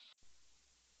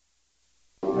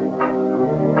Who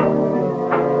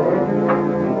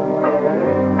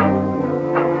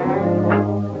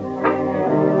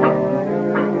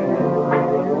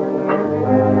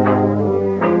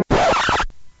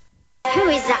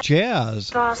is that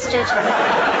Jazz. bastard?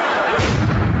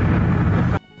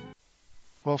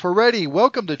 Well, if we're ready,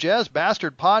 welcome to Jazz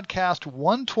Bastard Podcast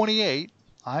 128.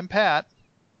 I'm Pat.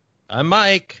 I'm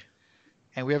Mike.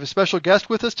 And we have a special guest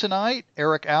with us tonight,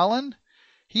 Eric Allen.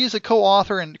 He is a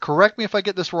co-author, and correct me if I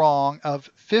get this wrong, of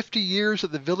 50 Years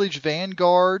of the Village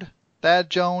Vanguard, Thad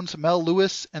Jones, Mel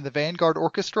Lewis, and the Vanguard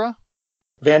Orchestra.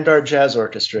 Vanguard Jazz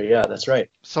Orchestra, yeah, that's right.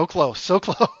 So close, so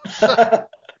close.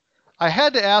 I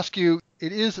had to ask you,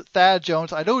 it is Thad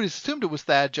Jones. I always assumed it was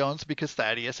Thad Jones because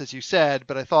Thaddeus, as you said,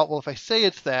 but I thought, well, if I say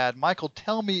it's Thad, Mike will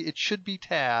tell me it should be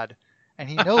Tad, and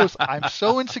he knows I'm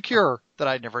so insecure that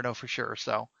I never know for sure.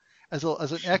 So as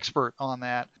an expert on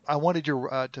that, I wanted you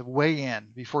to weigh in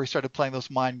before he started playing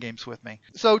those mind games with me.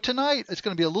 So tonight, it's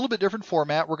going to be a little bit different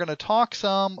format. We're going to talk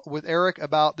some with Eric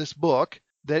about this book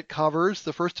that covers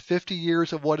the first 50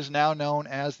 years of what is now known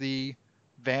as the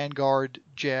Vanguard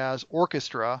Jazz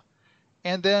Orchestra.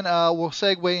 And then we'll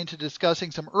segue into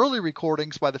discussing some early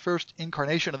recordings by the first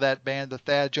incarnation of that band, the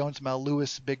Thad Jones Mel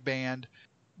Lewis Big Band.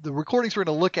 The recordings we're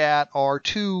going to look at are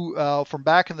two from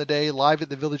back in the day, Live at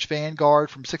the Village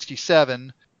Vanguard from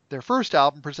 '67, their first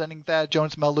album presenting Thad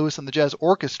Jones Mel Lewis and the Jazz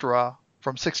Orchestra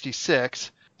from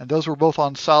 '66. And those were both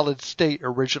on Solid State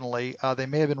originally. They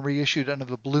may have been reissued under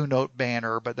the Blue Note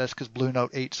banner, but that's because Blue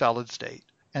Note ate Solid State.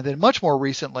 And then much more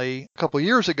recently, a couple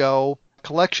years ago,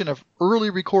 collection of early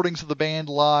recordings of the band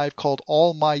live called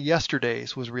All My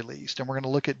Yesterdays was released, and we're going to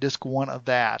look at disc 1 of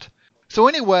that. So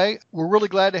anyway, we're really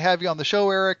glad to have you on the show,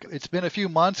 Eric. It's been a few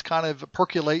months kind of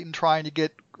percolating, trying to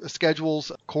get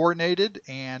schedules coordinated,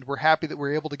 and we're happy that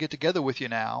we're able to get together with you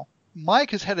now.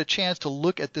 Mike has had a chance to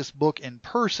look at this book in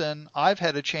person. I've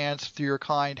had a chance, through your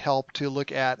kind help, to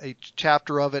look at a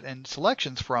chapter of it and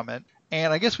selections from it.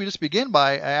 And I guess we just begin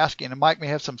by asking, and Mike may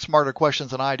have some smarter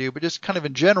questions than I do, but just kind of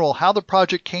in general, how the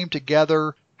project came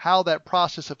together, how that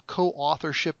process of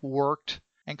co-authorship worked,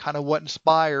 and kind of what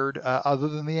inspired, other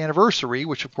than the anniversary,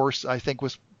 which of course I think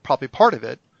was probably part of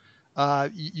it,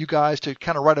 you guys to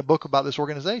kind of write a book about this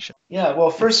organization. Yeah, well,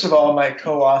 first of all, my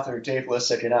co-author, Dave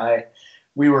Lissick, and I,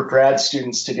 we were grad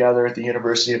students together at the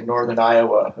University of Northern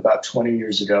Iowa about 20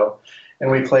 years ago, and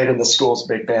we played in the school's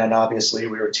big band, obviously.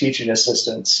 We were teaching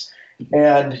assistants.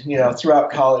 And,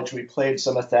 throughout college, we played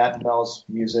some of Thad and Mel's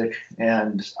music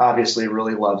and obviously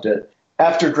really loved it.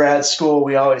 After grad school,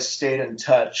 we always stayed in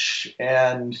touch.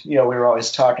 And, we were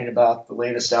always talking about the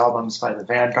latest albums by the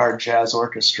Vanguard Jazz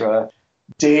Orchestra.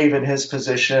 Dave, in his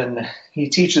position, he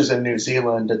teaches in New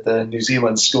Zealand at the New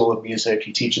Zealand School of Music.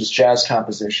 He teaches jazz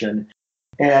composition.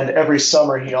 And every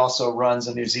summer, he also runs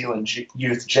a New Zealand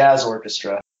youth jazz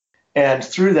orchestra. And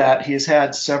through that, he's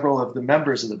had several of the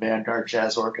members of the Vanguard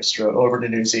Jazz Orchestra over to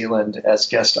New Zealand as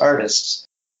guest artists.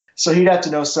 So he got to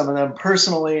know some of them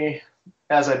personally.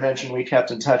 As I mentioned, we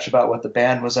kept in touch about what the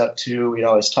band was up to. We'd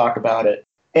always talk about it.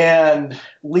 And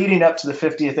leading up to the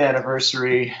 50th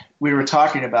anniversary, we were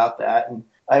talking about that. And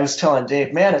I was telling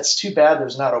Dave, man, it's too bad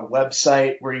there's not a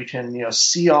website where you can,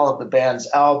 see all of the band's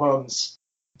albums,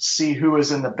 see who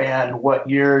was in the band, what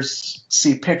years,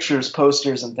 see pictures,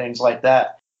 posters, and things like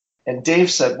that. And Dave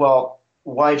said, well,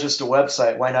 why just a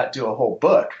website? Why not do a whole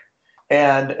book?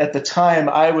 And at the time,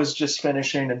 I was just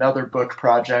finishing another book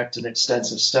project, an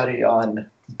extensive study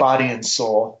on body and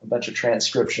soul, a bunch of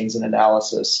transcriptions and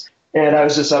analysis. And I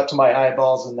was just up to my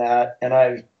eyeballs in that. And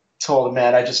I told him,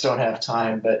 man, I just don't have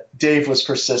time. But Dave was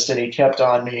persistent. He kept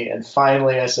on me. And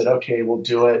finally, I said, okay, we'll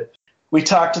do it. We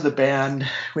talked to the band.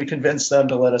 We convinced them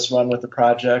to let us run with the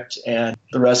project. And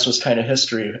the rest was kind of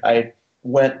history. I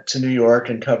went to New York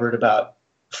and covered about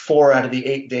 4 out of the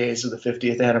 8 days of the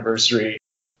 50th anniversary,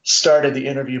 started the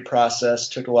interview process,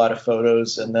 took a lot of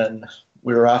photos, and then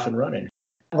we were off and running.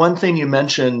 One thing you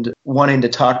mentioned wanting to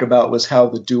talk about was how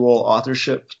the dual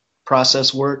authorship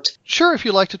process worked. Sure, if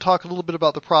you'd like to talk a little bit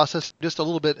about the process, just a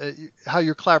little bit how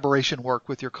your collaboration worked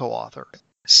with your co-author.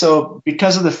 So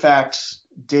because of the fact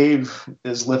Dave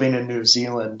is living in New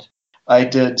Zealand, I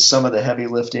did some of the heavy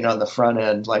lifting on the front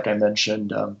end, like I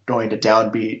mentioned, going to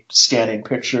Downbeat, scanning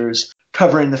pictures,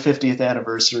 covering the 50th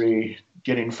anniversary,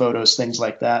 getting photos, things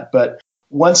like that. But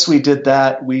once we did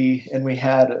that, we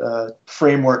had a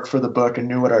framework for the book and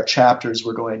knew what our chapters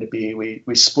were going to be.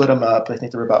 We split them up. I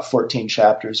think there were about 14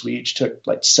 chapters. We each took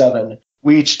like 7.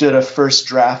 We each did a first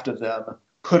draft of them,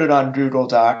 put it on Google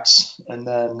Docs, and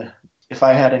then if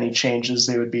I had any changes,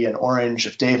 they would be in orange.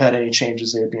 If Dave had any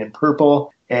changes, they would be in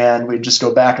purple. And we'd just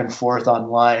go back and forth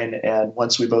online. And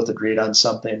once we both agreed on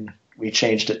something, we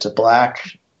changed it to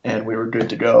black. and we were good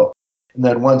to go. And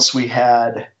then once we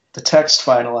had the text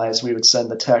finalized, we would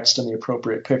send the text and the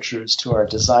appropriate pictures to our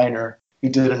designer. He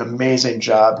did an amazing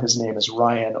job. His name is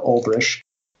Ryan Ulbrich,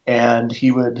 and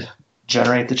he would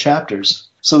generate the chapters.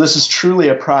 So this is truly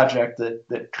a project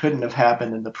that couldn't have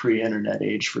happened in the pre-internet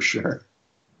age for sure.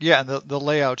 Yeah, and the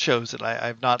layout shows it.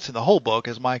 I've not seen the whole book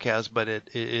as Mike has, but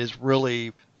it is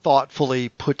really thoughtfully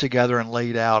put together and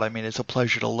laid out. I mean, it's a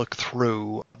pleasure to look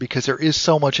through because there is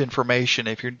so much information.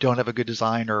 If you don't have a good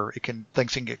designer,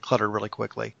 things can get cluttered really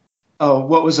quickly. Oh,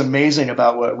 what was amazing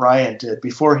about what Ryan did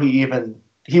before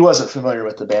he wasn't familiar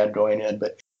with the band going in,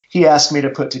 but he asked me to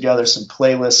put together some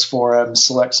playlists for him,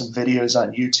 select some videos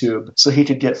on YouTube so he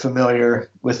could get familiar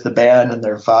with the band and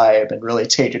their vibe and really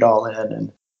take it all in.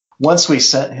 And once we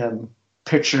sent him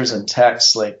pictures and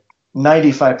text, like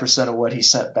 95% of what he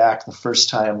sent back the first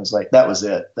time was like, that was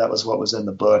it. That was what was in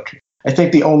the book. I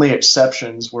think the only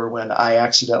exceptions were when I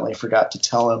accidentally forgot to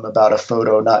tell him about a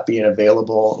photo not being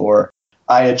available, or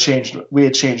we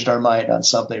had changed our mind on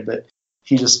something, but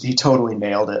he totally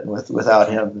nailed it. And without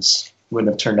him, this wouldn't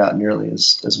have turned out nearly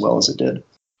as well as it did.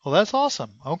 Well, that's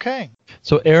awesome. Okay.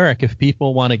 So, Eric, if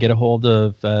people want to get a hold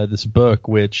of this book,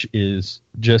 which is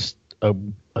just a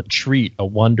treat, a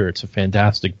wonder, it's a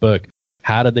fantastic book,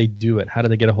 how do they do it? How do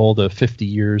they get a hold of 50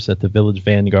 Years at the Village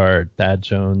Vanguard, Thad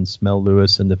Jones, Mel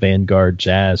Lewis, and the Vanguard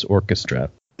Jazz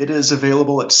Orchestra? It is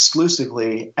available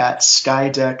exclusively at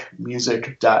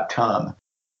skydeckmusic.com.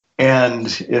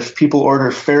 And if people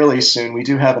order fairly soon, we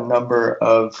do have a number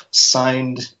of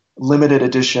signed limited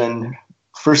edition,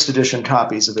 first edition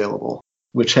copies available,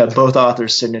 which have both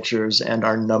authors' signatures and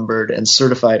are numbered and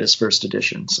certified as first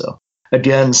edition. So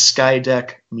again,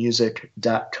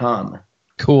 skydeckmusic.com.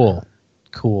 Cool.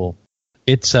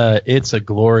 It's a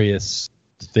glorious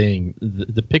thing.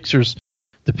 The pictures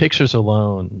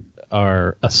alone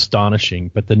are astonishing,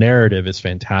 but the narrative is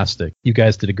fantastic. You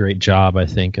guys did a great job, I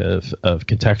think, of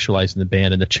contextualizing the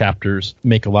band, and the chapters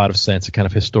make a lot of sense, a kind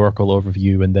of historical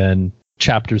overview, and then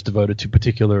chapters devoted to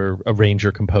particular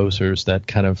arranger composers that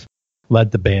kind of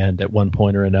led the band at one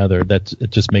point or another.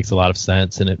 It just makes a lot of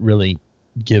sense, and it really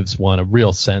gives one a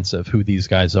real sense of who these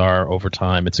guys are over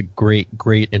time. It's a great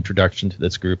introduction to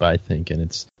this group, I think, and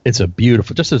it's a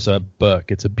beautiful, just as a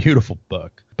book, it's a beautiful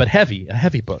book, but a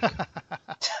heavy book.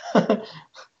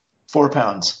 4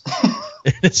 pounds.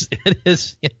 It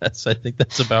is, yes, I think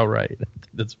that's about right.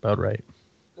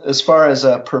 As far as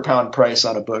a per pound price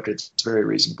on a book, it's very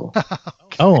reasonable.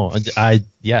 Oh, I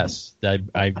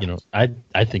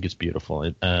think it's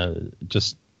beautiful.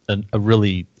 Just a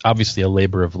really, obviously a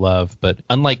labor of love, but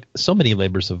unlike so many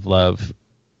labors of love,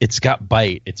 it's got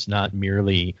bite. It's not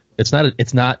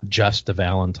just a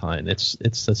Valentine.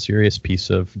 It's a serious piece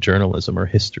of journalism or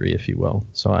history, if you will.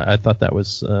 So I thought that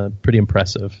was pretty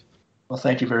impressive. Well,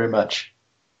 thank you very much.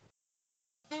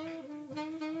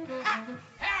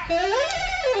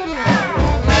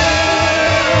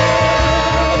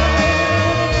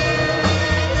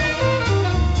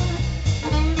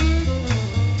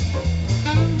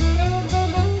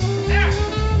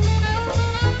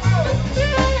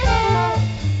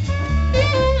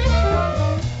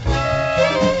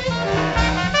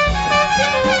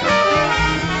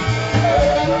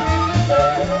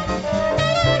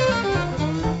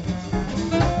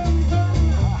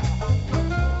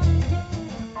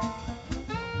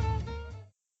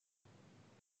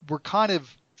 We're kind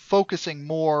of focusing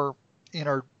more in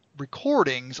our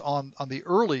recordings on the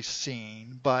early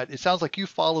scene, but it sounds like you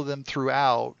follow them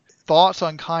throughout. Thoughts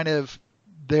on kind of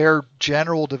their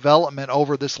general development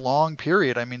over this long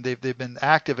period? I mean, they've been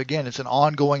active. Again, it's an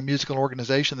ongoing musical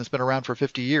organization that's been around for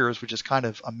 50 years, which is kind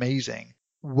of amazing.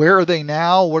 Where are they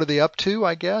now? What are they up to,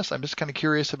 I guess? I'm just kind of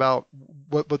curious about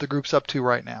what the group's up to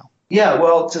right now. Yeah,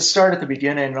 well, to start at the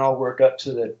beginning, and I'll work up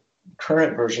to the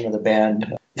current version of the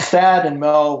band. Thad and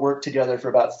Mel worked together for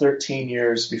about 13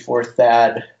 years before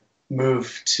Thad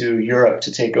moved to Europe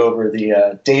to take over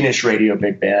the Danish radio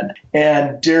big band.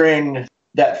 And during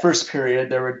that first period,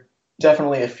 there were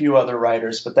definitely a few other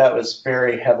writers, but that was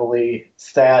very heavily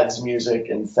Thad's music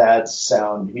and Thad's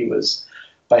sound. He was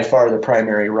by far the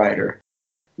primary writer.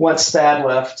 Once Thad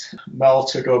left, Mel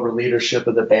took over leadership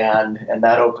of the band, and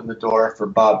that opened the door for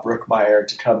Bob Brookmeyer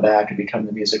to come back and become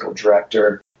the musical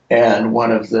director and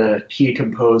one of the key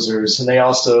composers. And they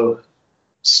also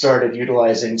started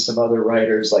utilizing some other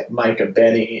writers like Micah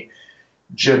Benny.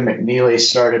 Jim McNeely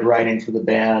started writing for the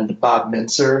band. Bob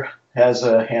Mintzer has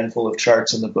a handful of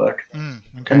charts in the book. Okay.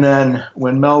 And then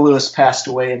when Mel Lewis passed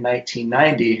away in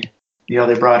 1990,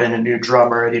 they brought in a new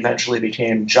drummer. It eventually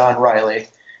became John Riley,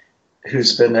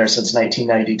 who's been there since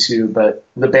 1992. But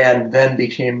the band then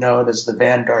became known as the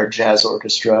Vanguard Jazz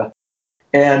Orchestra.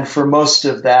 And for most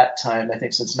of that time, I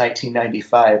think since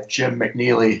 1995, Jim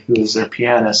McNeely, who is their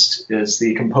pianist, is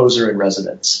the composer in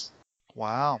residence.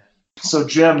 Wow. So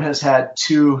Jim has had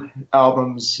 2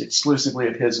 albums exclusively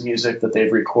of his music that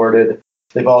they've recorded.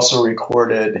 They've also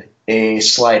recorded a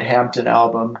Slide Hampton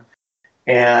album,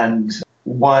 and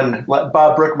Bob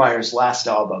Brookmeyer's last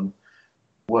album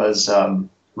was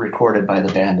recorded by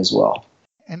the band as well.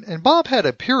 And Bob had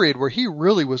a period where he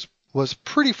really was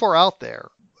pretty far out there.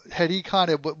 Had he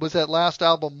was that last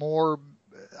album more,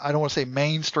 I don't want to say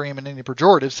mainstream in any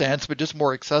pejorative sense, but just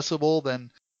more accessible than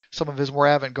some of his more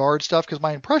avant-garde stuff? Because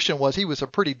my impression was he was a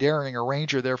pretty daring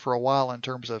arranger there for a while in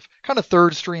terms of kind of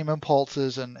third stream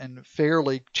impulses and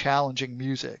fairly challenging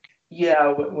music.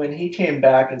 Yeah, when he came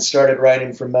back and started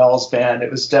writing for Mel's band,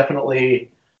 it was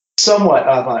definitely somewhat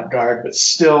avant-garde, but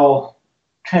still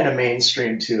kind of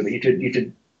mainstream too. You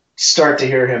could start to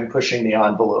hear him pushing the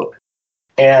envelope.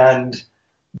 And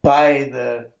by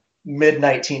the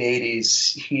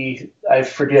mid-1980s, I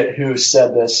forget who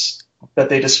said this, but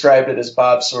they described it as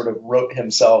Bob sort of wrote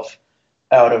himself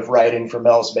out of writing for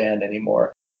Mel's band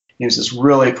anymore. He was just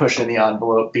really pushing the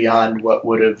envelope beyond what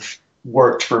would have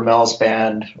worked for Mel's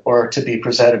band or to be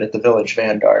presented at the Village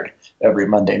Vanguard every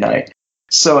Monday night.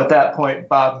 So at that point,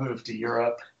 Bob moved to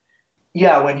Europe.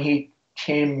 Yeah, when he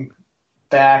came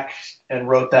back and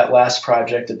wrote that last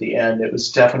project at the end, it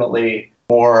was definitely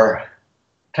more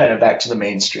kind of back to the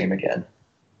mainstream again.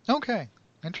 Okay,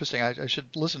 interesting. I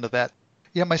should listen to that.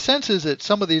 Yeah, my sense is that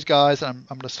some of these guys, and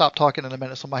I'm going to stop talking in a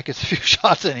minute so Mike gets a few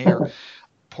shots in here.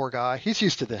 Poor guy. He's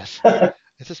used to this.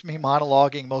 It's just me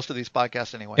monologuing most of these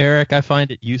podcasts anyway. Eric, I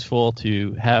find it useful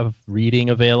to have reading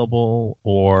available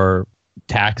or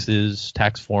tax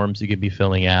forms you could be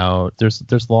filling out.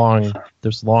 There's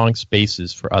long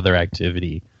spaces for other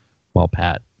activity while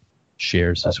Pat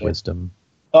shares his wisdom.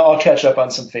 I'll catch up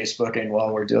on some Facebooking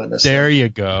while we're doing this. There you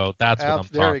go. That's what I'm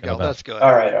talking about. There you go. That's good.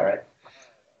 All right.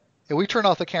 Yeah, we turned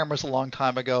off the cameras a long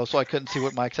time ago, so I couldn't see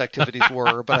what Mike's activities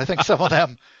were, but I think some of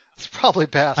them, it's probably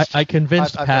best. I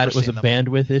convinced Pat it was a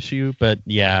bandwidth issue, but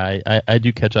yeah, I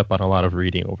do catch up on a lot of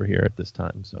reading over here at this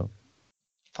time. So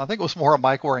I think it was more a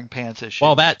Mike wearing pants issue.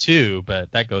 Well, that too,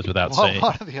 but that goes without saying.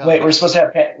 Wait, we're supposed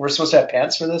to have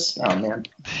pants for this? Oh man.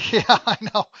 Yeah, I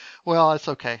know. Well, it's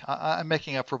okay. I'm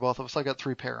making up for both of us. I got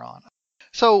 3 pair on.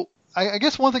 So I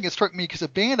guess one thing that struck me, because a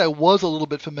band I was a little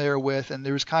bit familiar with, and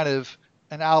there was kind of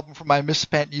an album from my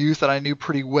misspent youth that I knew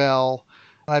pretty well.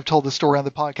 And I've told this story on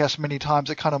the podcast many times,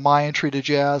 that kind of my entry to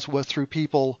jazz was through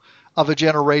people of a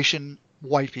generation,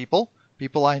 white people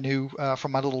I knew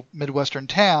from my little Midwestern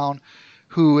town,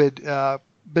 who had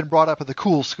been brought up at the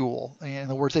cool school. In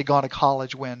other words, they'd gone to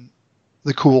college when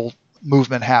the cool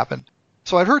movement happened.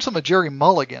 So I'd heard some of Jerry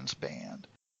Mulligan's band.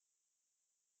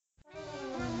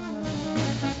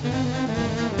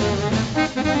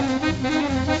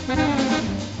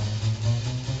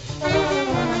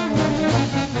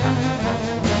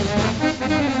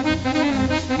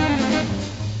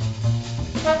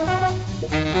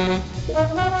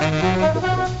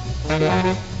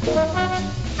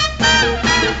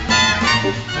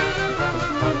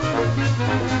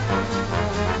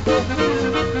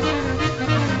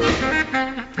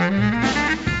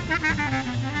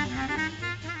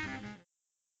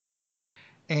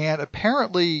 And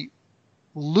apparently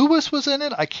Lewis was in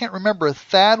it. I can't remember if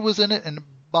Thad was in it, and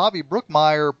Bobby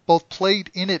Brookmeyer both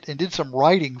played in it and did some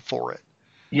writing for it.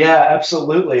 Yeah,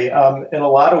 absolutely. In a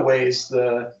lot of ways,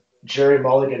 the Jerry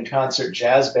Mulligan Concert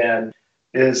Jazz Band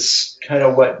is kind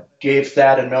of what gave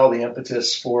Thad and Mel the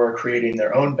impetus for creating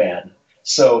their own band.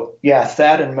 So yeah,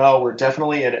 Thad and Mel were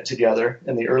definitely in it together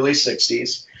in the early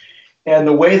 60s. And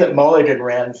the way that Mulligan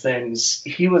ran things,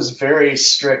 he was very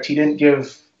strict. He didn't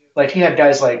give, like, he had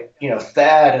guys like,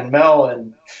 Thad and Mel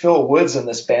and Phil Woods in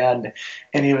this band,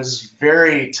 and he was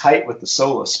very tight with the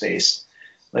solo space.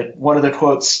 Like, one of the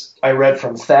quotes I read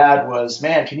from Thad was,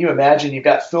 man, can you imagine you've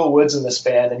got Phil Woods in this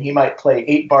band and he might play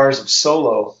 8 bars of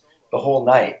solo the whole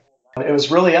night. It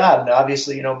was really odd. And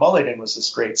obviously, Mulligan was this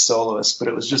great soloist, but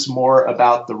it was just more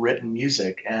about the written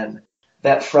music. And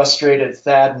that frustrated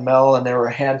Thad and Mel, and there were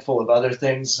a handful of other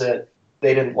things that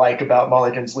they didn't like about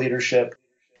Mulligan's leadership.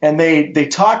 And they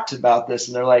talked about this,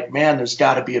 and they're like, man, there's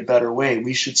got to be a better way.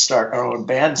 We should start our own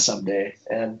band someday.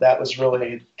 And that was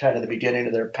really kind of the beginning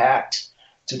of their pact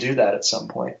to do that at some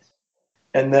point.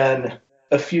 And then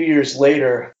a few years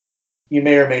later, you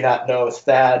may or may not know,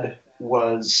 Thad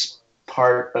was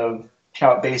part of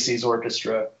Count Basie's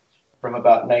orchestra from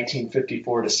about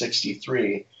 1954 to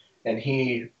 63, and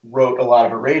he wrote a lot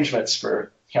of arrangements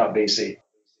for Count Basie.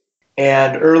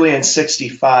 And early in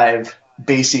 65,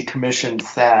 Basie commissioned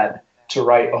Thad to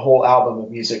write a whole album of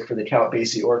music for the Count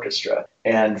Basie Orchestra.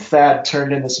 And Thad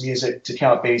turned in this music to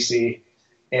Count Basie,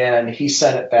 and he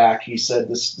sent it back. He said,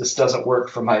 this doesn't work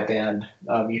for my band.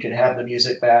 You can have the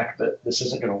music back, but this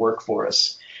isn't going to work for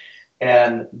us.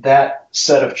 And that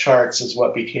set of charts is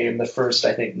what became the first,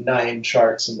 I think, 9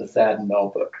 charts in the Thad and Mel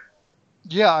book.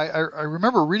 Yeah, I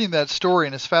remember reading that story,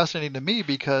 and it's fascinating to me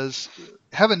because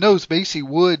heaven knows Basie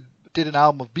Wood did an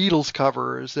album of Beatles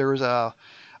covers. There was a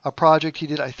project he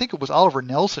did, I think it was Oliver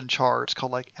Nelson charts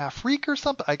called like Afrique or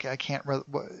something. I can't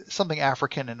remember, something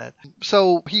African in it.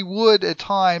 So he would at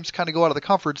times kind of go out of the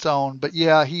comfort zone, but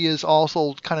yeah, he is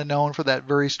also kind of known for that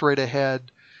very straight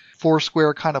ahead,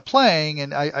 Foursquare kind of playing.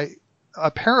 And I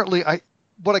apparently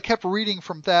what I kept reading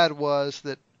from Thad was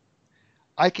that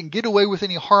I can get away with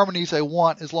any harmonies I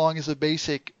want as long as the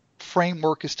basic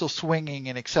framework is still swinging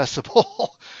and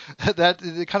accessible. That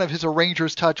kind of his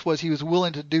arranger's touch was he was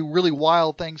willing to do really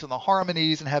wild things in the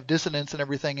harmonies and have dissonance and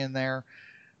everything in there,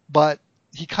 but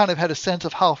he kind of had a sense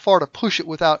of how far to push it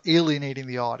without alienating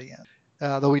the audience,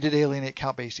 though he did alienate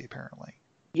Count Basie apparently.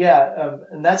 Yeah,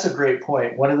 and that's a great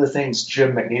point. One of the things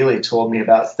Jim McNeely told me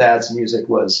about Thad's music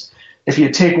was if you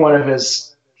take one of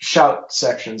his shout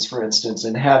sections, for instance,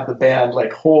 and have the band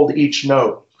like hold each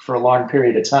note for a long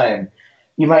period of time,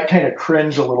 you might kind of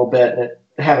cringe a little bit and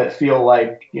have it feel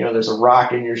like, there's a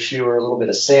rock in your shoe or a little bit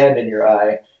of sand in your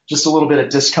eye, just a little bit of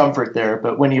discomfort there.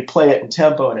 But when you play it in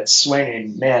tempo and it's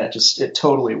swinging, man, it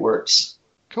totally works.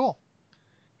 Cool.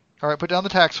 All right, put down the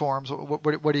tax forms. What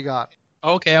do you got?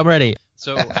 Okay, I'm ready.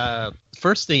 So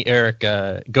first thing, Eric,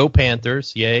 go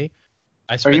Panthers, yay.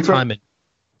 I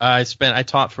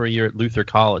taught for a year at Luther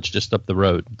College just up the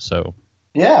road. So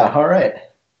yeah, all right.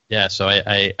 Yeah, so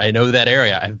I know that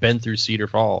area. I've been through Cedar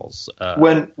Falls.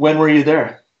 When were you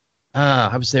there?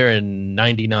 I was there in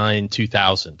 99,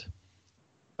 2000.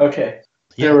 Okay.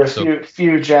 Yeah, there were a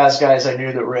few jazz guys I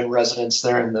knew that were in residence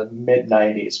there in the mid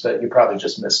 90s, but you probably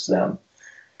just missed them.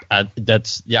 I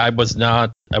was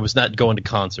not going to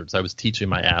concerts. I was teaching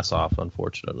my ass off,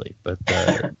 unfortunately. But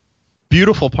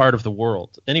beautiful part of the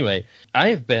world. Anyway,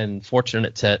 I have been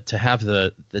fortunate to have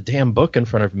the damn book in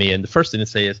front of me, and the first thing to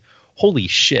say is, holy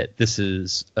shit, this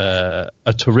is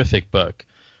a terrific book.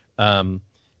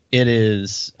 It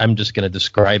is, I'm just going to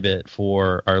describe it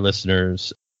for our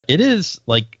listeners. It is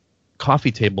like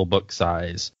coffee table book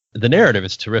size. The narrative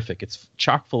is terrific. It's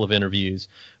chock full of interviews,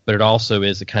 but it also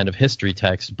is a kind of history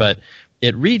text. But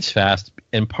it reads fast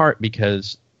in part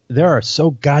because there are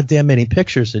so goddamn many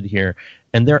pictures in here,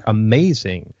 and they're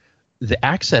amazing. The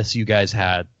access you guys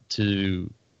had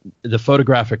to the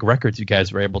photographic records you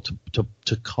guys were able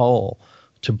to cull,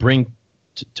 to bring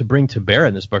to bear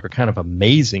in this book are kind of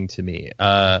amazing to me.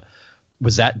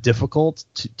 Was that difficult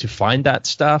to find that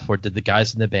stuff, or did the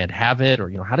guys in the band have it,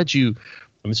 or how did you?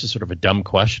 This is sort of a dumb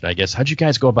question, I guess. How'd you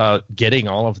guys go about getting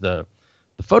all of the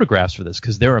photographs for this?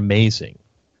 Because they're amazing.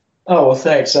 Oh, well,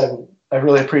 thanks. I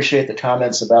really appreciate the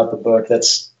comments about the book.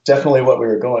 That's definitely what we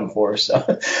were going for.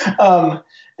 So,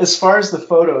 as far as the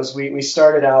photos, we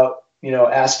started out,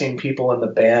 asking people in the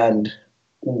band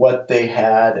what they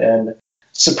had, and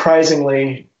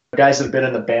surprisingly, guys that have been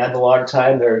in the band a long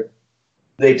time,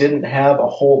 they didn't have a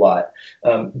whole lot.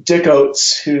 Dick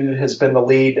Oates, who has been the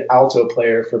lead alto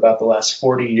player for about the last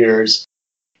 40 years,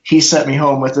 he sent me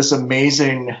home with this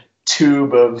amazing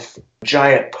tube of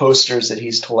giant posters that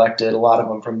he's collected, a lot of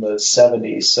them from the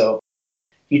 70s. So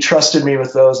he trusted me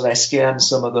with those, and I scanned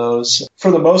some of those.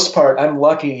 For the most part, I'm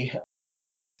lucky.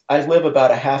 I live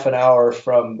about a half an hour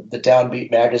from the Downbeat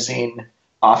magazine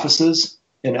offices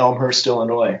in Elmhurst,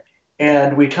 Illinois.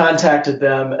 And we contacted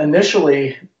them.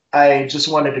 Initially, I just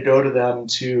wanted to go to them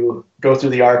to go through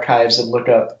the archives and look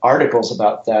up articles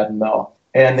about Thad and Mel.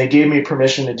 And they gave me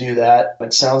permission to do that.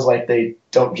 It sounds like they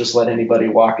don't just let anybody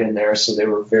walk in there, so they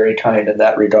were very kind in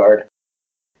that regard.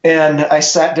 And I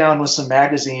sat down with some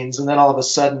magazines, and then all of a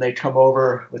sudden they come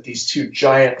over with these two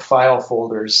giant file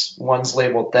folders. One's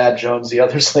labeled Thad Jones, the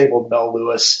other's labeled Mel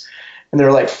Lewis. And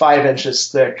they're like 5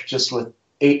 inches thick, just with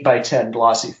 8x10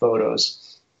 glossy photos.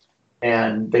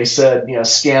 And they said,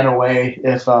 scan away.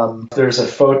 If there's a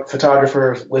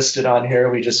photographer listed on here,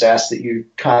 we just ask that you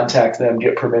contact them,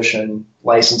 get permission,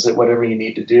 license it, whatever you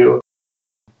need to do.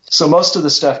 So most of the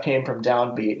stuff came from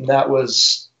Downbeat, and that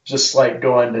was just like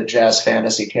going to jazz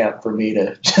fantasy camp for me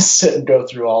to just sit and go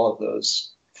through all of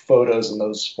those photos and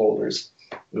those folders.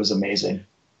 It was amazing.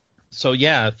 So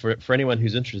yeah, for anyone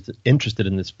who's interested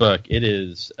in this book, it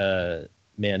is it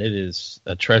is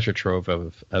a treasure trove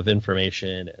of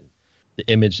information, and the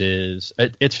images.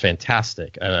 It's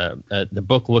fantastic. The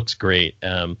book looks great.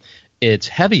 It's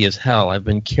heavy as hell. I've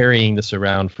been carrying this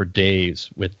around for days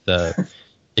with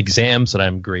exams that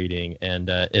I'm grading, and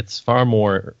it's far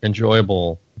more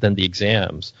enjoyable than the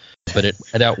exams, but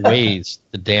it outweighs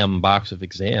the damn box of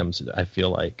exams, I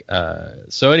feel like.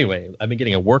 So anyway, I've been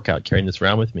getting a workout carrying this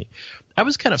around with me. I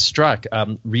was kind of struck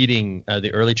reading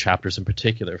the early chapters in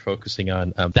particular, focusing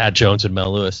on Thad Jones and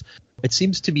Mel Lewis. It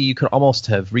seems to me you could almost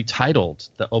have retitled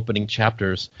the opening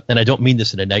chapters, and I don't mean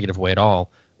this in a negative way at all,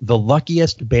 The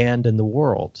Luckiest Band in the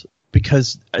World,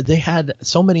 because they had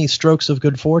so many strokes of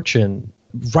good fortune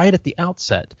right at the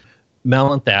outset.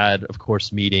 Mel and Thad, of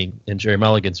course, meeting in Jerry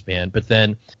Mulligan's band, but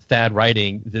then Thad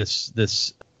writing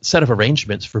this set of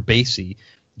arrangements for Basie,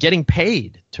 getting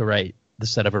paid to write the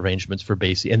set of arrangements for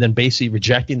Basie, and then Basie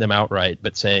rejecting them outright,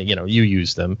 but saying, you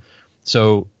use them.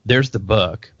 So there's the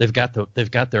book. They've got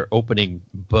their opening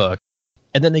book,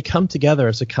 and then they come together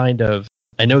as a kind of,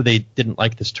 I know they didn't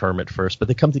like this term at first, but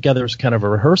they come together as kind of a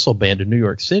rehearsal band in New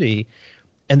York City,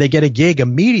 and they get a gig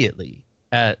immediately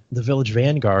at the Village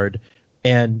Vanguard,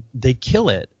 and they kill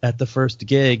it at the first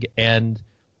gig, and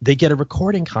they get a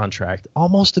recording contract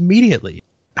almost immediately.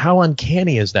 How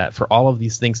uncanny is that for all of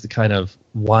these things to kind of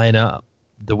line up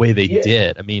the way they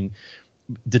did? I mean,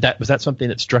 was that something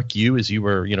that struck you as you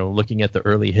were, looking at the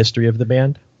early history of the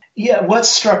band? Yeah, what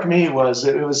struck me was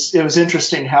it was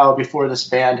interesting how before this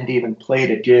band had even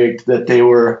played a gig that they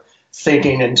were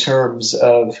thinking in terms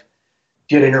of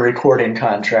getting a recording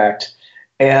contract.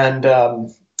 And,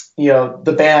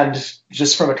 the band,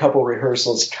 just from a couple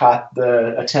rehearsals, caught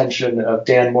the attention of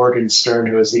Dan Morgenstern,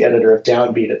 who was the editor of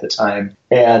Downbeat at the time,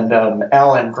 and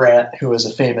Alan Grant, who was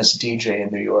a famous DJ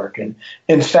in New York. And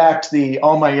in fact, the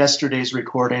All My Yesterdays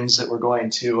recordings that we're going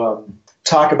to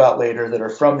talk about later that are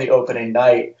from the opening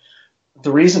night,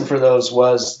 the reason for those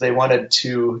was they wanted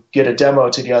to get a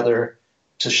demo together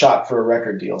to shop for a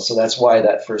record deal. So that's why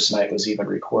that first night was even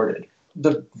recorded.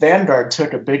 The Vanguard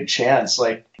took a big chance.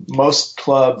 Like most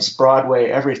clubs, Broadway,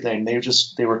 everything,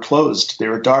 they were closed. They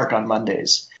were dark on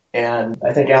Mondays. And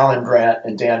I think Alan Grant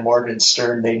and Dan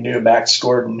Morgenstern, they knew Max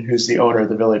Gordon, who's the owner of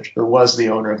the Village, or was the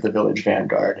owner of the Village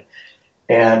Vanguard.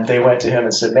 And they went to him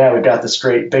and said, man, we've got this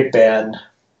great big band.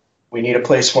 We need a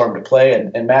place for him to play.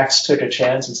 And Max took a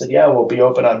chance and said, yeah, we'll be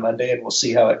open on Monday and we'll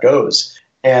see how it goes.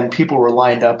 And people were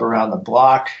lined up around the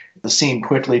block. The scene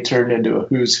quickly turned into a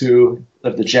who's who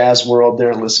of the jazz world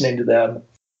there listening to them.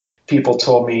 People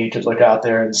told me you could look out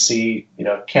there and see,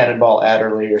 Cannonball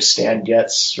Adderley or Stan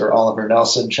Getz or Oliver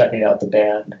Nelson checking out the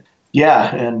band.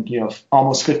 Yeah, and,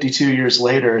 almost 52 years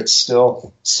later, it's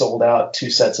still sold out 2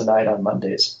 sets a night on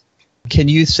Mondays. Can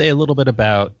you say a little bit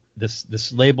about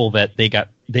this label that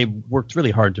they worked really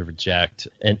hard to reject?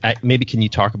 And maybe can you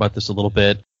talk about this a little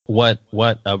bit? What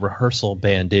a rehearsal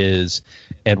band is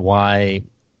and why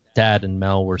Thad and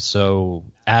Mel were so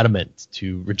adamant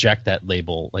to reject that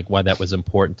label, like why that was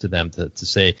important to them to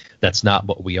say that's not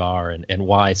what we are, and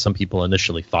why some people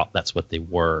initially thought that's what they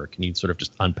were. Can you sort of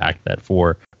just unpack that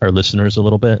for our listeners a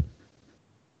little bit?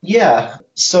 Yeah.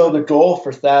 So the goal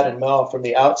for Thad and Mel from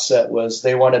the outset was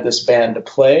they wanted this band to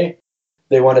play,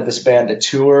 they wanted this band to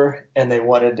tour, and they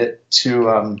wanted it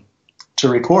to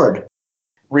record.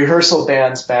 Rehearsal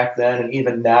bands back then and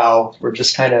even now were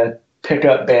just kind of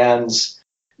pickup bands.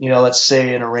 Let's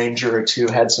say an arranger or two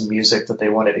had some music that they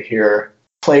wanted to hear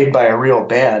played by a real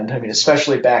band. I mean,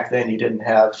 especially back then, you didn't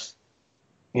have,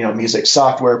 music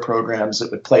software programs that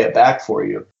would play it back for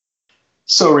you.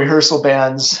 So rehearsal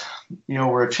bands,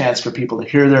 were a chance for people to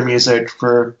hear their music,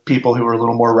 for people who were a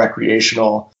little more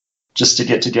recreational, just to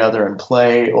get together and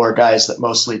play, or guys that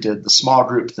mostly did the small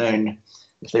group thing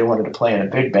if they wanted to play in a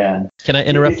big band. Can I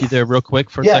interrupt you there real quick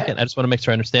for a second? I just want to make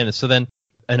sure I understand this. So then,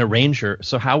 an arranger,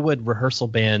 so how would rehearsal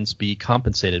bands be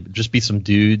compensated? Just be some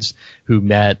dudes who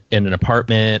met in an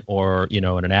apartment or, in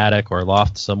an attic or a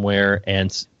loft somewhere,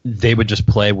 and they would just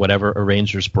play whatever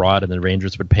arrangers brought, and the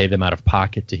arrangers would pay them out of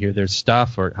pocket to hear their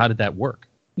stuff? Or how did that work?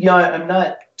 Yeah, I'm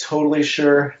not totally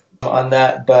sure on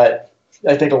that, but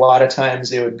I think a lot of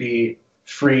times it would be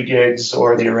free gigs,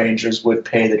 or the arrangers would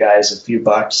pay the guys a few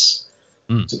bucks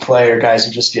to play, or guys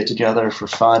who just get together for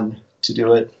fun to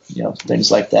do it,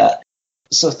 things like that.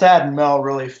 So Thad and Mel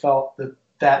really felt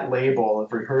that label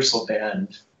of rehearsal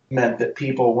band meant that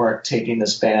people weren't taking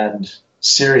this band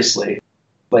seriously,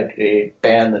 like a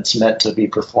band that's meant to be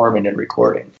performing and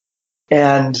recording.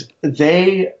 And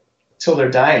they, till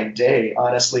their dying day,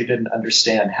 honestly didn't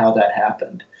understand how that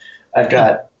happened. I've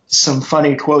got some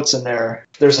funny quotes in there.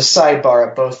 There's a sidebar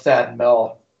of both Thad and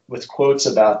Mel with quotes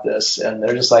about this, and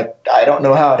they're just like, I don't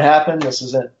know how it happened. This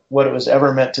isn't what it was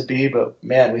ever meant to be, but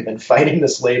man, we've been fighting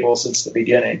this label since the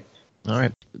beginning. All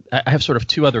right. I have sort of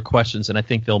two other questions, and I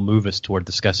think they'll move us toward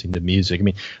discussing the music. I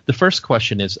mean, the first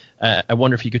question is, I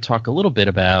wonder if you could talk a little bit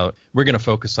about. We're going to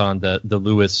focus on the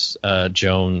Lewis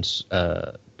Jones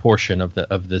portion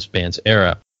of this band's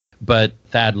era, but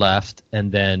Thad left,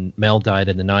 and then Mel died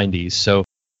in the '90s. So,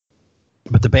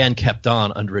 but the band kept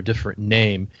on under a different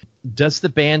name. Does the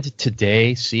band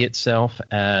today see itself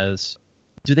as?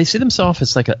 Do they see themselves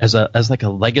as like a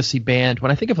legacy band?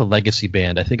 When I think of a legacy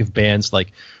band, I think of bands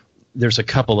like. There's a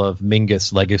couple of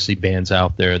Mingus legacy bands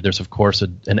out there. There's, of course,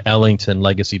 an Ellington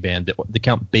legacy band. The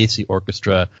Count Basie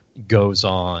Orchestra goes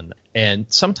on.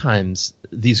 And sometimes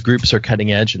these groups are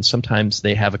cutting edge, and sometimes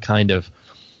they have a kind of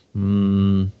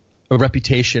a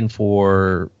reputation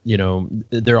for,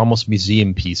 they're almost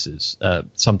museum pieces.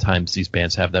 Sometimes these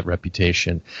bands have that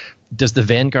reputation. Does the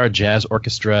Vanguard Jazz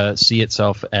Orchestra see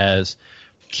itself as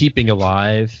keeping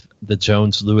alive the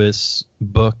Jones-Lewis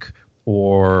book,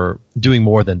 or doing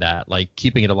more than that, like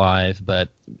keeping it alive, but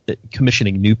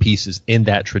commissioning new pieces in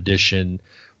that tradition,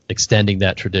 extending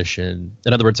that tradition?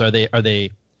 In other words, are they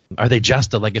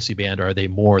just a legacy band, or are they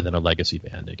more than a legacy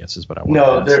band? I guess is what I want.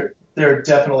 No, they're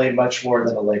definitely much more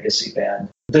than a legacy band.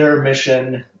 Their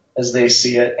mission, as they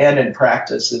see it, and in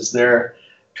practice, is they're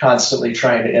constantly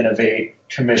trying to innovate,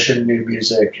 commission new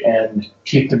music, and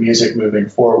keep the music moving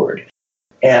forward.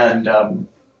 And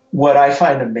what I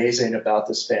find amazing about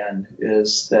this band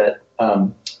is that,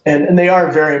 and they are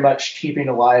very much keeping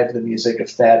alive the music of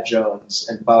Thad Jones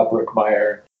and Bob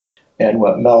Brookmeyer and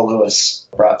what Mel Lewis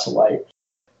brought to light.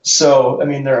 So, I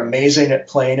mean, they're amazing at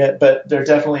playing it, but they're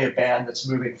definitely a band that's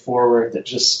moving forward that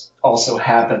just also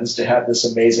happens to have this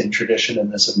amazing tradition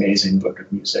and this amazing book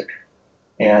of music.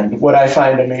 And what I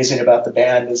find amazing about the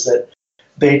band is that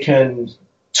they can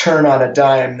turn on a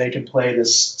dime. They can play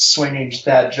this swinging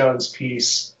Thad Jones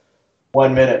piece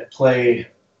 1 minute, play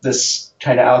this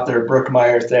kind of out there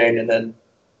Brookmeyer thing, and then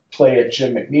play a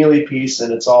Jim McNeely piece,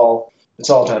 and it's all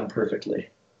done perfectly.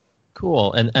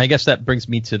 Cool. And I guess that brings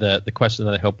me to the question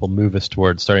that I hope will move us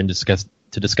towards starting to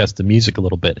discuss the music a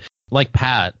little bit. Like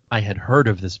Pat, I had heard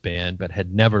of this band, but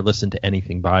had never listened to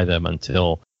anything by them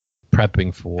until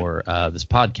prepping for this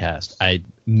podcast. I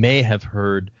may have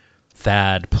heard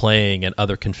Thad playing in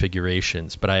other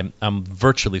configurations, but I'm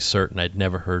virtually certain I'd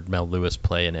never heard Mel Lewis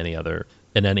play in any other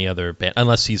band,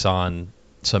 unless he's on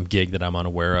some gig that I'm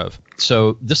unaware of.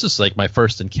 So this is like my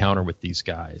first encounter with these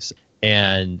guys,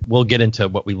 and we'll get into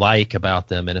what we like about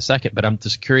them in a second, but I'm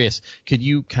just curious, could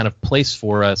you kind of place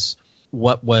for us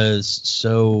what was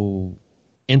so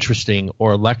interesting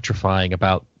or electrifying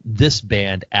about this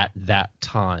band at that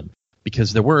time?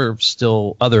 Because there were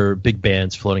still other big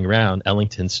bands floating around.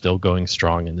 Ellington's still going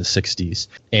strong in the 60s.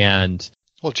 And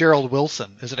well, Gerald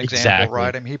Wilson is an example, exactly.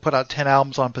 Right? I mean, he put out 10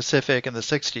 albums on Pacific in the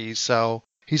 60s, so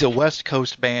he's a West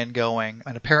Coast band going,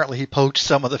 and apparently he poached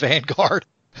some of the Vanguard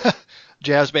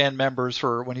jazz band members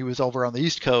for when he was over on the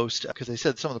East Coast, because they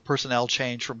said some of the personnel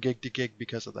changed from gig to gig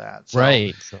because of that. So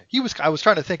right. I was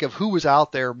trying to think of who was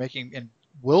out there making, and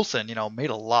Wilson,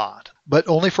 made a lot, but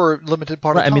only for a limited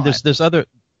part of time. I mean,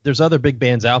 there's other big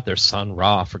bands out there, Sun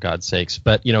Ra, for God's sakes.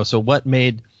 But, so what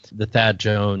made the Thad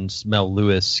Jones, Mel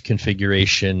Lewis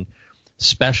configuration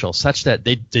special, such that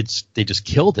they just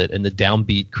killed it in the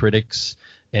downbeat critics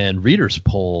and readers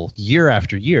poll year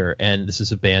after year? And this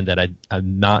is a band that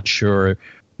I'm not sure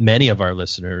many of our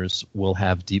listeners will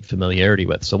have deep familiarity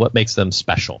with. So what makes them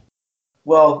special?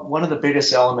 Well, one of the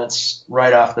biggest elements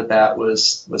right off the bat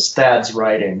was Thad's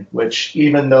writing, which,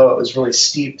 even though it was really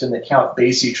steeped in the Count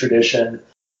Basie tradition,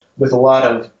 with a lot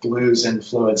of blues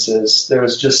influences, there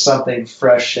was just something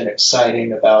fresh and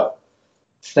exciting about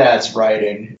Thad's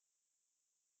writing.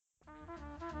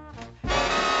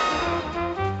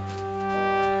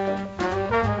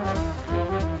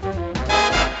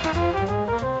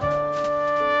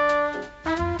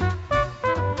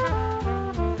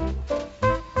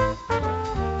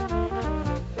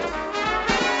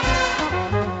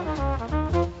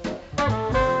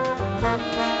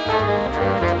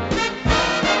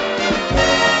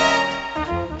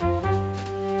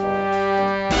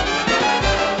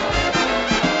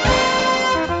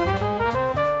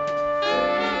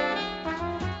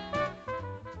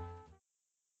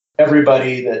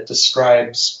 Everybody that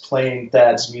describes playing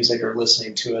Thad's music or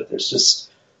listening to it, there's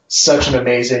just such an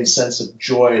amazing sense of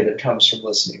joy that comes from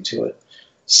listening to it.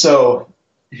 So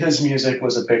his music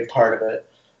was a big part of it.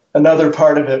 Another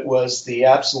part of it was the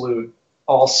absolute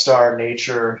all-star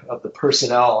nature of the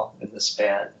personnel in this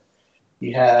band.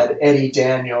 You had Eddie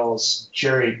Daniels,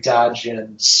 Jerry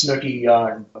Dodgen, Snooky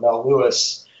Young, Mel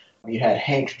Lewis. You had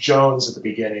Hank Jones at the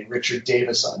beginning, Richard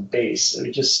Davis on bass. It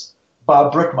was just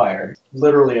Bob Brookmeyer,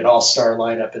 literally an all-star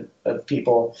lineup of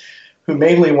people who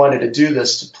mainly wanted to do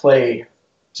this to play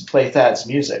Thad's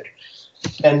music.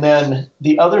 And then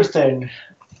the other thing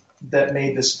that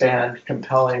made this band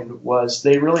compelling was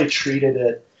they really treated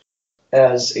it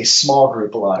as a small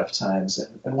group a lot of times.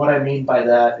 And what I mean by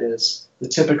that is the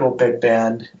typical big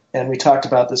band, and we talked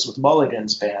about this with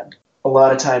Mulligan's band. A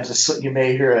lot of times you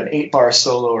may hear an 8-bar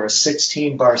solo or a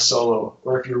 16-bar solo,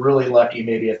 or if you're really lucky,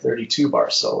 maybe a 32-bar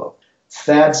solo.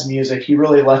 Thad's music, he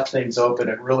really left things open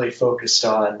and really focused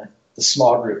on the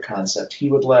small group concept. He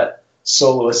would let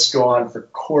soloists go on for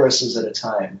choruses at a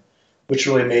time, which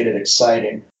really made it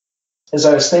exciting. As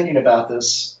I was thinking about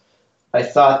this, I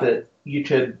thought that you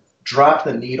could drop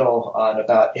the needle on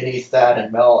about any Thad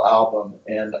and Mel album,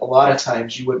 and a lot of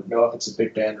times you wouldn't know if it's a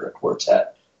big band or a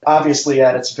quartet. Obviously,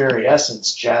 at its very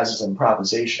essence, jazz is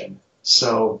improvisation,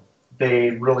 so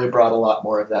they really brought a lot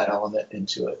more of that element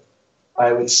into it.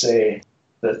 I would say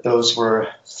that those were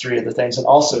three of the things, and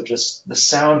also just the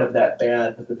sound of that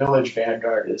band. The Village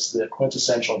Vanguard is the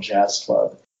quintessential jazz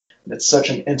club. It's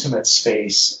such an intimate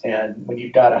space, and when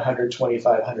you've got 125,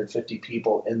 150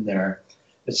 people in there,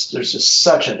 there's just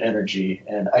such an energy,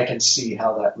 and I can see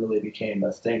how that really became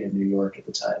a thing in New York at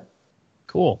the time.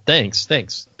 Cool. Thanks.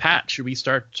 Pat, should we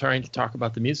start trying to talk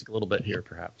about the music a little bit here,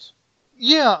 perhaps?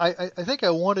 Yeah, I think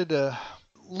I wanted to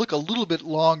look a little bit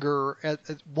longer at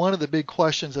one of the big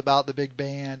questions about the big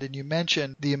band, and you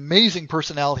mentioned the amazing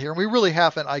personality here, and we really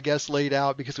haven't, I guess, laid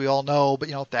out because we all know, but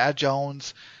Thad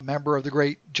Jones, a member of the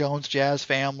great Jones jazz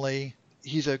family.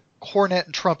 He's a cornet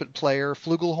and trumpet player,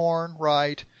 flugelhorn,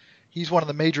 right? He's one of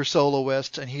the major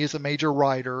soloists, and he is a major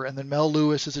writer, and then Mel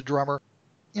Lewis is a drummer.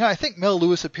 I think Mel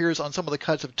Lewis appears on some of the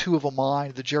cuts of Two of a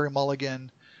Mind, the Jerry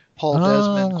Mulligan, Paul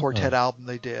Desmond quartet album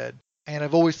they did. And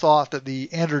I've always thought that the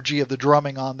energy of the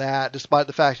drumming on that, despite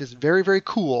the fact it's very, very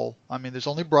cool, I mean, there's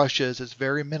only brushes, it's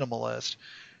very minimalist,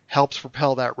 helps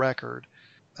propel that record.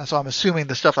 And so I'm assuming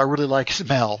the stuff I really like is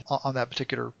Mel on that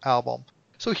particular album.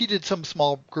 So he did some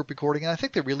small group recording, and I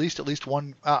think they released at least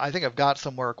one, I think I've got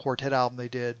somewhere a quartet album they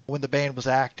did when the band was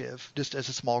active, just as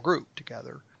a small group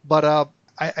together. But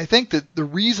I think that the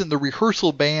reason the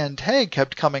rehearsal band tag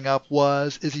kept coming up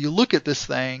is you look at this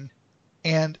thing,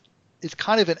 and it's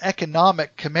kind of an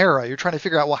economic chimera. You're trying to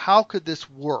figure out, well, how could this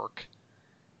work?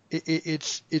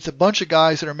 It's a bunch of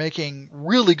guys that are making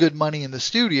really good money in the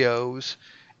studios,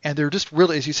 and they're just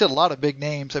really, as you said, a lot of big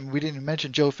names. I mean, we didn't even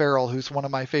mention Joe Farrell, who's one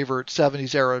of my favorite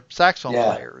 70s era saxophone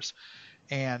players.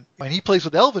 And he plays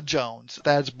with Elvin Jones,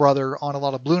 Thad's brother, on a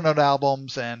lot of Blue Note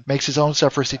albums and makes his own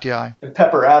stuff for CTI. And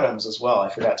Pepper Adams as well, I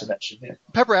forgot to mention him.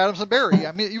 Pepper Adams and Barry.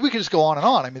 I mean, we could just go on and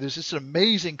on. I mean, there's just an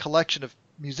amazing collection of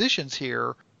musicians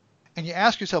here. And you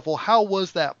ask yourself, well, how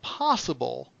was that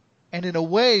possible? And in a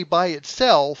way, by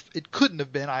itself, it couldn't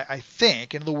have been, I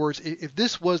think. In other words, if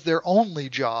this was their only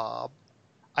job,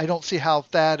 I don't see how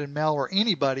Thad and Mel or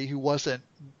anybody who wasn't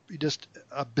just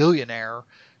a billionaire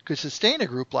could sustain a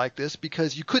group like this,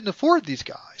 because you couldn't afford these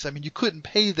guys. I mean, you couldn't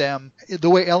pay them the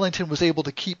way Ellington was able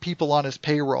to keep people on his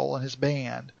payroll and his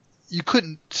band. You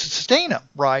couldn't sustain them,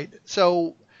 right?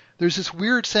 So there's this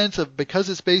weird sense of, because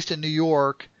it's based in New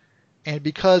York, and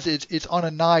because it's on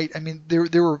a night, I mean,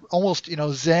 they were almost,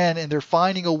 zen, and they're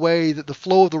finding a way that the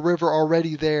flow of the river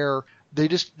already there, they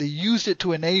used it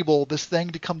to enable this thing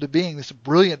to come to being, this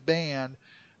brilliant band.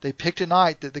 They picked a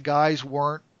night that the guys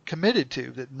weren't committed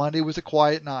to, that Monday was a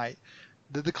quiet night,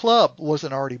 that the club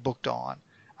wasn't already booked on.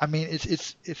 I mean,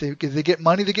 it's if they get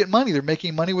money, they get money. They're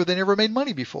making money where they never made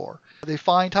money before. They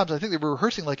find times. I think they were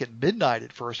rehearsing like at midnight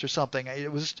at first or something.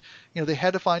 It was, they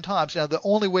had to find times. Now, the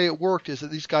only way it worked is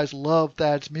that these guys loved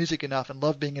Thad's music enough and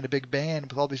loved being in a big band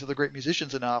with all these other great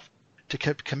musicians enough to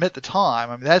commit the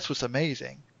time. I mean, that's what's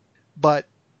amazing. But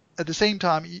at the same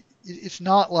time, it's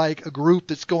not like a group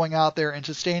that's going out there and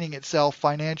sustaining itself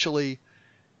financially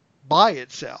by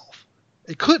itself.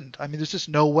 It couldn't. I mean, there's just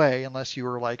no way, unless you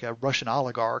were like a Russian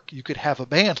oligarch, you could have a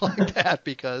band like that,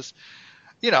 because,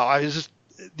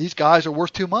 these guys are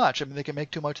worth too much. I mean, they can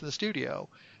make too much in the studio.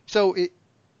 So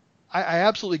I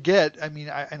absolutely get,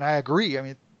 I agree. I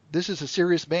mean, this is a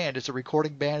serious band. It's a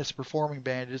recording band. It's a performing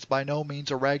band. It's by no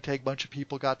means a ragtag bunch of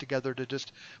people got together to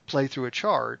just play through a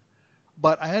chart.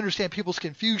 But I understand people's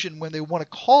confusion when they want to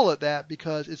call it that,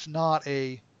 because it's not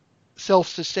a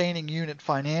self-sustaining unit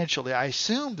financially. I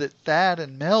assume that Thad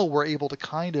and Mel were able to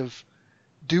kind of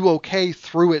do okay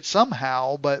through it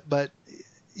somehow, but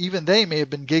even they may have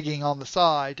been gigging on the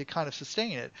side to kind of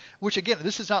sustain it, which, again,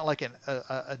 this is not like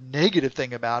a negative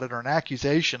thing about it or an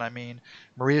accusation. I mean,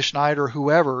 Maria Schneider,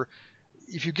 whoever,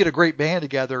 if you get a great band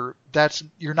together,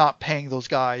 you're not paying those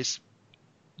guys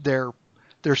their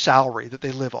salary that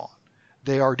they live on.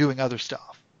 They are doing other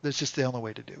stuff. That's just the only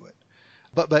way to do it.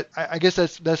 But I guess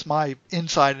that's my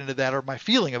insight into that, or my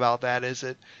feeling about that is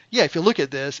that, yeah, if you look at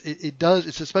this,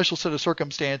 it's a special set of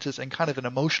circumstances and kind of an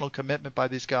emotional commitment by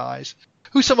these guys,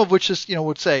 who some of which just,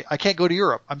 would say, I can't go to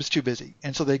Europe, I'm just too busy.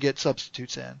 And so they get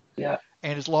substitutes in. Yeah.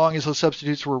 And as long as those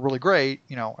substitutes were really great,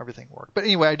 everything worked. But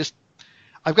anyway,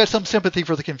 I've got some sympathy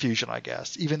for the confusion, I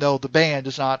guess, even though the band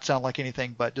does not sound like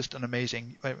anything but just an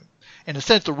amazing, in a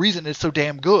sense, the reason it's so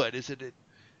damn good is that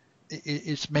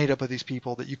it's made up of these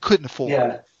people that you couldn't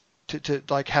afford to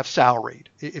like have salaried,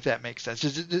 if that makes sense.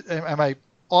 Am I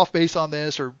off base on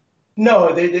this, or?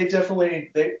 No, they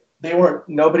definitely, they weren't,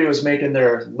 nobody was making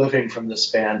their living from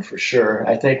this band for sure.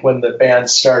 I think when the band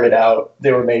started out,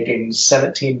 they were making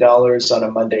 $17 on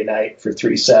a Monday night for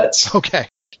 3 sets. Okay.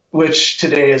 Which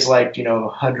today is like,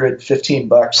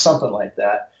 $115, something like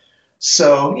that.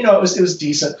 So, it was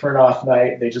decent for an off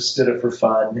night. They just did it for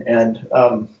fun. And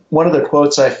one of the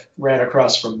quotes I ran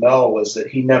across from Mel was that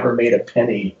he never made a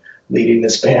penny leading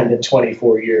this band in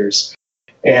 24 years.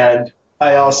 And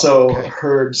I also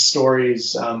heard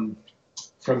stories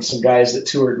from some guys that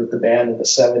toured with the band in the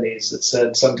 70s that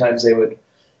said sometimes they would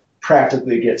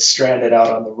practically get stranded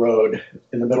out on the road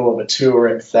in the middle of a tour,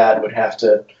 and Thad would have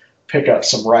to pick up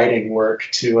some writing work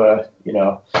to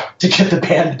get the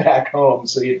band back home.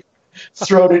 So you'd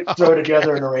throw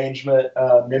together an arrangement,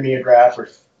 mimeograph, or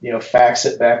fax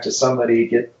it back to somebody,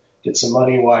 get some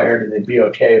money wired, and they'd be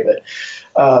okay.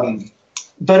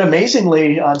 But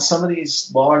amazingly, on some of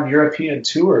these long European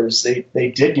tours,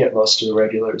 they did get most of the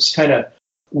regulars. Kind of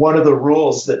one of the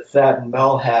rules that Thad and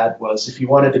Mel had was if you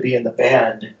wanted to be in the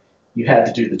band, you had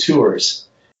to do the tours.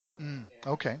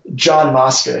 Okay. John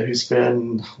Mosca, who's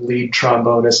been lead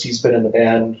trombonist, he's been in the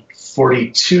band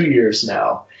 42 years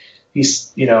now.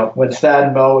 He's, when Thad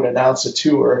and Mel would announce a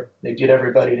tour, they'd get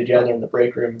everybody together in the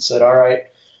break room and said, all right,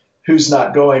 who's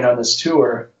not going on this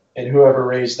tour? And whoever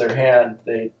raised their hand,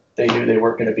 they knew they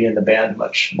weren't going to be in the band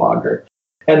much longer.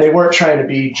 And they weren't trying to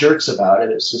be jerks about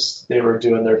it. It's just they were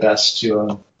doing their best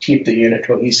to keep the unit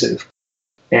cohesive.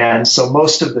 And so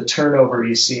most of the turnover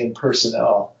you see in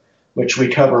personnel, which we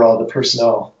cover all the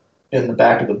personnel in the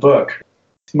back of the book,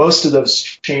 most of those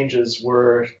changes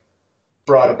were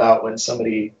brought about when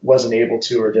somebody wasn't able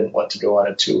to or didn't want to go on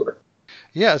a tour.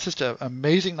 Yeah, it's just an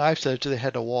amazing knife edge they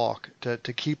had to walk to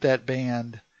keep that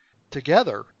band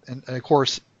together. And of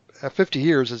course, 50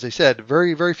 years, as they said,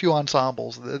 very, very few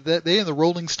ensembles. They and the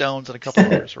Rolling Stones and a couple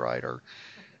others, right,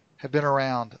 have been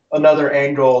around. Another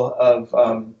angle of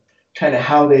kind of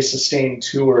how they sustained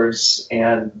tours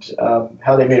and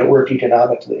how they made it work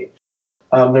economically.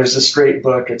 There's this great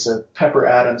book. It's a Pepper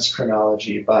Adams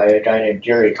chronology by a guy named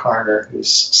Gary Carner,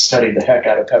 who's studied the heck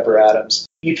out of Pepper Adams.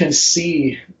 You can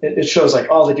see, it shows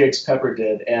like all the gigs Pepper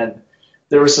did, and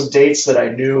there were some dates that I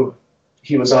knew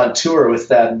he was on tour with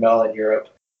Thad and Mel in Europe,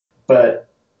 but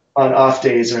on off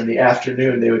days or in the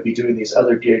afternoon, they would be doing these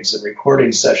other gigs and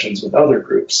recording sessions with other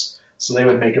groups. So they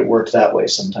would make it work that way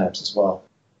sometimes as well.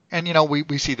 And,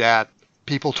 we see that,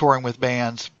 people touring with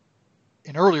bands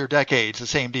in earlier decades, the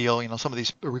same deal, some of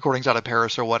these recordings out of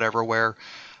Paris or whatever, where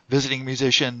visiting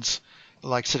musicians,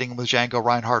 like sitting with Django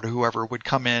Reinhardt or whoever, would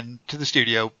come in to the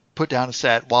studio, put down a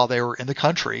set while they were in the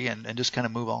country and just kind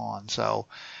of move on. So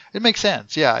it makes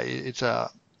sense. Yeah, it's an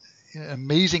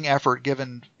amazing effort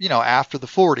given, after the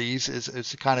 40s,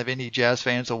 is kind of any jazz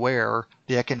fans aware,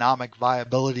 the economic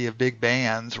viability of big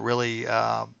bands really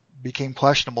became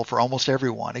questionable for almost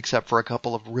everyone except for a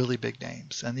couple of really big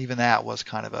names. And even that was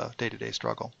kind of a day-to-day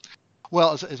struggle.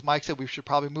 Well, as Mike said, we should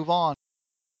probably move on.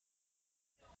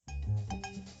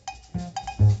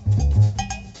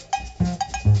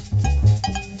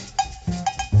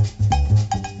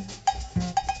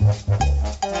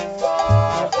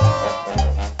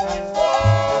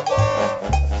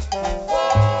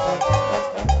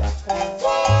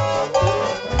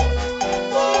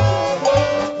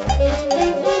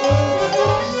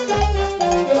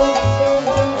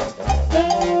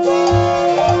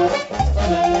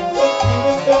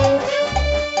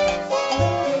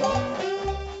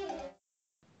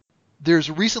 There's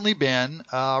recently been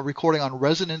recording on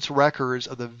Resonance Records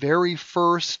of the very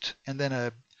first and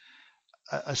then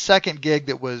a second gig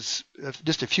that was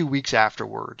just a few weeks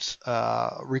afterwards,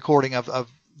 recording of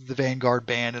the Vanguard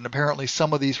Band. And apparently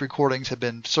some of these recordings have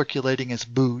been circulating as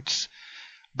boots,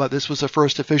 but this was the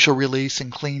first official release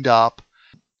and cleaned up.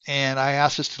 And I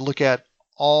asked us to look at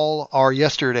all our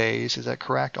yesterdays. Is that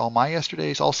correct? All my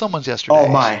yesterdays? All someone's yesterdays. All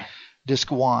my. Disc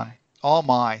 1. All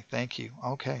my. Thank you.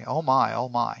 Okay. All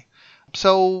my.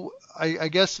 So I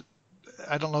guess,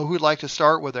 I don't know who would like to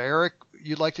start, whether Eric,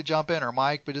 you'd like to jump in, or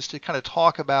Mike, but just to kind of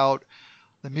talk about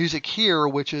the music here,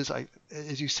 which is,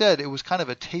 as you said, it was kind of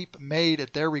a tape made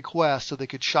at their request so they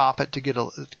could shop it to get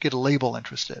a label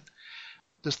interested.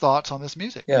 Just thoughts on this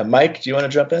music? Yeah, Mike, do you want to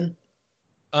jump in?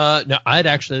 No, I'd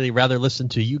actually rather listen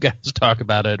to you guys talk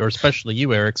about it, or especially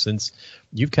you, Eric, since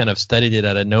you've kind of studied it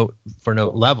at a note for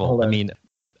note level. I mean,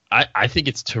 I think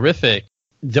it's terrific.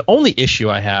 The only issue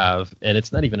I have, and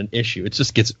it's not even an issue, it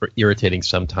just gets irritating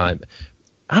sometimes.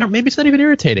 Maybe it's not even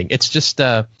irritating. It's just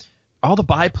all the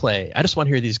byplay. I just want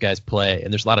to hear these guys play,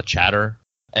 and there's a lot of chatter,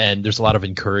 and there's a lot of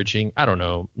encouraging. I don't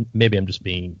know. Maybe I'm just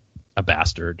being a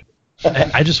bastard.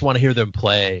 I just want to hear them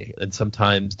play, and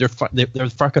sometimes they're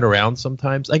fucking around.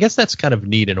 Sometimes I guess that's kind of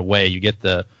neat in a way. You get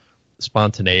the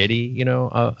spontaneity,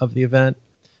 of the event.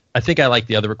 I think I like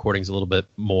the other recordings a little bit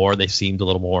more. They seemed a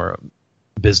little more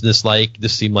business-like.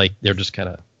 This seemed like they're just kind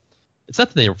of. It's not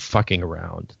that they were fucking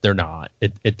around. They're not.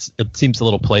 It seems a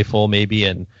little playful maybe,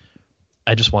 and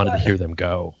I just wanted to hear them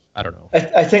go. I don't know.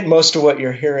 I think most of what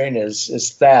you're hearing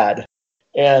is Thad,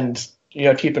 and.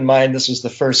 Keep in mind this was the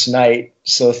first night,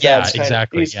 so Thad's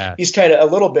he's kind of a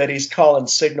little bit. He's calling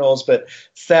signals, but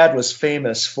Thad was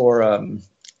famous for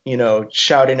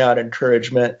shouting out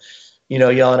encouragement,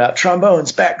 yelling out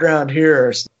trombones background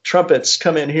here, trumpets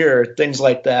come in here, things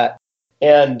like that.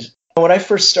 And when I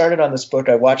first started on this book,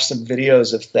 I watched some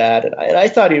videos of Thad, and I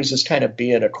thought he was just kind of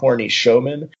being a corny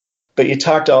showman. But you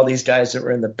talk to all these guys that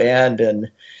were in the band,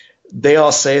 and they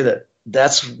all say that.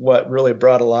 That's what really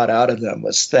brought a lot out of them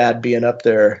was Thad being up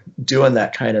there doing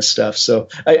that kind of stuff. So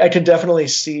I can definitely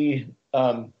see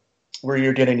where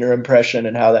you're getting your impression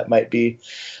and how that might be.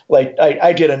 Like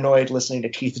I get annoyed listening to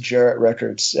Keith Jarrett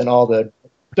records and all the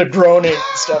groaning and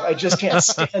stuff. I just can't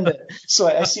stand it. So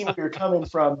I see where you're coming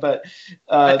from, but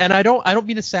and I don't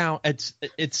mean to sound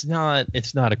it's not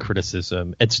a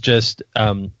criticism. It's just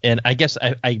and I guess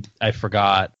I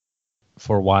forgot.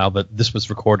 For a while, but this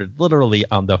was recorded literally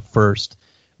on the first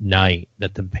night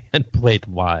that the band played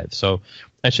live, so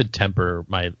I should temper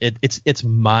my it's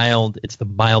mild. It's the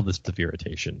mildest of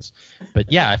irritations,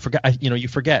 but yeah, I forgot. You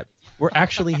forget we're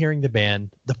actually hearing the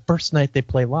band the first night they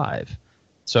play live,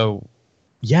 so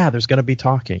yeah, there's going to be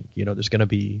talking. There's going to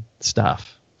be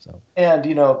stuff. So and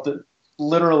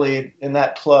literally in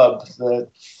that club, the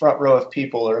front row of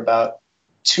people are about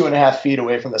 2.5 feet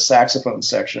away from the saxophone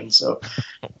section. So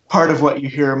part of what you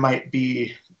hear might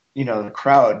be, the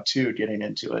crowd too getting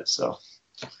into it. So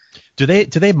do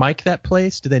they mic that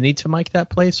place? Do they need to mic that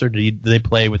place, or do they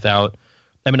play without?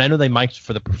 I mean, I know they mic'd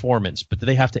for the performance, but do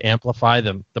they have to amplify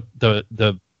them? Do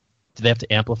they have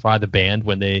to amplify the band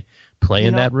when they play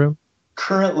in that room?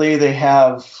 Currently, they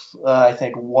have I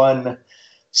think one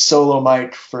solo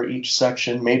mic for each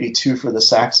section, maybe two for the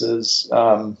saxes.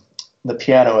 The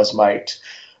piano is mic'd,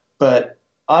 but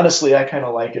honestly, I kind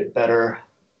of like it better.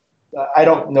 I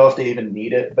don't know if they even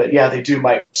need it, but yeah, they do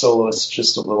mic soloists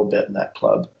just a little bit in that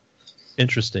club.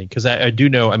 Interesting, because I do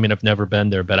know, I mean, I've never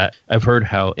been there, but I've heard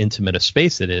how intimate a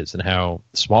space it is and how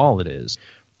small it is.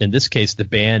 In this case, the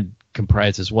band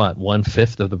comprises what,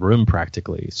 1/5 of the room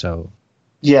practically. So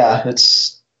yeah,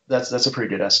 that's a pretty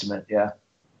good estimate. Yeah,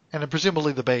 and then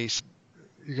presumably the bass.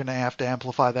 You're going to have to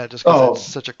amplify that just because it's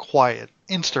such a quiet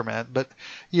instrument. But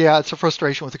yeah, it's a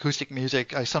frustration with acoustic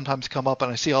music. I sometimes come up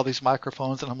and I see all these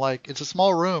microphones and I'm like, it's a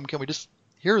small room. Can we just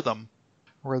hear them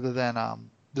rather than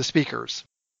the speakers?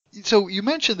 So you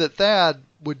mentioned that Thad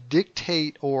would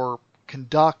dictate or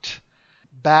conduct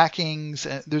backings.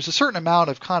 And there's a certain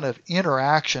amount of kind of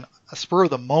interaction, a spur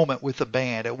of the moment with the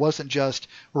band. It wasn't just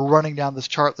we're running down this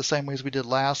chart the same way as we did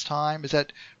last time. Is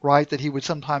that right? That he would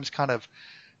sometimes kind of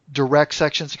direct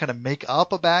sections to kind of make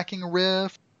up a backing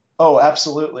riff? Oh,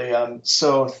 absolutely.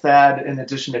 So Thad, in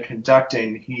addition to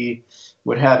conducting, he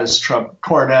would have his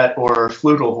cornet or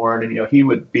flugelhorn, and he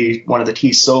would be one of the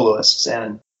key soloists.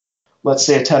 And let's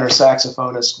say a tenor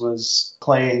saxophonist was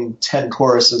playing 10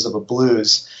 choruses of a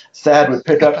blues, Thad would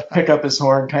pick up his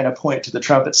horn, kind of point to the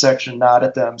trumpet section, nod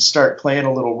at them, start playing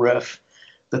a little riff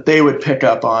that they would pick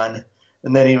up on,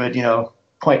 and then he would,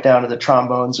 point down to the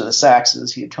trombones or the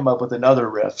saxes, he'd come up with another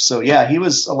riff. So yeah, he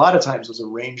was a lot of times was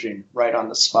arranging right on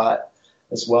the spot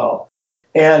as well.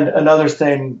 And another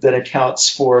thing that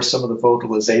accounts for some of the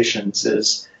vocalizations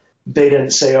is they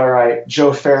didn't say, all right,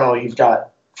 Joe Farrell, you've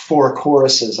got 4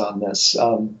 choruses on this.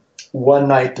 One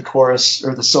night the chorus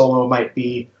or the solo might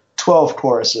be 12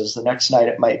 choruses. The next night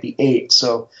it might be 8.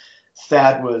 So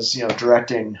Thad was,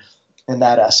 directing in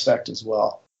that aspect as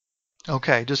well.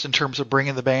 Okay, just in terms of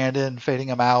bringing the band in, fading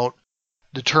them out,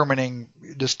 determining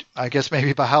just, I guess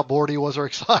maybe by how bored he was or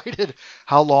excited,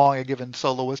 how long a given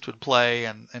soloist would play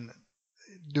and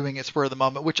doing it spur of the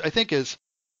moment, which I think is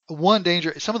one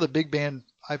danger. Some of the big band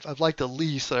I've liked the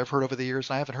least that I've heard over the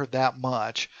years, and I haven't heard that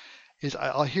much, is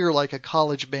I'll hear like a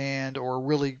college band or a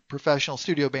really professional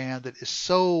studio band that is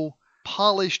so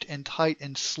polished and tight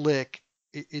and slick.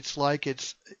 It's like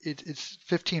it's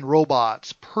 15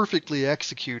 robots perfectly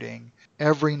executing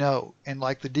every note, and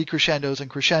like the decrescendos and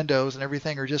crescendos and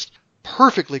everything are just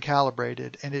perfectly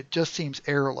calibrated, and it just seems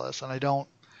errorless. And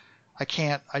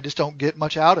I just don't get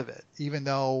much out of it, even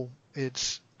though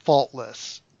it's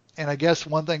faultless. And I guess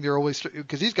one thing they're always,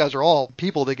 because these guys are all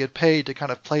people that get paid to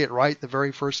kind of play it right the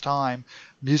very first time.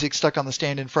 Music stuck on the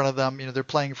stand in front of them, they're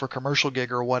playing for a commercial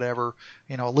gig or whatever,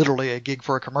 literally a gig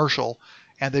for a commercial,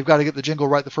 and they've got to get the jingle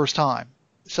right the first time.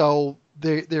 So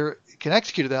they can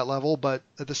execute at that level, but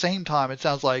at the same time, it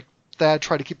sounds like Thad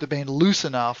tried to keep the band loose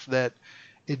enough that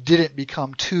it didn't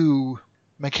become too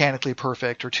mechanically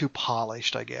perfect or too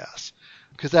polished, I guess.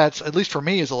 Because that's, at least for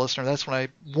me as a listener, that's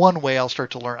one way I'll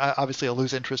start to learn. Obviously, I'll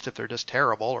lose interest if they're just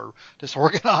terrible or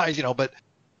disorganized, but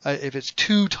if it's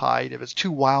too tight, if it's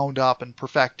too wound up and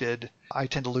perfected, I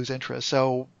tend to lose interest.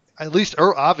 So at least,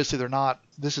 obviously they're not,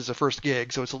 this is a first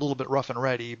gig, so it's a little bit rough and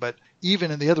ready, but even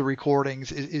in the other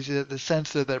recordings, is it the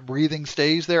sense that breathing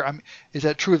stays there? Is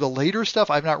that true of the later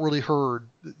stuff? I've not really heard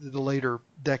the later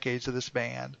decades of this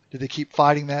band. Do they keep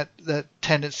fighting that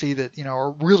tendency that,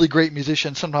 a really great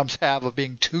musicians sometimes have of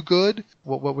being too good?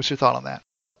 What was your thought on that?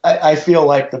 I feel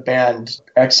like the band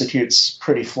executes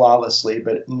pretty flawlessly,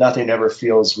 but nothing ever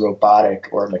feels robotic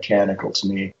or mechanical to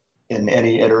me in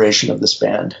any iteration of this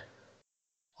band.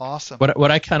 Awesome.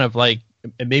 What I kind of like,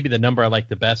 and maybe the number I like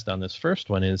the best on this first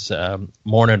one is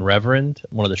Mornin' Reverend,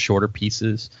 one of the shorter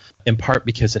pieces, in part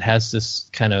because it has this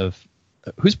kind of,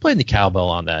 who's playing the cowbell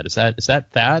on that? Is that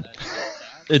Thad?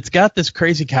 It's got this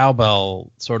crazy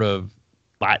cowbell sort of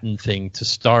Latin thing to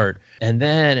start, and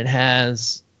then it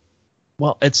has,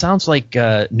 well, it sounds like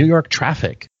New York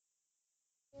traffic.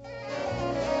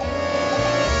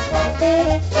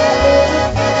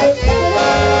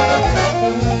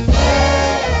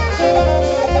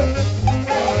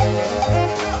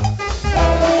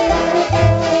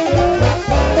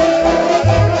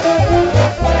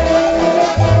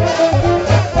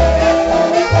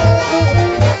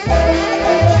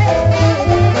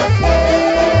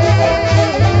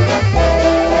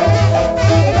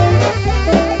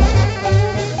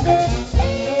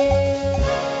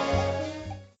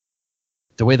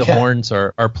 The way the horns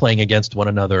are playing against one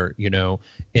another,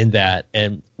 in that.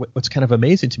 And what's kind of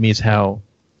amazing to me is how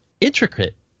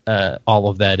intricate all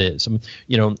of that is.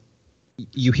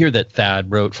 You hear that Thad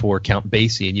wrote for Count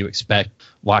Basie, and you expect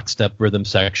lockstep rhythm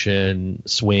section,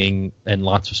 swing, and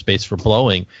lots of space for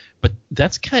blowing. But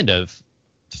that's kind of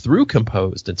through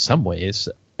composed in some ways,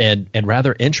 and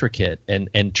rather intricate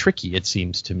and tricky, it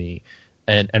seems to me.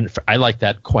 And I like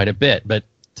that quite a bit. But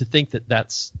to think that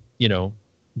that's,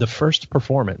 the first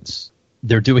performance,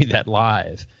 they're doing that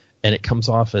live, and it comes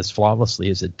off as flawlessly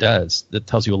as it does. That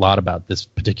tells you a lot about this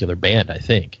particular band, I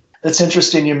think. It's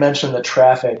interesting you mentioned the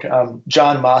traffic.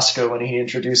 John Mosco, when he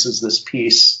introduces this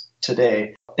piece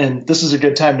today, and this is a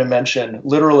good time to mention,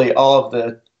 literally all of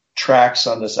the tracks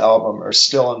on this album are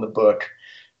still in the book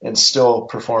and still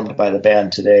performed by the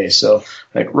band today. So,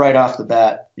 like, right off the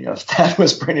bat, Thad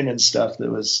was bringing in stuff that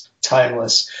was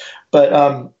timeless.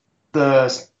 But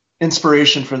the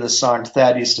inspiration for this song,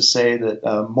 Thad used to say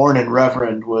that Mornin'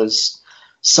 Reverend was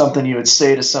something you would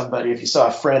say to somebody if you saw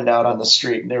a friend out on the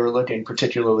street and they were looking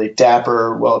particularly dapper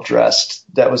or well-dressed.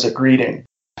 That was a greeting.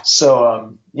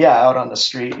 So, out on the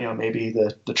street, maybe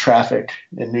the traffic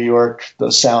in New York,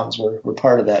 those sounds were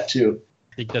part of that too.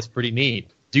 I think that's pretty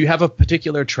neat. Do you have a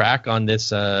particular track on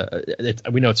this? We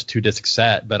know it's a 2-disc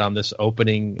set, but on this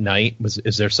opening night,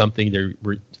 is there something there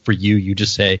for you? You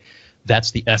just say,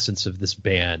 that's the essence of this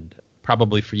band.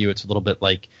 Probably for you, it's a little bit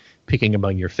like picking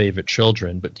among your favorite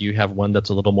children, but do you have one that's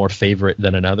a little more favorite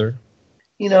than another?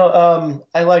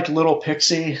 I liked Little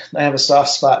Pixie. I have a soft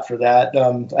spot for that.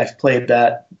 I've played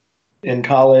that in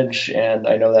college, and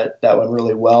I know that one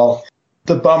really well.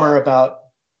 The bummer about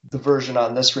the version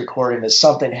on this recording is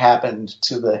something happened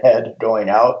to the head going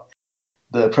out.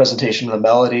 The presentation of the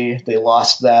melody, they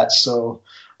lost that, so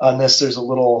on this, there's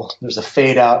a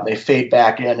fade out, and they fade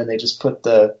back in, and they just put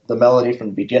the melody from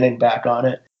the beginning back on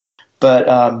it. But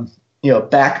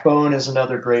Backbone is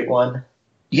another great one.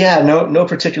 Yeah, no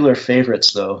particular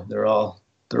favorites though. They're all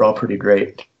pretty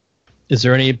great. Is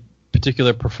there any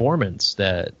particular performance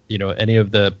that any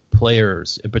of the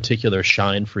players in particular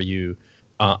shine for you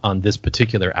on this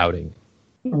particular outing?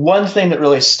 One thing that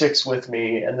really sticks with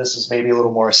me, and this is maybe a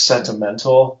little more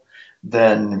sentimental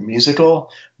than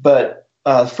musical, but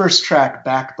first track,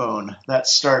 Backbone, that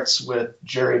starts with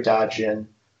Jerry Dodgian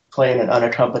playing an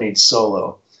unaccompanied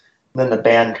solo. Then the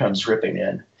band comes ripping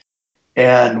in.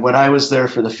 And when I was there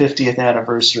for the 50th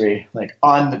anniversary, like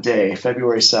on the day,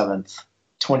 February 7th,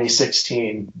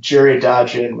 2016, Jerry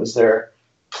Dodgian was there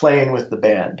playing with the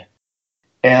band.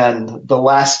 And the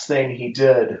last thing he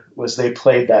did was they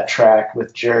played that track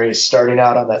with Jerry starting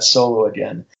out on that solo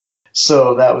again.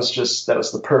 So that was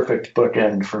the perfect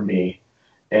bookend for me.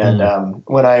 And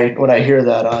when I hear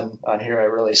that on here, I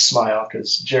really smile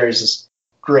because Jerry's this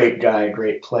great guy,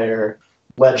 great player,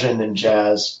 legend in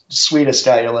jazz, sweetest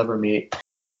guy you'll ever meet.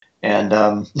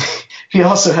 And he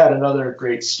also had another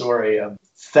great story.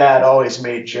 Thad always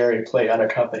made Jerry play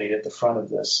unaccompanied at the front of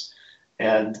this.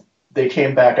 And they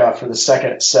came back out for the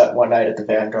second set one night at the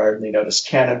Vanguard, and they noticed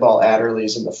Cannonball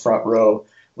Adderley's in the front row,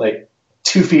 like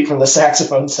 2 feet from the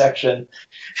saxophone section.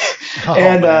 They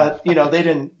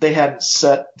hadn't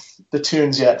set the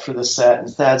tunes yet for the set. And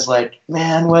Thad's like,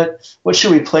 man, what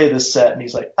should we play this set? And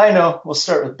he's like, I know, we'll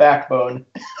start with Backbone.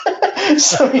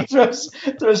 So he throws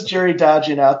Jerry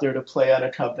Dodgian out there to play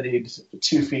unaccompanied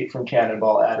 2 feet from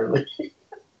Cannonball Adderley.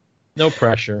 No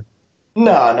pressure.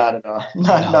 No, not at all.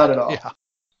 Not at all. Yeah.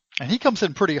 And he comes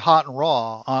in pretty hot and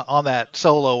raw on that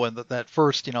solo and that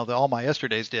first, the All My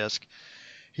Yesterdays disc.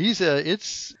 He's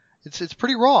it's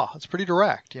pretty raw. It's pretty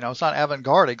direct. It's not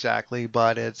avant-garde exactly,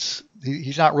 but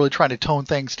he's not really trying to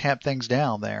tamp things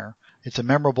down there. It's a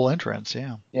memorable entrance.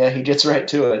 Yeah. Yeah, he gets right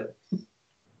to it.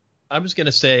 I was going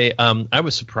to say I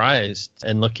was surprised,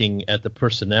 and looking at the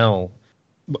personnel,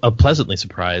 pleasantly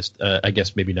surprised. I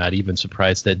guess maybe not even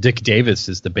surprised that Dick Davis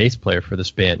is the bass player for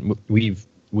this band. We've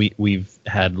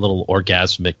had little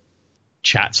orgasmic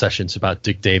chat sessions about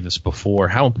Dick Davis before.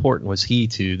 How important was he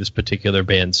to this particular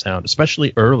band's sound,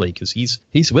 especially early, because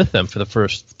he's with them for the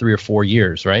first 3 or 4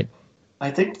 years, right?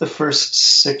 I think the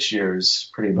first 6 years,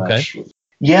 pretty much. Okay.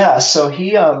 Yeah, so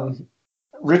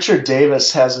Richard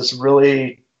Davis has this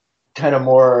really kind of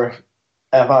more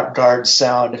avant-garde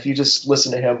sound. If you just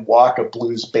listen to him walk a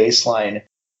blues bass line,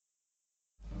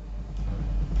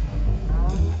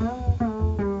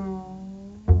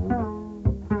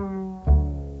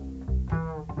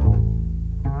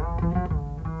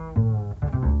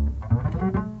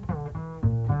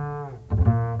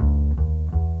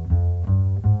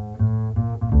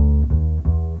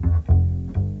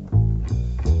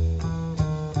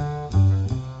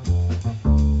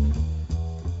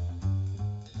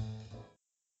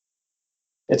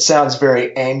 it sounds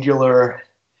very angular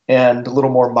and a little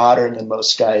more modern than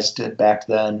most guys did back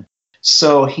then.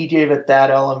 So he gave it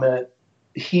that element.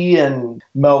 He and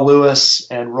Mel Lewis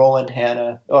and Roland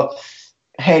Hanna,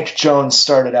 Hank Jones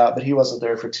started out, but he wasn't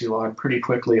there for too long. Pretty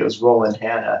quickly it was Roland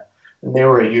Hanna. And they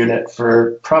were a unit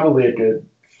for probably a good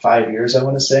 5 years, I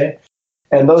want to say.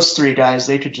 And those three guys,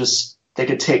 they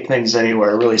could take things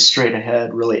anywhere, really straight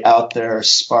ahead, really out there,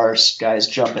 sparse, guys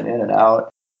jumping in and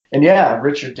out. And yeah,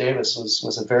 Richard Davis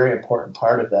was a very important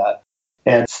part of that.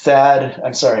 And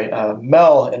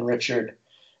Mel and Richard,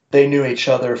 they knew each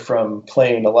other from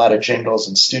playing a lot of jingles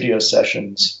and studio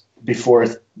sessions before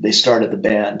they started the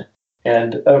band.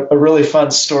 And a really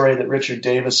fun story that Richard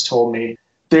Davis told me,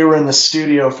 they were in the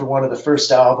studio for one of the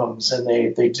first albums, and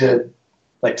they did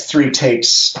like 3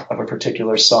 takes of a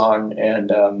particular song,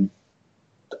 and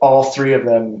all 3 of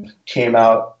them came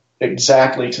out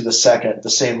exactly to the second, the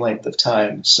same length of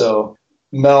time. So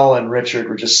Mel and Richard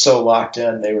were just so locked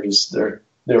in. They were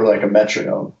like a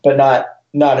metronome, but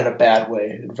not in a bad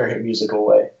way, in a very musical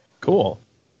way. Cool.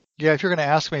 Yeah, if you're going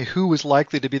to ask me who was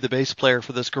likely to be the bass player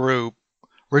for this group,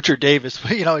 Richard Davis.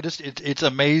 It's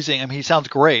amazing. I mean, he sounds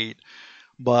great,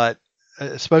 but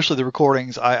especially the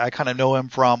recordings, I kind of know him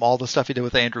from all the stuff he did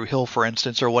with Andrew Hill, for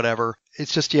instance, or whatever.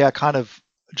 It's just, kind of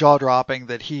jaw-dropping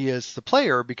that he is the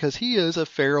player, because he is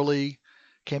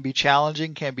can be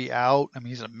challenging, can be out. I mean,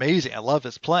 he's amazing. I love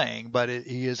his playing, but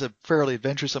he is a fairly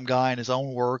adventuresome guy in his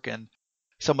own work and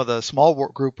some of the small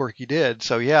group work he did.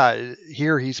 So yeah,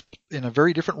 here he's in a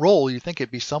very different role. You think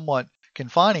it'd be somewhat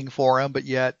confining for him, but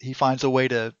yet he finds a way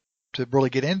to really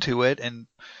get into it and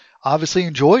obviously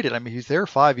enjoyed it. I mean, he's there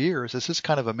 5 years. This is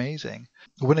kind of amazing.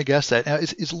 I wouldn't have guessed that. Now,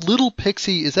 is Little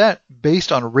Pixie, is that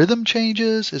based on rhythm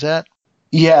changes? Is that?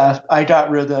 Yeah, I got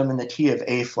rhythm in the key of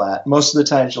A flat. Most of the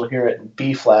times you'll hear it in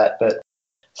B flat, but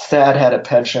Thad had a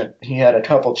penchant. He had a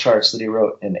couple charts that he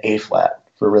wrote in A flat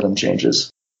for rhythm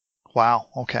changes. Wow.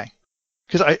 Okay.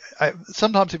 Because I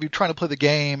sometimes if you're trying to play the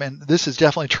game, and this is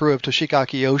definitely true of Toshiko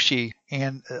Akiyoshi,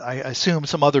 and I assume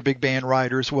some other big band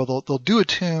writers, well, they'll do a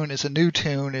tune, it's a new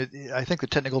tune. I think the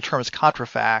technical term is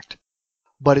contrafact,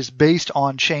 but it's based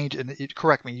on change. And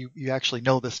correct me, you actually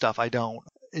know this stuff. I don't.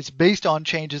 It's based on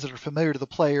changes that are familiar to the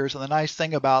players, and the nice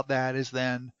thing about that is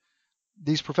then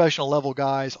these professional level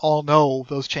guys all know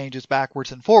those changes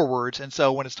backwards and forwards, and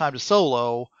so when it's time to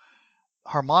solo,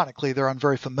 harmonically, they're on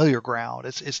very familiar ground.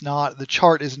 It's not, the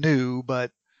chart is new,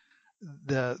 but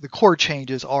the chord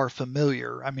changes are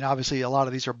familiar. I mean, obviously a lot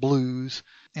of these are blues,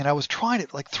 and I was trying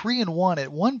it like 3-in-1.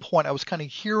 At one point, I was kind of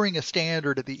hearing a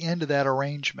standard at the end of that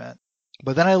arrangement,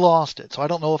 but then I lost it. So I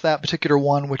don't know if that particular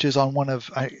one, which is on one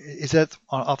of, is that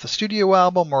off the studio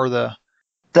album or the?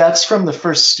 That's from the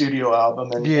first studio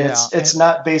album, and yeah, it's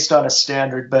not based on a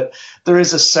standard, but there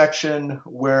is a section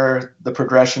where the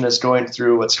progression is going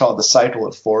through what's called the cycle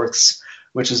of fourths,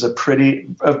 which is a pretty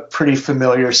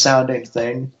familiar sounding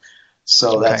thing.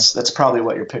 So that's probably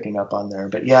what you're picking up on there.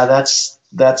 But yeah,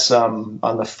 that's on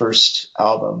the first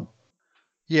album.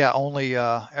 Yeah, only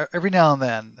every now and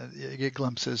then you get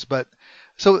glimpses, but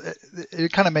so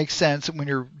it kind of makes sense when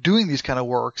you're doing these kind of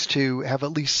works to have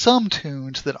at least some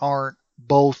tunes that aren't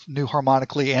both new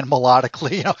harmonically and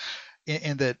melodically, you know,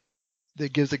 and that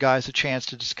gives the guys a chance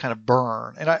to just kind of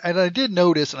burn. And I did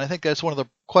notice, and I think that's one of the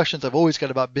questions I've always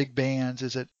got about big bands,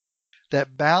 is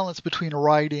that balance between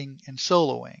writing and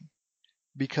soloing,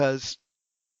 because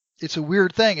it's a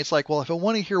weird thing. It's like, well, if I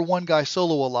want to hear one guy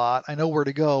solo a lot, I know where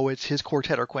to go. It's his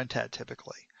quartet or quintet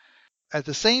typically. At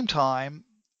the same time,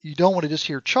 you don't want to just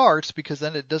hear charts, because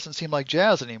then it doesn't seem like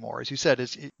jazz anymore. As you said,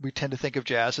 we tend to think of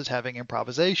jazz as having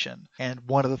improvisation. And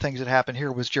one of the things that happened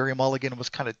here was Jerry Mulligan was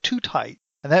kind of too tight.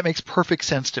 And that makes perfect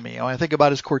sense to me. When I think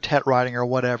about his quartet writing or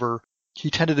whatever, he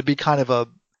tended to be kind of a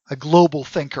global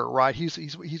thinker, right? He's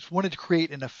wanted to create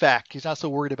an effect. He's not so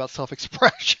worried about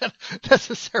self-expression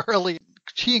necessarily.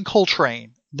 He and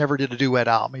Coltrane never did a duet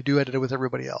album. He duetted it with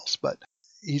everybody else, but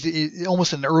he's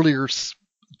almost an earlier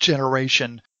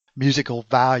generation musical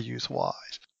values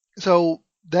wise. So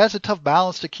that's a tough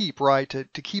balance to keep, right?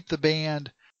 To keep the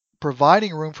band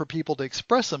providing room for people to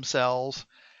express themselves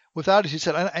without, as you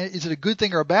said, is it a good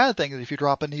thing or a bad thing that if you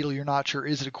drop a needle, you're not sure,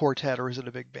 is it a quartet or is it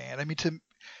a big band? I mean,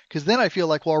 because then I feel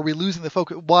like, well, are we losing the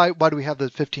focus? Why do we have the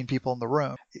 15 people in the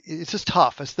room? It's just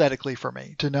tough aesthetically for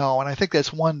me to know. And I think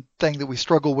that's one thing that we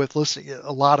struggle with listening.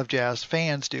 A lot of jazz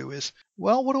fans do is,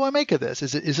 well, what do I make of this?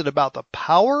 Is it about the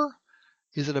power?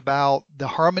 Is it about the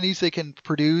harmonies they can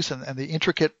produce and the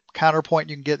intricate counterpoint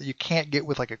you can get that you can't get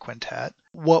with like a quintet?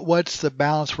 What's the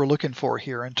balance we're looking for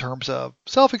here in terms of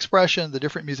self-expression, the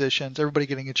different musicians, everybody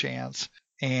getting a chance,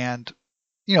 and,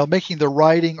 you know, making the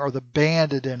writing or the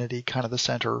band identity kind of the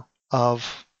center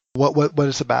of what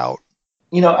it's about?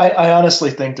 You know, I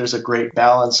honestly think there's a great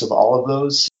balance of all of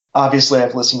those. Obviously,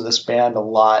 I've listened to this band a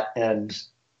lot, and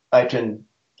I can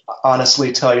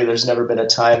honestly tell you there's never been a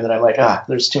time that I'm like,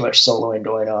 there's too much soloing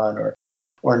going on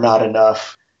or not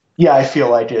enough. Yeah, I feel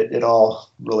like it all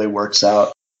really works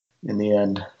out in the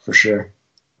end, for sure.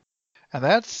 And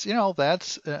that's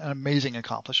an amazing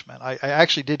accomplishment. I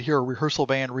actually did hear a rehearsal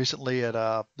band recently at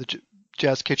the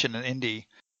Jazz Kitchen in Indy,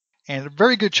 and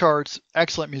very good charts,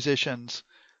 excellent musicians,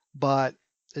 but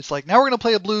it's like, now we're going to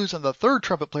play a blues and the third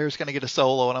trumpet player is going to get a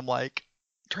solo, and I'm like,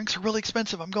 drinks are really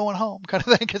expensive, I'm going home, kind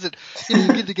of thing, because you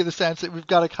get to get the sense that we've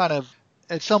got to kind of,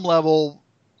 at some level,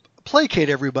 placate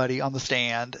everybody on the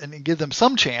stand and give them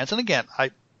some chance. And again,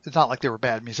 it's not like they were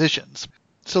bad musicians.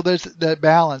 So there's that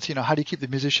balance, you know, how do you keep the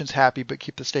musicians happy but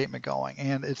keep the statement going?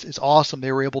 And it's awesome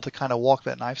they were able to kind of walk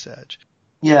that knife's edge.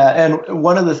 Yeah, and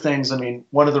one of the things, I mean,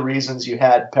 one of the reasons you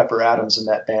had Pepper Adams in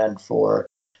that band for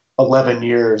 11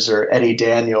 years, or Eddie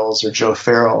Daniels or Joe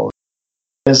Farrell,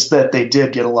 is that they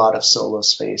did get a lot of solo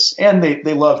space, and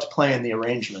they loved playing the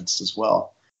arrangements as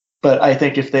well. But I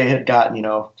think if they had gotten, you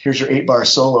know, here's your 8-bar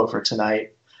solo for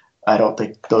tonight, I don't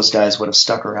think those guys would have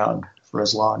stuck around for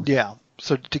as long. Yeah.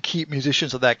 So to keep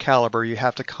musicians of that caliber, you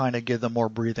have to kind of give them more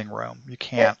breathing room. You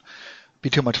can't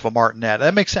be too much of a martinet.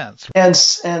 That makes sense. And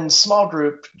small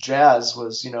group jazz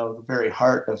was, you know, the very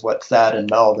heart of what Thad and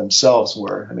Mel themselves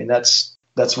were. I mean, that's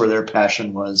where their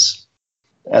passion was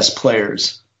as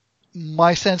players.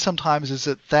 My sense sometimes is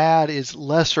that Thad is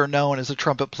lesser known as a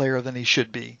trumpet player than he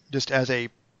should be, just as a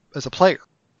player.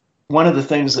 One of the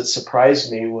things that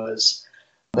surprised me was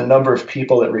the number of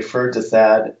people that referred to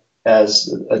Thad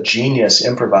as a genius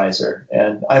improviser.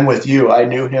 And I'm with you. I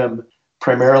knew him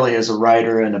primarily as a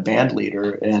writer and a band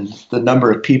leader, and the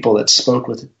number of people that spoke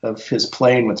of his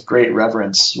playing with great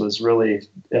reverence was really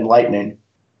enlightening.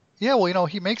 Yeah, well, you know,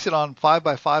 he makes it on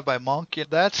 5x5 by Monk.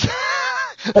 That's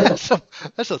that's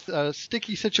a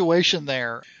sticky situation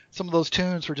there. Some of those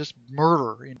tunes were just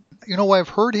murder. You know, I've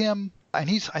heard him,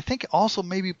 and I think also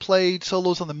maybe played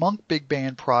solos on the Monk big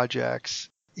band projects.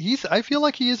 I feel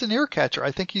like he is an ear catcher.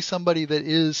 I think he's somebody that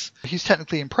he's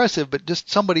technically impressive, but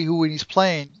just somebody who, when he's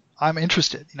playing, I'm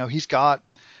interested. You know, he's got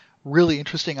really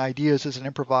interesting ideas as an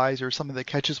improviser, something that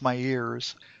catches my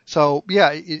ears. So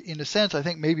yeah, in a sense, I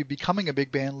think maybe becoming a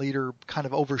big band leader kind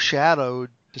of overshadowed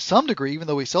to some degree, even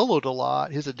though he soloed a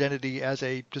lot, his identity as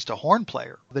just a horn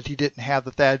player, that he didn't have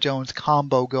the Thad Jones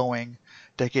combo going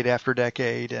decade after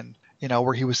decade, and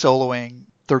where he was soloing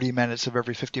 30 minutes of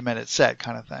every 50-minute set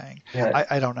kind of thing. Yeah.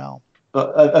 I don't know.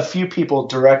 A few people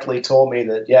directly told me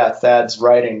that, Thad's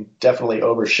writing definitely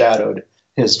overshadowed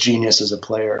his genius as a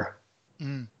player.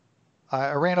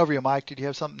 I ran over you, Mike. Did you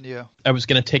have something new? I was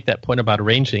going to take that point about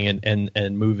arranging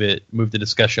and move the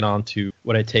discussion on to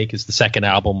what I take is the second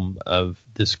album of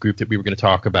this group that we were going to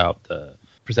talk about,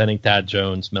 presenting Thad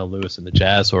Jones, Mel Lewis, and the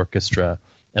Jazz Orchestra.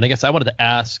 And I guess I wanted to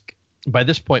ask, by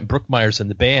this point, Brookmeyer's in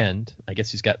the band. I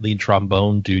guess he's got lead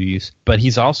trombone duties, but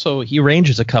he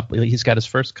arranges a couple. He's got his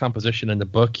first composition in the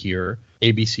book here,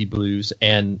 ABC Blues,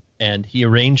 and he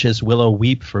arranges Willow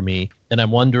Weep for me. And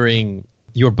I'm wondering,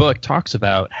 your book talks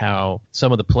about how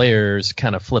some of the players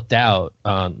kind of flipped out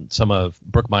on some of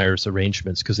Brookmeyer's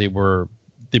arrangements because they were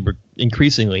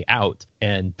increasingly out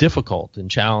and difficult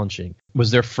and challenging.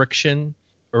 Was there friction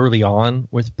early on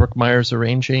with Brookmeyer's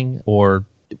arranging, or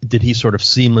did he sort of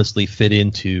seamlessly fit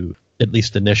into, at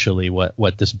least initially,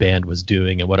 what this band was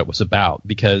doing and what it was about?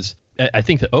 Because I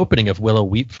think the opening of Willow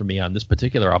Weep for me on this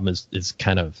particular album is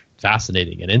kind of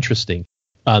fascinating and interesting.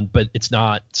 But it's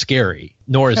not scary,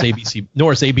 nor is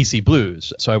ABC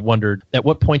Blues. So I wondered, at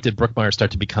what point did Brookmeyer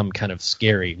start to become kind of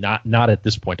scary? Not at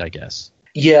this point, I guess.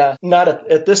 Yeah, not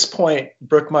at this point.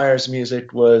 Brookmeyer's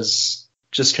music was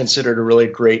just considered a really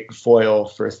great foil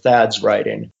for Thad's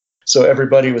writing. So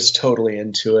everybody was totally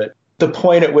into it. The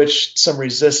point at which some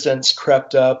resistance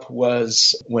crept up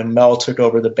was when Mel took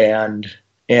over the band,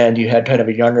 and you had kind of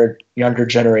a younger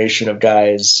generation of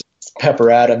guys.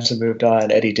 Pepper Adams had moved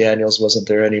on. Eddie Daniels wasn't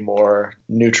there anymore.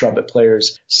 New trumpet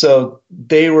players. So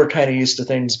they were kind of used to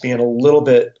things being a little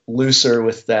bit looser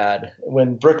with Thad.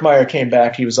 When Brookmeyer came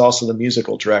back, he was also the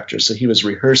musical director, so he was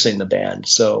rehearsing the band.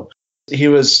 So he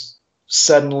was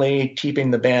suddenly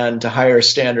keeping the band to higher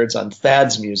standards on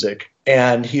Thad's music,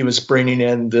 and he was bringing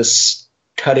in this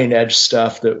cutting-edge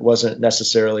stuff that wasn't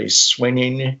necessarily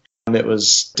swinging. It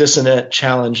was dissonant,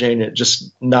 challenging, it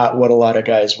just not what a lot of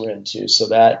guys were into. So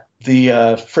that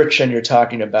the friction you're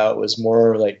talking about was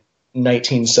more like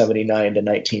 1979 to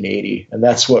 1980, and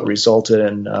that's what resulted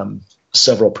in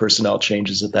several personnel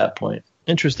changes at that point.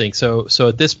 Interesting. So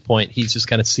at this point, he just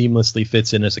kind of seamlessly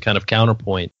fits in as a kind of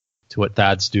counterpoint to what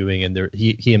Thad's doing, and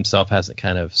he himself hasn't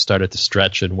kind of started to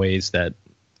stretch in ways that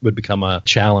would become a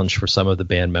challenge for some of the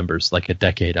band members like a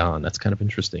decade on. That's kind of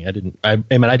interesting.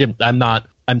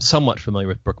 I'm somewhat familiar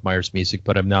with Brookmeyer's music,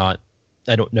 but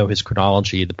I don't know his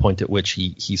chronology, the point at which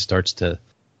he starts to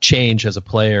change as a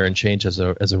player and change as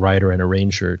a writer and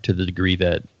arranger to the degree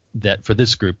that for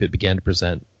this group it began to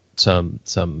present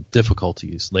some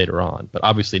difficulties later on, but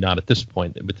obviously not at this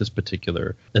point, at this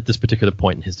particular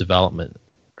point in his development.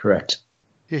 Correct.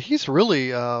 Yeah, he's really,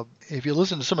 if you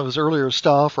listen to some of his earlier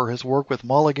stuff or his work with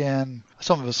Mulligan,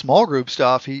 some of his small group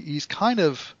stuff, he's kind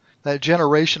of that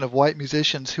generation of white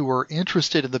musicians who were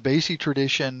interested in the Basie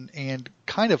tradition and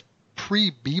kind of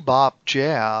pre-bebop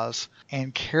jazz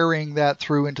and carrying that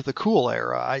through into the cool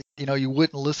era. You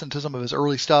wouldn't listen to some of his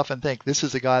early stuff and think this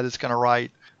is a guy that's going to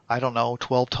write,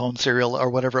 12-tone serial or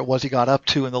whatever it was he got up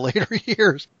to in the later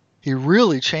years. He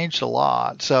really changed a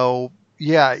lot. So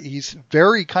yeah, he's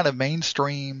very kind of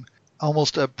mainstream,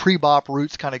 almost a pre-bop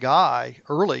roots kind of guy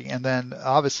early, and then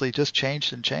obviously just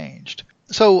changed.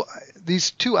 So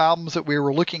these two albums that we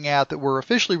were looking at that were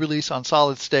officially released on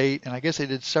Solid State, and I guess they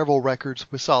did several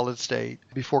records with Solid State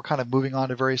before kind of moving on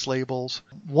to various labels.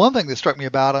 One thing that struck me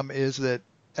about them is that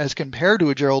as compared to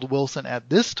a Gerald Wilson at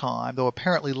this time, though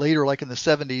apparently later, like in the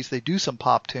 70s, they do some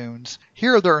pop tunes,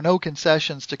 here there are no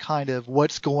concessions to kind of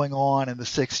what's going on in the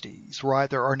 60s, right?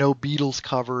 There are no Beatles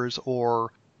covers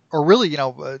or really,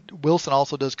 Wilson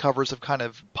also does covers of kind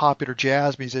of popular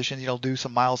jazz musicians. He'll do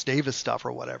some Miles Davis stuff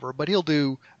or whatever, but he'll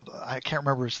do, I can't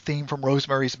remember his theme from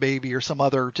Rosemary's Baby or some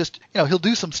other, he'll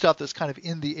do some stuff that's kind of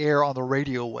in the air on the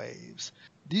radio waves.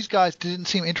 These guys didn't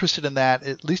seem interested in that,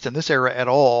 at least in this era at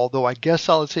all, though I guess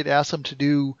Solid State asked them to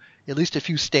do at least a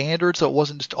few standards, so it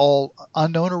wasn't just all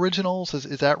unknown originals.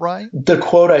 Is that right? The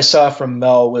quote I saw from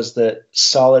Mel was that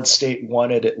Solid State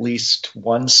wanted at least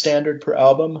one standard per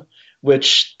album,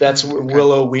 which that's where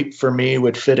Willow Weep for me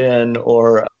would fit in,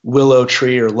 or Willow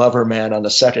Tree or Lover Man on the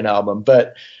second album.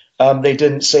 But they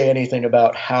didn't say anything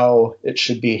about how it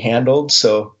should be handled,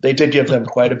 so they did give them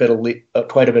quite a bit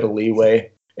of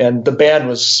leeway. And the band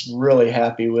was really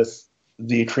happy with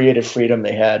the creative freedom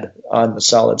they had on the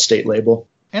Solid State label.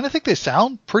 And I think they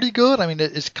sound pretty good. I mean,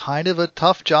 it's kind of a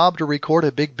tough job to record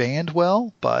a big band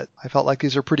well, but I felt like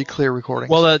these are pretty clear recordings.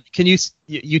 Well, can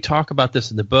you talk about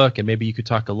this in the book, and maybe you could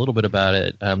talk a little bit about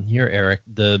it here, Eric.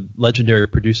 The legendary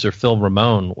producer Phil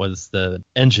Ramone was the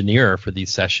engineer for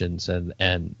these sessions,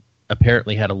 and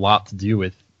apparently had a lot to do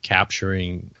with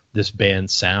capturing this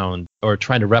band's sound, or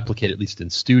trying to replicate, at least in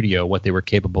studio, what they were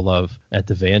capable of at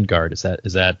the Vanguard. Is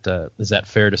that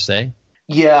fair to say?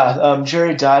 Yeah,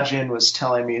 Jerry Dodgian was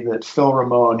telling me that Phil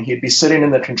Ramone, he'd be sitting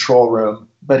in the control room,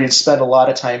 but he'd spend a lot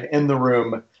of time in the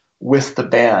room with the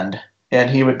band. And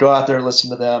he would go out there, listen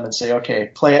to them, and say, okay,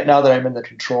 play it now that I'm in the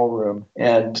control room.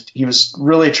 And he was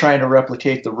really trying to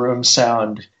replicate the room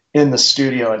sound in the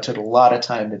studio, and took a lot of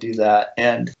time to do that.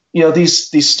 And,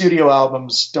 these studio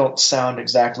albums don't sound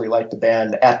exactly like the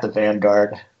band at the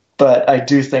Vanguard, but I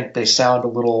do think they sound a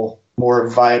little more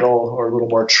vital, or a little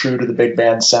more true to the big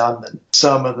band sound than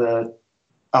some of the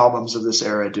albums of this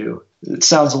era do. It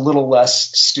sounds a little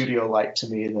less studio-like to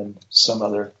me than some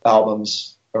other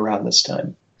albums around this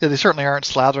time. Yeah, they certainly aren't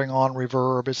slathering on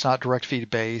reverb. It's not direct feed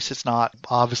bass. It's not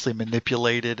obviously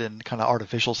manipulated and kind of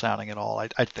artificial sounding at all,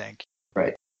 I think.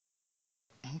 Right.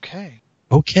 Okay.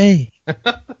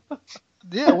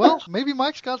 Yeah, well, maybe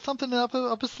Mike's got something up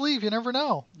his sleeve. You never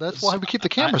know. That's why we keep the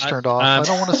cameras turned off. I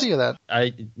don't want to see that.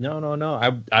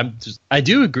 No. I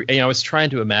do agree. I was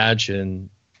trying to imagine,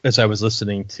 as I was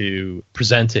listening to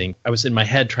presenting, I was in my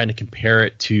head trying to compare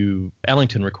it to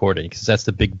Ellington recording, because that's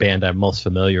the big band I'm most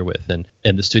familiar with, and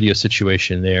the studio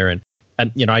situation there. And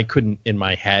I couldn't in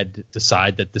my head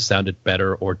decide that this sounded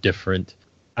better or different.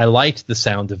 I liked the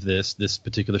sound of this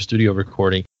particular studio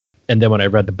recording. And then when I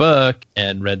read the book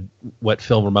and read what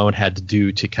Phil Ramone had to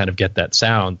do to kind of get that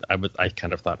sound, I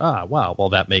kind of thought, wow, well,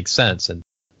 that makes sense. And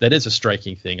that is a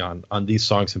striking thing on these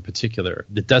songs in particular.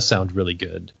 It does sound really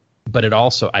good. But it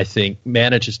also, I think,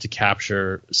 manages to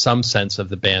capture some sense of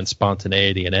the band's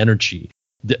spontaneity and energy.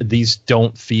 These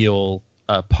don't feel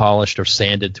polished or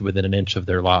sanded to within an inch of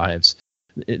their lives.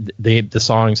 The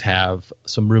songs have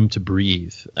some room to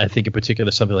breathe. I think in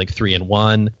particular something like 3 in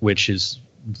 1, which is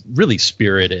really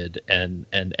spirited and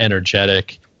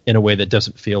energetic in a way that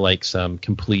doesn't feel like some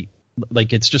complete,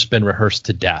 like it's just been rehearsed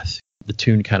to death. The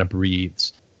tune kind of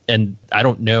breathes. And I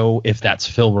don't know if that's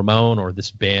Phil Ramone or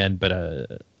this band,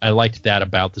 but I liked that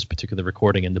about this particular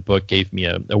recording, and the book gave me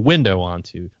a window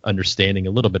onto understanding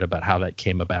a little bit about how that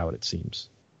came about, it seems.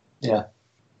 Yeah.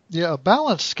 Yeah,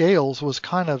 Balanced Scales was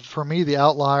kind of, for me, the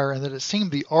outlier, and that it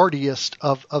seemed the artiest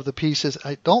of the pieces.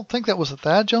 I don't think that was a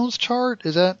Thad Jones chart.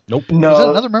 Is that? Nope. No. Is that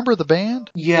another member of the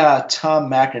band? Yeah, Tom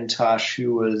McIntosh,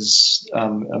 who was a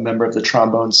member of the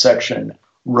trombone section,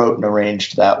 wrote and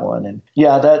arranged that one. And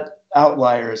yeah, that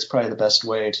outlier is probably the best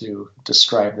way to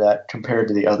describe that compared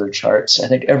to the other charts. I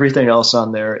think everything else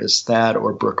on there is Thad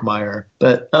or Brookmeyer.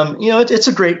 But, it's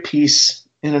a great piece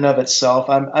in and of itself.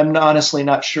 I'm honestly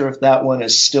not sure if that one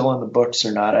is still in the books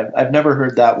or not. I've never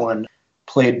heard that one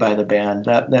played by the band.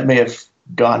 That may have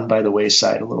gone by the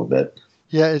wayside a little bit.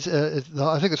 Yeah,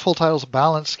 I think its full title is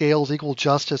Balanced Scales, Equal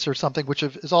Justice or something, which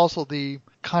is also the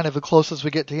kind of the closest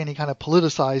we get to any kind of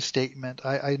politicized statement.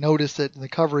 I noticed that in the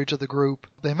coverage of the group,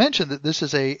 they mentioned that this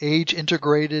is a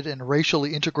age-integrated and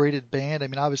racially integrated band. I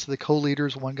mean, obviously the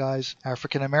co-leaders, one guy's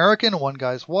African-American, one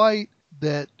guy's white,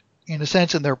 that in a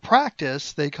sense, in their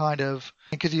practice, they kind of,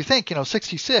 because you think,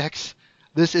 66,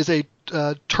 this is a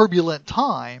turbulent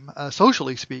time,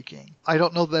 socially speaking. I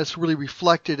don't know that that's really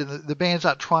reflected in the band's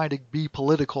not trying to be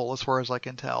political as far as I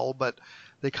can tell, but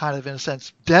they kind of, in a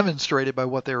sense, demonstrated by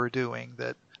what they were doing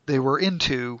that they were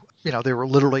into, they were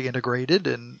literally integrated,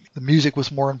 and the music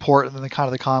was more important than the kind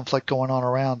of the conflict going on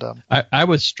around them. I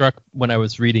was struck when I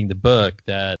was reading the book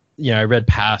that, I read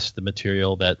past the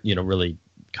material that, really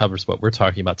covers what we're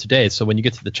talking about today. So when you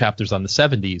get to the chapters on the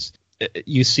 70s,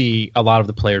 you see a lot of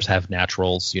the players have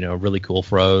naturals, really cool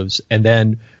fros, and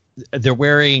then they're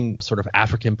wearing sort of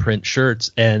African print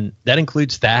shirts, and that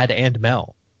includes Thad and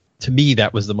Mel. To me,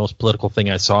 that was the most political thing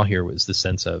I saw here, was the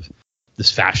sense of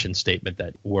this fashion statement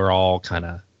that we're all kind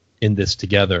of in this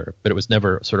together, but it was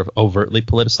never sort of overtly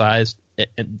politicized,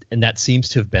 and that seems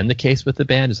to have been the case with the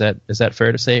band. Is that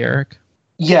fair to say, Eric?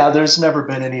 Yeah, there's never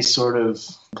been any sort of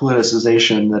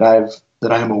politicization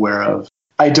that I'm aware of.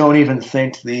 I don't even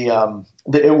think that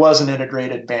it was an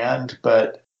integrated band,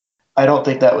 but I don't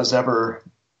think that was ever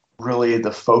really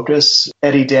the focus.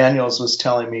 Eddie Daniels was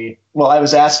telling me, I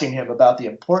was asking him about the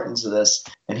importance of this,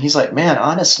 and he's like, man,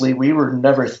 honestly, we were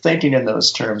never thinking in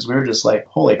those terms. We were just like,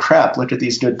 holy crap, look at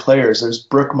these good players. There's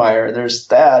Brookmeyer, there's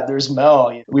Thad, there's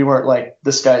Mel. We weren't like,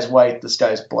 this guy's white, this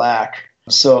guy's black.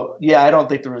 So, yeah, I don't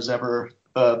think there was ever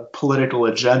a political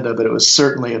agenda, but it was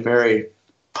certainly a very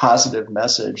positive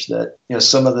message that,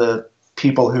 some of the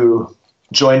people who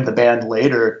joined the band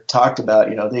later talked about,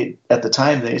 they, at the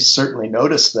time, they certainly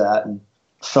noticed that and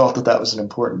felt that was an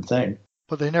important thing.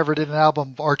 But they never did an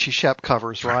album of Archie Shepp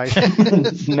covers, right?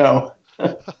 No.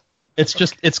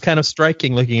 It's kind of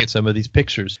striking looking at some of these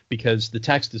pictures, because the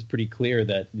text is pretty clear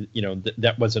that,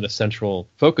 that wasn't a central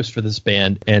focus for this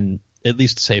band. And at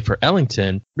least say for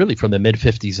Ellington, really from the mid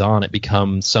 50s on, it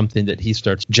becomes something that he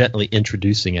starts gently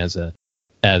introducing as a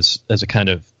kind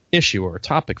of issue or a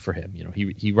topic for him.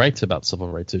 He writes about civil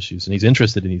rights issues and he's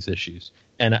interested in these issues.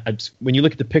 And when you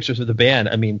look at the pictures of the band,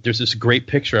 I mean, there's this great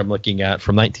picture I'm looking at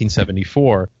from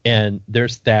 1974, and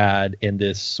there's Thad in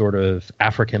this sort of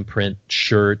African print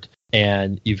shirt,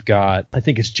 and you've got, I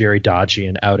think it's Jerry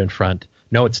Dodgian out in front.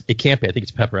 No, it can't be. I think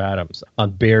it's Pepper Adams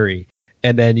on Barry.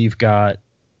 And then you've got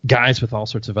guys with all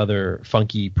sorts of other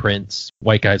funky prints,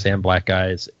 white guys and black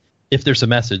guys. If there's a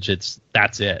message,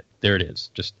 that's it. There it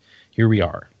is. Just here we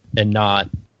are. And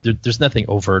there's nothing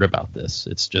overt about this.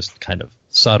 It's just kind of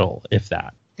subtle, if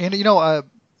that. And,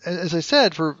 as I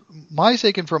said, for my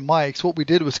sake and for Mike's, what we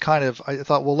did was kind of, I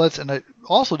thought, well, I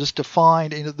also just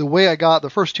defined, the way I got the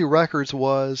first two records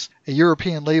was a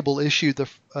European label issued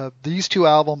these two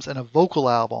albums and a vocal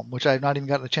album, which I've not even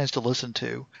gotten a chance to listen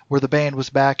to, where the band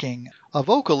was backing a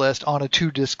vocalist on a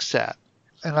 2-disc set.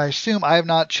 And I assume I have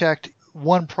not checked.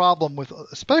 One problem with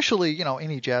especially,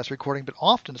 any jazz recording, but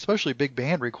often, especially big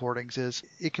band recordings, is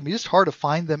it can be just hard to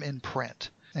find them in print.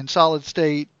 And Solid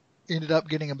State ended up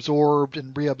getting absorbed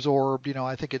and reabsorbed.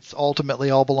 I think it's ultimately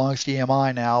all belongs to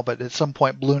EMI now, but at some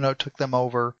point Blue Note took them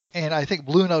over. And I think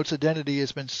Blue Note's identity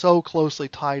has been so closely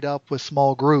tied up with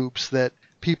small groups that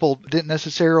people didn't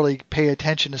necessarily pay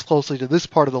attention as closely to this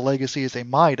part of the legacy as they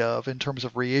might have in terms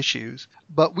of reissues.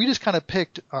 But we just I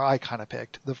kind of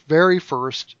picked the very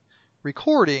first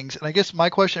recordings, and I guess my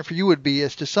question for you would be,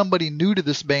 as to somebody new to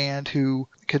this band who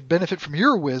could benefit from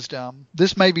your wisdom,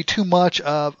 this may be too much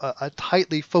of a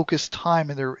tightly focused time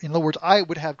in other words, I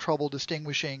would have trouble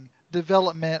distinguishing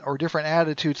development or different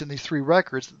attitudes in these three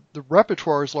records. The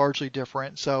repertoire is largely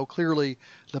different, so clearly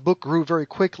the book grew very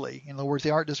quickly. In other words, they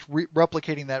aren't just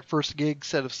replicating that first gig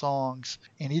set of songs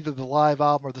in either the live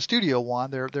album or the studio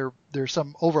one. There's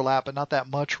some overlap, but not that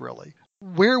much really.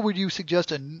 Where would you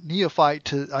suggest a neophyte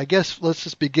to, I guess let's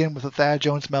just begin with the Thad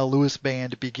Jones Mel Lewis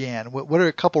band to begin. What are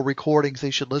a couple recordings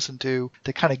they should listen to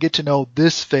kind of get to know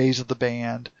this phase of the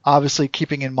band? Obviously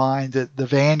keeping in mind that the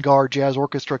Vanguard Jazz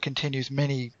Orchestra continues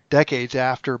many decades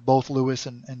after both Lewis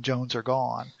and Jones are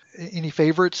gone. Any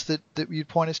favorites that you'd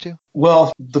point us to?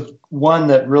 Well, the one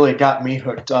that really got me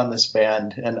hooked on this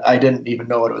band, and I didn't even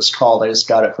know what it was called, I just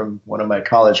got it from one of my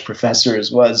college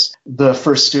professors, was the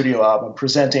first studio album,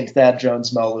 presenting Thad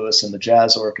Jones, Mel Lewis, and the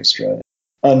Jazz Orchestra.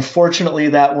 Unfortunately,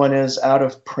 that one is out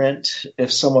of print.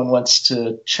 If someone wants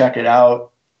to check it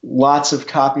out, lots of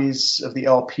copies of the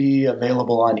LP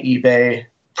available on eBay.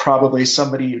 Probably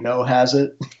somebody has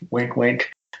it. Wink,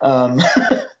 wink.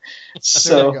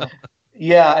 So...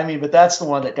 Yeah, but that's the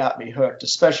one that got me hooked,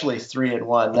 especially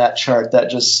 3-in-1. That chart,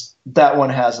 that one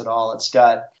has it all. It's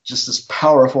got just this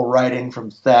powerful writing from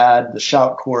Thad, the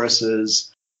shout choruses.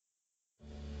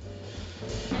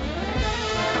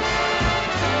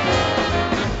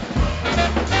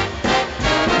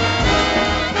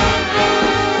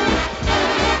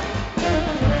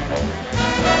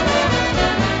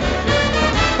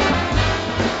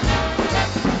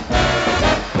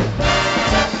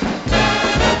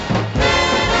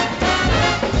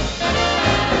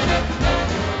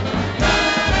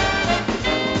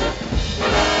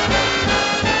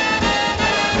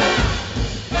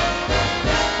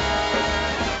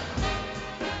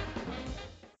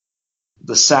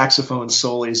 The saxophone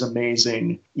solo is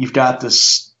amazing. You've got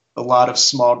a lot of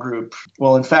small group.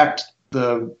 Well, in fact,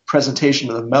 the presentation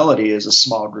of the melody is a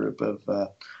small group of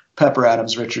Pepper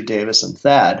Adams, Richard Davis, and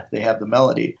Thad. They have the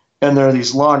melody. And there are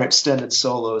these long extended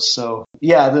solos. So,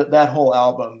 yeah, that whole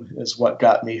album is what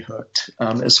got me hooked.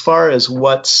 As far as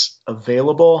what's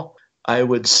available, I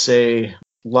would say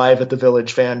Live at the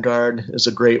Village Vanguard is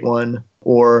a great one.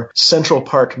 Or Central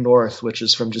Park North, which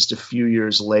is from just a few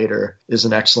years later, is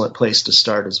an excellent place to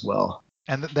start as well.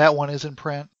 And that one is in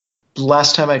print?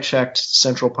 Last time I checked,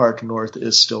 Central Park North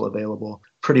is still available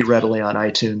pretty readily on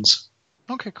iTunes.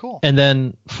 Okay, cool. And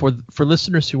then for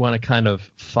listeners who want to kind of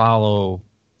follow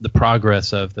the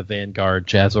progress of the Vanguard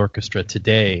Jazz Orchestra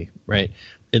today, right?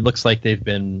 It looks like they've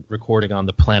been recording on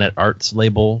the Planet Arts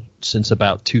label since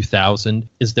about 2000.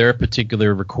 Is there a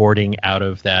particular recording out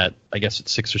of that, I guess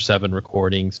it's 6 or 7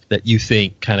 recordings, that you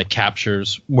think kind of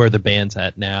captures where the band's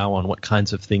at now, on what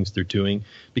kinds of things they're doing?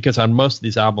 Because on most of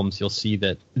these albums, you'll see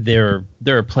that there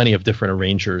are plenty of different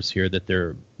arrangers here that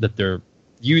they're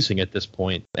using at this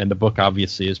point, and the book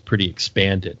obviously is pretty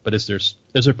expanded. But is there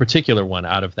a particular one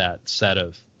out of that set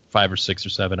of 5 or 6 or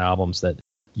 7 albums that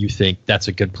you think that's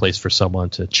a good place for someone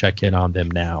to check in on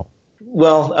them now?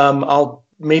 Well, I'll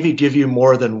maybe give you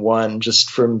more than one, just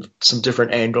from some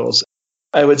different angles.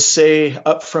 I would say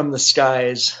Up From the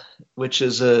Skies, which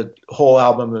is a whole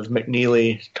album of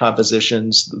McNeely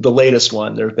compositions, the latest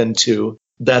one. There have been 2.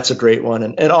 That's a great one.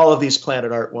 And all of these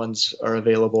Planet Art ones are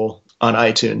available on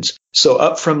iTunes. So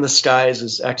Up From the Skies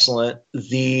is excellent.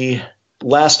 The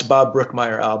last Bob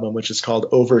Brookmeyer album, which is called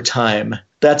Over Time,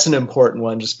 that's an important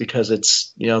one just because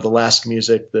it's, the last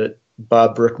music that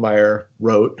Bob Brookmeyer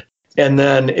wrote. And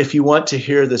then if you want to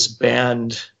hear this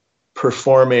band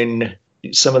performing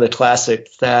some of the classic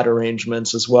Thad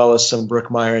arrangements as well as some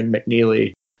Brookmeyer and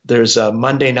McNeely, there's a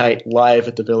Monday Night Live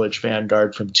at the Village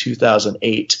Vanguard from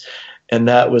 2008. And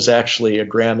that was actually a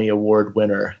Grammy Award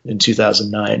winner in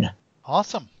 2009.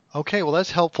 Awesome. Okay, well,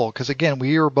 that's helpful because, again,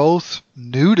 we are both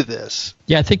new to this.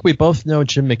 Yeah, I think we both know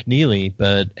Jim McNeely,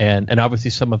 and obviously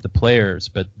some of the players,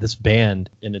 but this band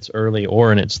in its early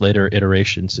or in its later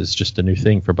iterations is just a new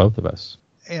thing for both of us.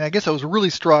 And I guess I was really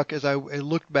struck as I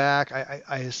looked back.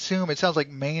 I assume it sounds like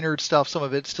Maynard stuff, some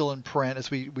of it's still in print as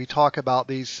we talk about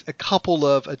these, a couple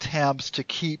of attempts to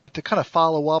kind of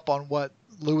follow up on what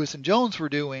Lewis and Jones were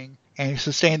doing and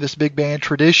sustain this big band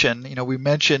tradition. We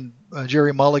mentioned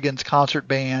Jerry Mulligan's concert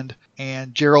band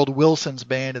and Gerald Wilson's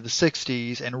band in the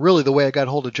 60s. And really the way I got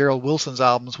hold of Gerald Wilson's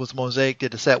albums was Mosaic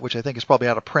did a set, which I think is probably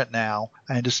out of print now,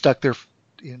 and just stuck their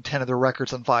 10 of their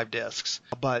records on 5 discs.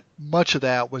 But much of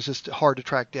that was just hard to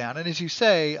track down. And as you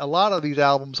say, a lot of these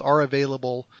albums are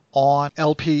available on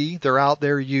LP. They're out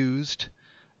there used.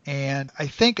 And I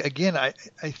think, again, I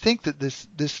think that this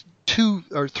 2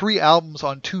 or 3 albums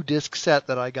on 2 disc set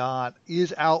that I got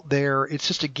is out there. It's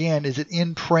just, again, is it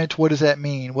in print? What does that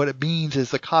mean? What it means is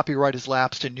the copyright has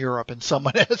lapsed in Europe and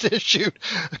someone has issued,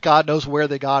 God knows where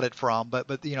they got it from, but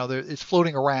it's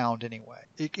floating around anyway.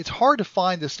 It's hard to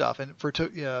find this stuff. And for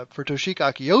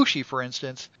Toshiko Akiyoshi, for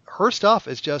instance, her stuff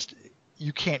is just,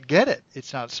 you can't get it.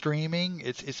 It's not streaming.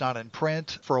 It's not in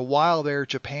print. For a while there,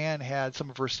 Japan had some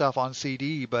of her stuff on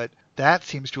CD, but that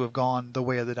seems to have gone the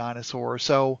way of the dinosaur.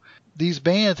 So these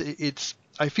bands,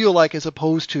 I feel like, as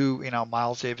opposed to,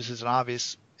 Miles Davis is an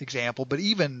obvious example, but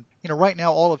even, right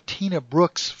now, all of Tina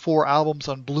Brooks' 4 albums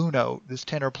on Blue Note, this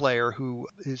tenor player who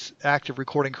his active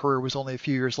recording career was only a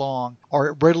few years long,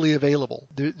 are readily available.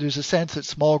 There's a sense that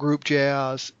small group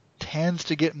jazz tends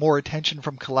to get more attention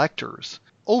from collectors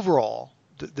overall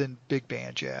than big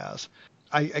band jazz.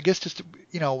 I guess just,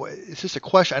 it's just a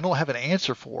question I don't have an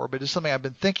answer for, but it's something I've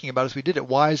been thinking about as we did it.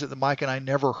 Why is it that Mike and I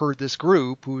never heard this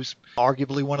group, who's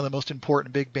arguably one of the most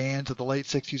important big bands of the late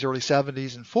 60s, early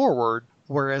 70s and forward,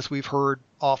 whereas we've heard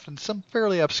often some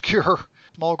fairly obscure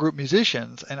small group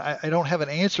musicians, and I don't have an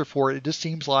answer for it. It just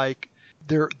seems like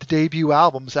the debut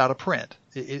album's out of print.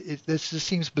 This just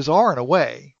seems bizarre in a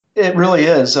way. It really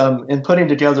is. In putting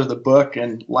together the book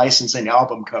and licensing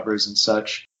album covers and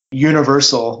such,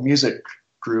 Universal Music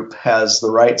Group has the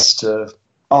rights to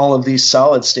all of these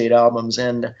solid state albums.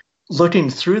 And looking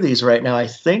through these right now, I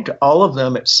think all of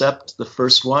them except the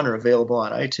first one are available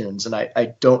on iTunes. And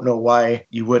I don't know why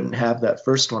you wouldn't have that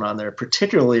first one on there,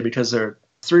 particularly because there are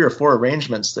 3 or 4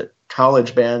 arrangements that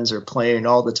college bands are playing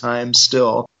all the time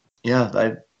still.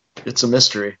 Yeah, it's a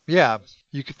mystery. Yeah,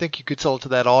 you could think you could sell it to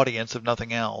that audience if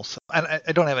nothing else. And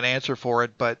I don't have an answer for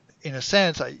it, but in a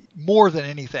sense, more than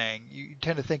anything, you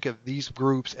tend to think of these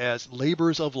groups as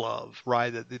labors of love,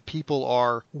 right? That the people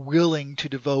are willing to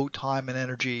devote time and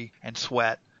energy and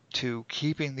sweat to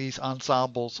keeping these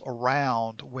ensembles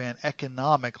around when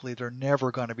economically they're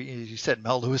never going to be, as you said,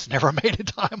 Mel Lewis never made a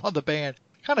dime on the band.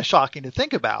 Kind of shocking to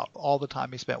think about all the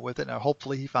time he spent with it, and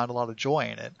hopefully he found a lot of joy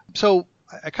in it. So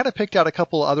I kind of picked out a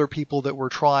couple of other people that were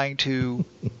trying to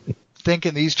think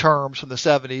in these terms from the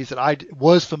 70s that I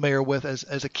was familiar with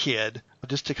as a kid,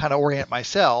 just to kind of orient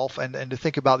myself and to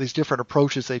think about these different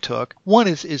approaches they took. One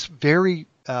is very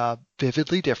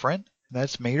vividly different, and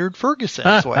that's Maynard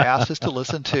Ferguson. So I asked us to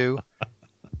listen to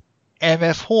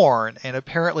M.F. Horn, and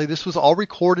apparently this was all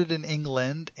recorded in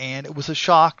England, and it was a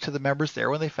shock to the members there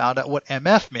when they found out what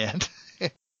M.F. meant.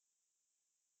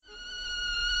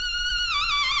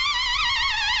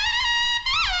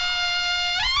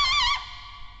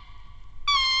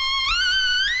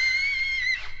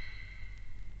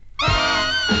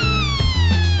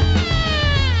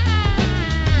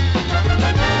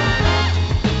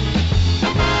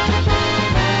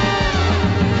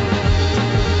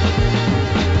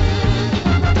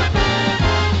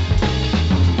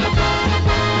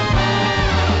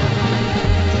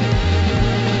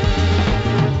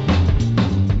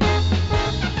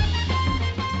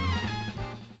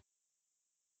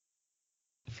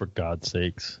 for God's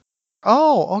sakes.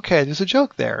 Oh, okay. There's a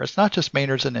joke there. It's not just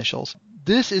Maynard's initials.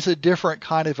 This is a different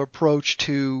kind of approach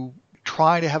to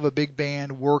trying to have a big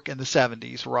band work in the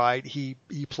 70s, right? He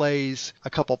plays a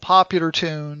couple popular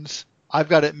tunes. I've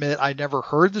got to admit, I never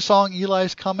heard the song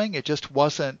Eli's Coming. It just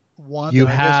wasn't one You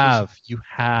that I guess You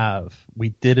have. We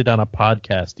did it on a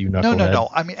podcast, you knucklehead. No.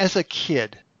 I mean, as a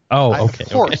kid. Oh, okay.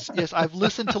 Of course, okay. Yes. I've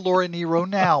listened to Laura Nyro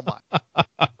now,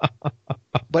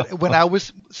 but when I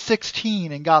was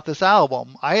 16 and got this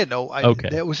album, I had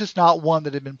it was just not one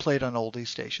that had been played on oldies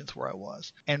stations where I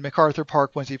was. And MacArthur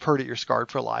Park, once you've heard it, you're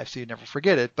scarred for life, so you never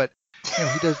forget it. But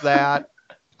he does that.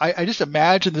 I just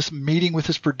imagine this meeting with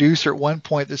his producer at one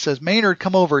point that says, Maynard,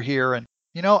 come over here. And,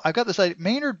 I've got this idea.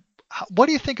 Maynard, what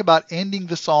do you think about ending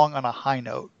the song on a high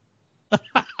note?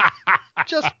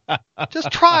 Just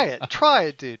try it. Try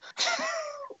it, dude.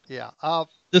 Yeah.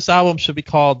 This album should be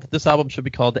called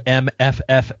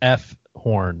MFFF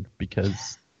Horn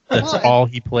because that's all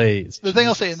he plays. The thing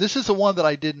I'll say, and this is the one that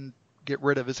I didn't get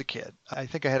rid of as a kid. I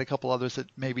think I had a couple others that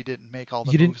maybe didn't make all the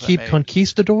moves. You didn't keep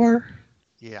Conquistador?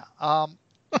 Yeah.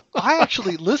 I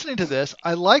actually, listening to this,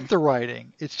 I like the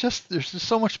writing. It's just, there's just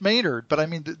so much Maynard. But I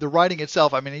mean, the writing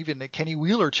itself, I mean, even Kenny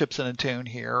Wheeler chips in a tune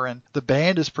here, and the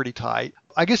band is pretty tight.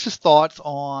 I guess his thoughts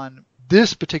on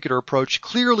this particular approach,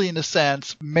 clearly in a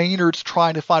sense, Maynard's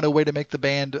trying to find a way to make the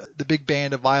big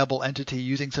band, a viable entity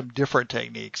using some different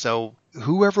techniques. So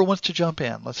whoever wants to jump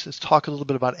in, let's just talk a little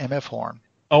bit about MF Horn.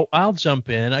 Oh, I'll jump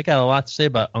in. I got a lot to say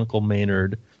about Uncle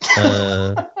Maynard.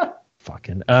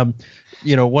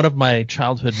 One of my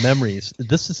childhood memories,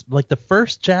 this is like the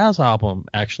first jazz album,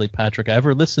 actually, Patrick, I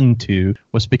ever listened to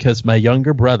was because my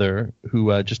younger brother,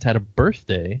 who just had a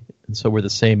birthday, and so we're the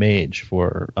same age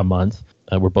for a month.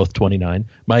 We're both 29.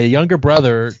 My younger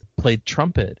brother played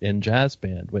trumpet in jazz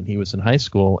band when he was in high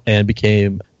school and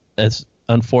became, as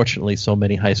unfortunately so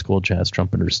many high school jazz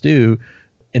trumpeters do,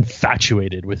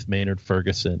 infatuated with Maynard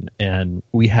Ferguson. And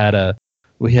we had a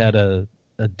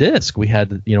disc. We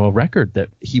had, a record that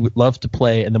he would love to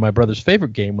play, and then my brother's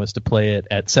favorite game was to play it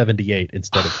at 78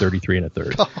 instead of 33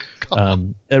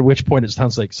 1/3. At which point it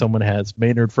sounds like someone has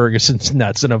Maynard Ferguson's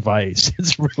Nuts in a Vice.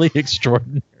 It's really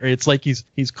extraordinary. It's like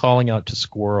he's calling out to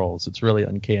squirrels. It's really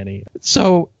uncanny.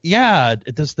 So yeah,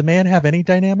 does the man have any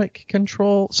dynamic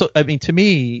control? So I mean, to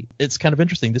me, it's kind of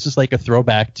interesting. This is like a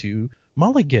throwback to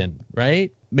Mulligan,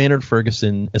 right? Maynard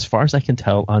Ferguson, as far as I can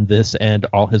tell on this and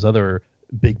all his other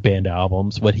big band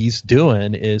albums, what he's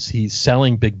doing is he's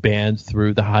selling big band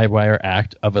through the high wire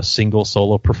act of a single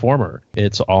solo performer.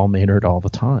 It's all Maynard all the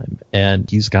time. And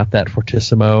he's got that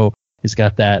fortissimo, he's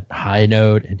got that high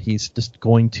note, and he's just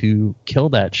going to kill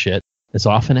that shit as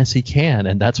often as he can.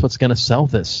 And that's what's going to sell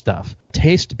this stuff.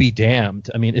 Taste be damned.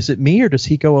 I mean, is it me or does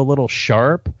he go a little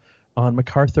sharp on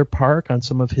MacArthur Park on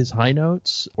some of his high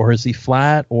notes, or is he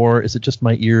flat, or is it just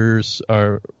my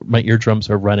eardrums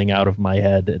are running out of my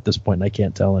head at this point and I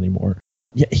can't tell anymore?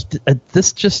 Yeah,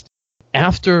 this just,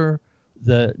 after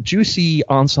the juicy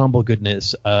ensemble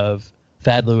goodness of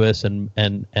Thad Lewis and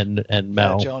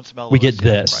Mel, Jones, Mel we Lewis, get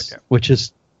this, right, which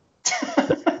is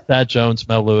Thad Jones,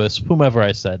 Mel Lewis, whomever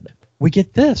I said. We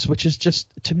get this, which is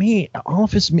just, to me, all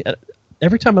of his...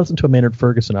 Every time I listen to a Maynard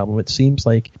Ferguson album, it seems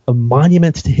like a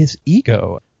monument to his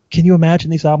ego. Can you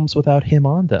imagine these albums without him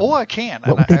on them? Oh, I can.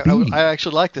 I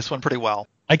actually like this one pretty well.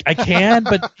 I can,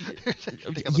 but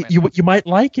you might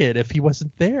like it if he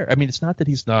wasn't there. I mean, it's not that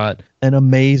he's not an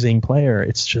amazing player.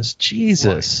 It's just,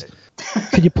 Jesus. Right.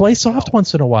 Could you play soft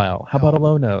once in a while? How about a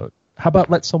low note? How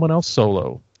about let someone else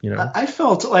solo? I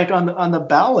felt like on the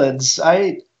ballads,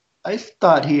 I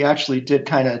thought he actually did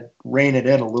kind of rein it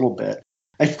in a little bit.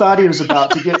 I thought he was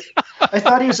about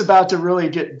to really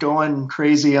get going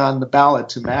crazy on the ballad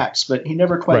to Max, but he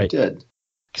never quite did.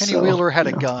 Kenny Wheeler had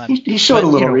a gun. He showed a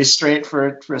little restraint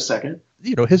for a second.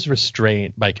 His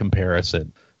restraint by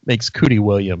comparison makes Cootie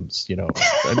Williams, don't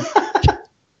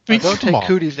take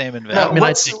Cootie's name in vain. I mean,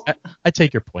 I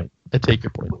take your point.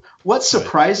 What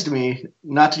surprised me,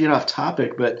 not to get off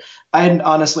topic, but I had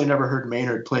honestly never heard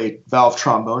Maynard play valve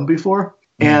trombone before,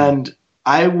 and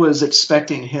I was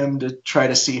expecting him to try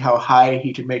to see how high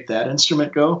he could make that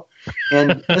instrument go.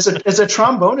 And as a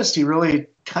trombonist, he really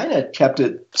kind of kept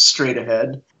it straight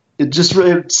ahead. It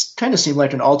kind of seemed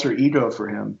like an alter ego for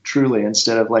him, truly,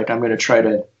 instead of like, I'm going to try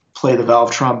to play the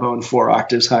valve trombone 4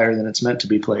 octaves higher than it's meant to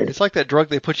be played. It's like that drug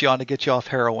they put you on to get you off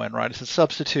heroin, right? It's a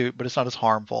substitute, but it's not as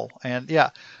harmful. And yeah,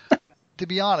 to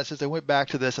be honest, as I went back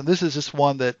to this, and this is just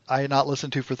one that I had not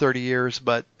listened to for 30 years,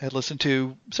 but had listened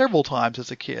to several times as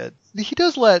a kid. He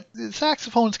does let the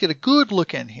saxophones get a good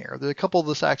look in here. A couple of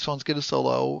the saxophones get a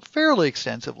solo fairly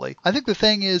extensively. I think the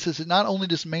thing is that not only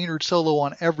does Maynard solo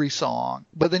on every song,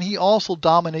 but then he also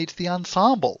dominates the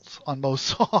ensembles on most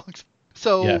songs.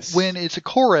 So Yes. when it's a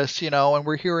chorus, and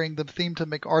we're hearing the theme to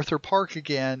MacArthur Park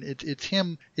again, it's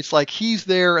him. It's like he's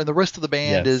there and the rest of the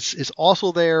band Yes. is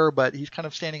also there, but he's kind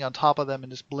of standing on top of them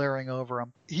and just blaring over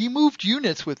them. He moved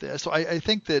units with this. So I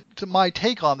think that my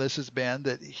take on this has been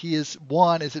that is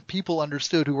that people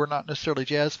understood who were not necessarily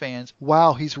jazz fans,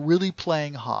 wow, he's really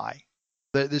playing high.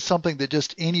 There's something that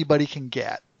just anybody can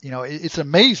get. It's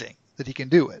amazing that he can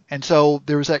do it. And so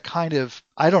there's that kind of,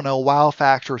 wow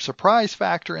factor, surprise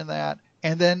factor in that.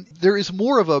 And then there is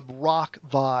more of a rock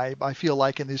vibe, I feel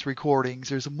like, in these recordings.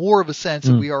 There's more of a sense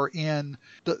that we are in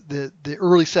the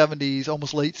early 70s,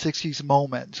 almost late 60s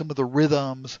moment, some of the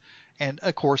rhythms and,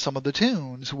 of course, some of the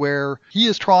tunes where he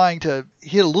is trying to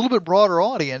hit a little bit broader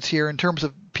audience here in terms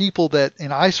of people that,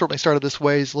 and I certainly started this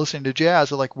way, is listening to jazz.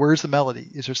 They're like, where's the melody?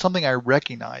 Is there something I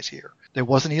recognize here? There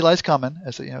wasn't Eli's Coming,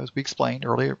 as we explained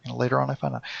earlier. Later on, I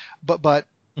found out. But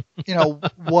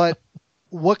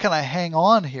what can I hang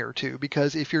on here to?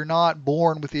 Because if you're not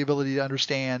born with the ability to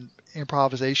understand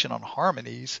improvisation on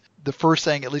harmonies, the first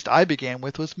thing, at least I began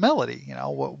with, was melody.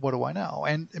 What do I know?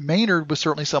 And Maynard was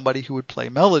certainly somebody who would play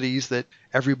melodies that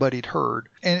everybody'd heard.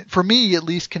 And for me, at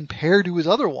least compared to his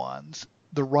other ones,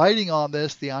 the writing on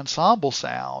this, the ensemble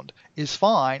sound is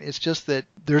fine. It's just that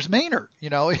there's Maynard.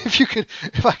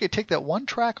 If I could take that one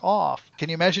track off, can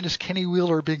you imagine just Kenny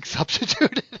Wheeler being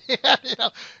substituted?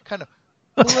 Kind of.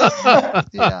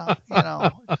 Yeah,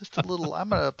 just a little. I'm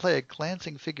going to play a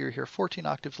glancing figure here, 14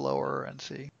 octaves lower, and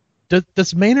see.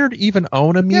 Does Maynard even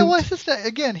own a mute? Yeah, well, it's just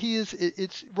again, he is.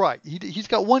 It's right. He's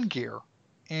got one gear,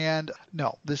 and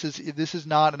no, this is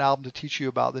not an album to teach you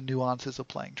about the nuances of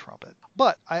playing trumpet.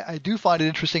 But I do find it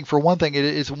interesting. For one thing, it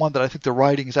is one that I think the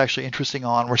writing is actually interesting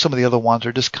on, where some of the other ones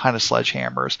are just kind of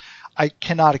sledgehammers. I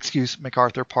cannot excuse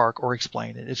MacArthur Park or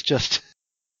explain it. It's just.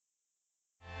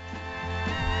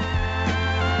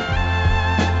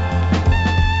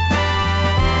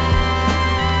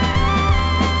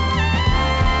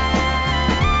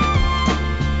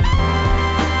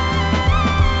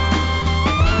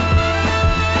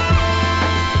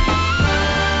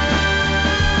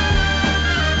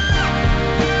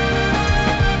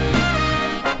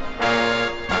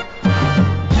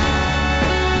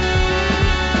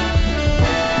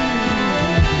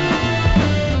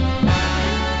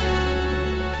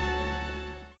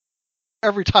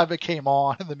 Every time it came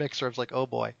on in the mixer, I was like, oh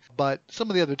boy. But some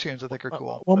of the other tunes I think are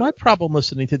cool. Well, my problem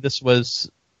listening to this was,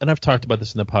 and I've talked about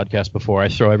this in the podcast before, I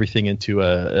throw everything into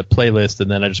a playlist and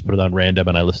then I just put it on random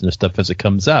and I listen to stuff as it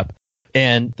comes up.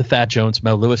 And the Thad Jones,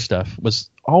 Mel Lewis stuff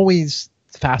was always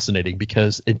fascinating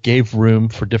because it gave room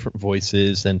for different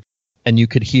voices and you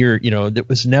could hear, it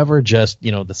was never just,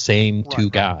 the same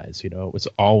two guys, it was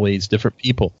always different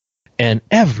people. And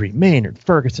every Maynard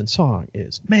Ferguson song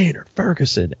is Maynard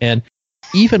Ferguson. And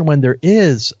even when there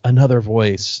is another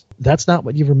voice, that's not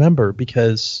what you remember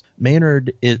because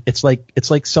Maynard, it's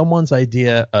like someone's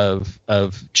idea of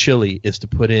chili is to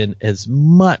put in as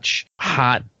much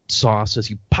hot sauce as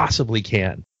you possibly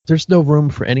can. There's no room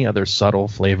for any other subtle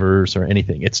flavors or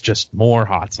anything. It's just more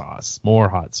hot sauce.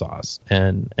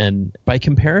 And by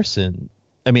comparison,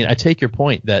 I mean, I take your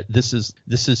point that this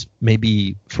is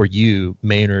maybe for you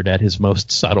Maynard at his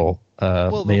most subtle.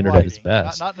 Maynard at his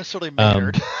best. Not necessarily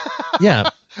Maynard. Yeah.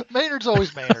 Maynard's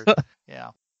always Maynard. Yeah.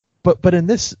 But in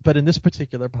this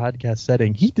particular podcast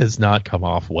setting, he does not come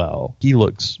off well. He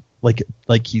looks like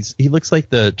he looks like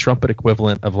the trumpet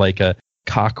equivalent of like a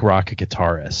cock rock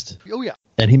guitarist. Oh yeah.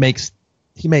 And he makes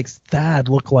Thad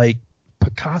look like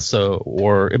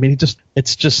Picasso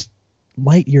it's just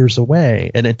light years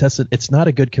away, and it's not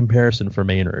a good comparison for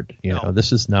Maynard.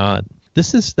 This is not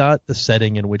the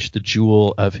setting in which the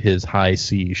jewel of his high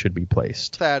C should be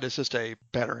placed. Thad is just a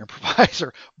better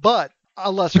improviser, but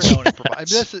a lesser known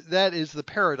improviser. I mean, that is the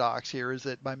paradox here, is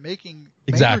that by making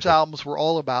Maynard's albums were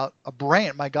all about a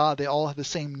brand. My God, they all have the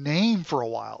same name for a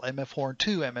while. MF Horn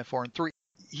 2, MF Horn 3.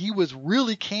 He was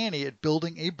really canny at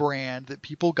building a brand that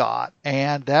people got,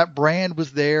 and that brand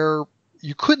was there.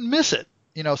 You couldn't miss it.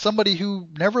 Somebody who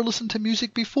never listened to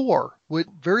music before would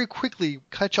very quickly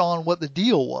catch on what the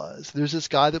deal was. There's this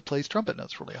guy that plays trumpet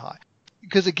notes really high.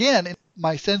 Because again,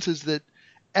 my sense is that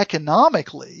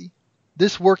economically,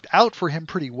 this worked out for him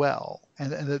pretty well.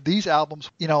 And that these albums,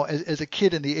 as a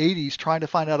kid in the 80s trying to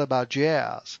find out about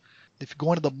jazz, if you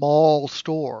go into the mall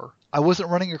store, I wasn't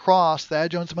running across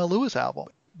Thad Jones and Mel Lewis album.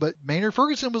 But Maynard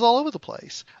Ferguson was all over the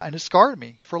place, and it scarred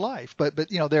me for life. But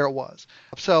there it was.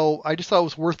 So I just thought it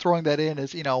was worth throwing that in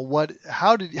as,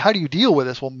 how do you deal with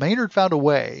this? Well, Maynard found a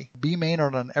way, be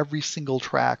Maynard on every single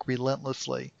track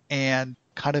relentlessly, and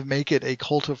kind of make it a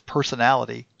cult of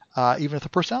personality, even if the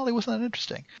personality wasn't that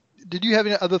interesting. Did you have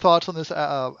any other thoughts on this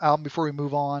album before we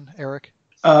move on, Eric?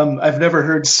 I've never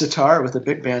heard sitar with a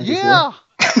big band before. Yeah.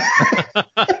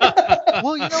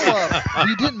 Well,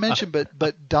 you didn't mention,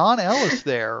 but Don Ellis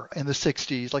there in the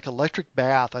 60s, like Electric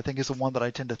Bath, I think is the one that I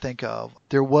tend to think of.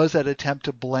 There was that attempt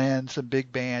to blend some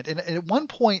big band. And at one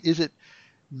point, is it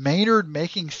Maynard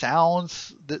making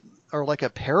sounds that are like a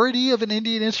parody of an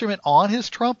Indian instrument on his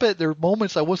trumpet? There were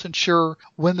moments I wasn't sure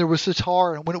when there was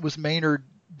sitar and when it was Maynard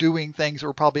doing things that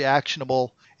were probably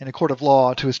actionable in a court of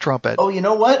law to his trumpet. Oh, you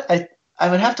know what? I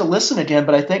would have to listen again,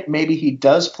 but I think maybe he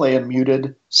does play a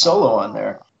muted solo on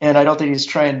there. And I don't think he's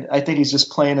trying. I think he's just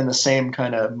playing in the same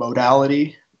kind of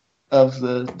modality of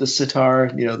the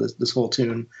sitar, this whole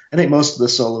tune. I think most of the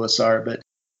soloists are, but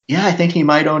yeah, I think he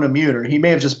might own a mute, or he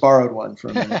may have just borrowed one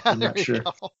from him. I'm not sure.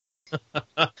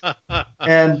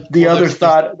 And the other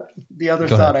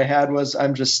thought I had was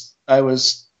I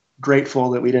was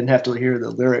grateful that we didn't have to hear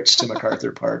the lyrics to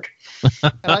MacArthur Park.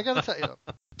 And I got to tell you,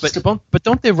 but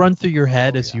don't they run through your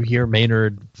head as you hear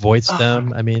Maynard voice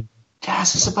them? I mean,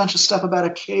 yes, it's a bunch of stuff about a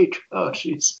cake. Oh,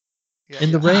 jeez. Yeah,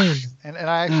 in the rain. And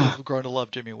I actually have grown to love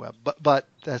Jimmy Webb, but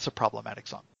that's a problematic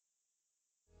song.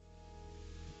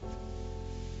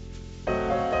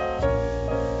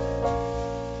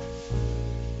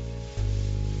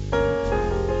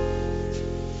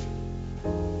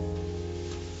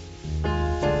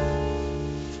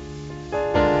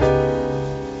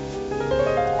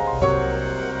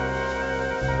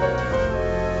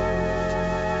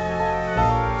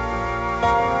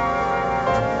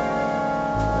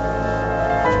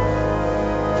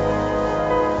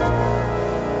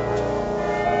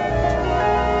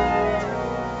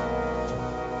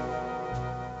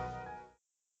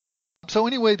 So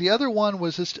anyway, the other one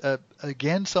was just,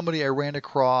 again, somebody I ran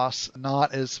across,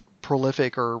 not as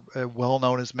prolific or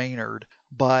well-known as Maynard,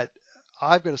 but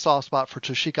I've got a soft spot for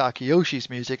Toshiko Akiyoshi's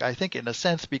music, I think in a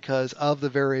sense because of the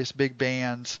various big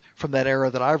bands from that era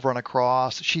that I've run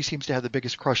across. She seems to have the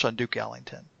biggest crush on Duke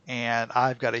Ellington, and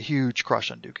I've got a huge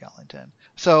crush on Duke Ellington.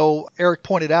 So Eric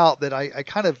pointed out that I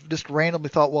kind of just randomly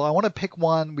thought, well, I want to pick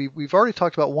one. We've already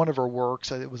talked about one of her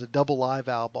works. It was a double live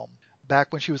album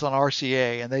back when she was on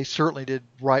RCA, and they certainly did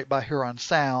right by her on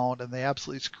sound, and they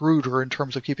absolutely screwed her in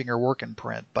terms of keeping her work in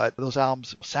print. But those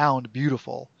albums sound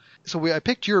beautiful. So I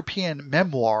picked European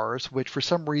Memoirs, which for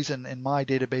some reason in my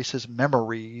database is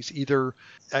Memories. Either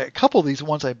a couple of these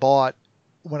ones I bought,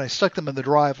 when I stuck them in the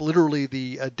drive, literally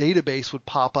the database would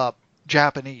pop up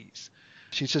Japanese.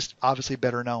 She's just obviously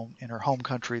better known in her home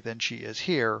country than she is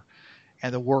here,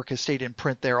 and the work has stayed in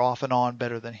print there off and on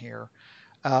better than here.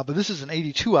 But this is an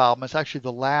 82 album. It's actually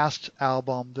the last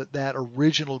album that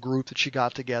original group that she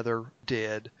got together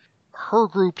did. Her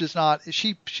group does not,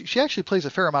 she actually plays a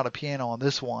fair amount of piano on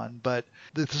this one, but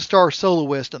the star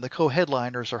soloist and the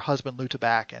co-headliners are husband Lou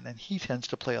Tabakin, and he tends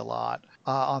to play a lot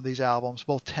on these albums,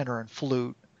 both tenor and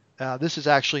flute. This is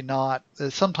actually not,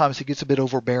 sometimes he gets a bit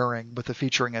overbearing with the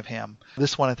featuring of him.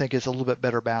 This one I think is a little bit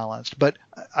better balanced. But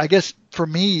I guess for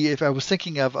me, if I was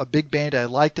thinking of a big band I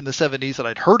liked in the 70s that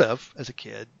I'd heard of as a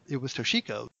kid, it was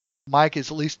Toshiko. Mike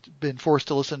has at least been forced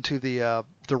to listen to the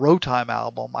Road Time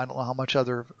album. I don't know how much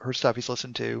other her stuff he's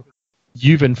listened to.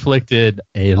 You've inflicted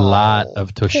a lot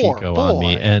of Toshiko on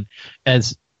me. And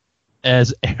as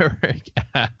Eric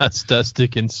asked us to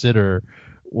consider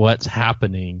what's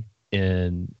happening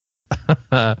in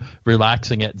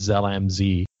relaxing at Zelam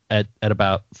Z at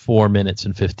about 4 minutes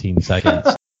and 15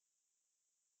 seconds.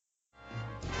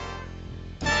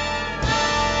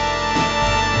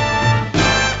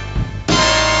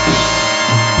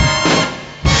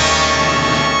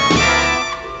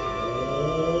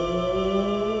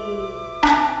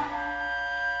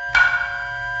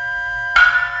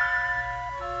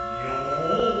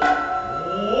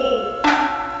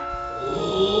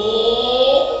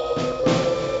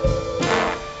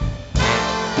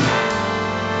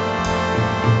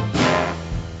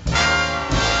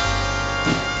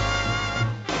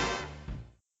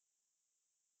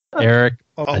 Eric,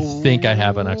 I think I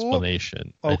have an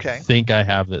explanation. Okay. I think I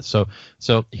have this.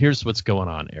 So here's what's going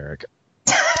on, Eric.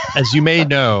 As you may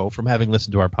know from having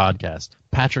listened to our podcast,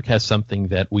 Patrick has something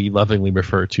that we lovingly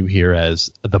refer to here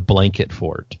as the Blanket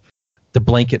Fort. The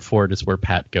Blanket Fort is where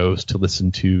Pat goes to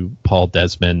listen to Paul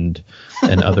Desmond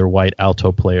and other white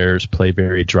alto players play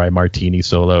very dry martini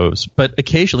solos. But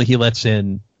occasionally he lets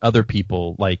in other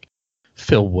people like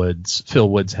Phil Woods. Phil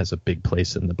Woods has a big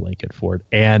place in the Blanket Fort,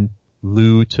 and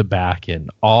Lou Tabakin.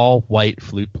 All white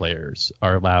flute players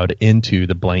are allowed into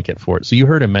the Blanket Fort. So you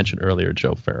heard him mention earlier,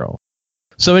 Joe Farrell.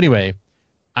 So anyway,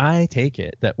 I take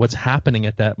it that what's happening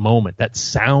at that moment, that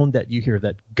sound that you hear,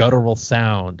 that guttural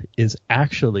sound, is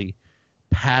actually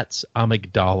Pat's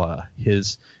amygdala,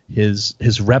 his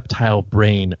reptile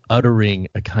brain uttering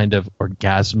a kind of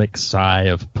orgasmic sigh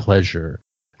of pleasure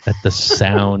at the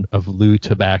sound of Lou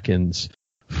Tabakin's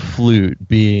flute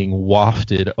being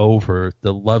wafted over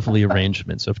the lovely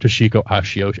arrangements of Toshiko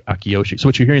Akiyoshi. So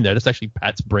what you're hearing there, that's actually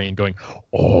Pat's brain going,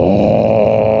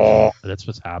 oh, that's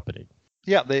what's happening.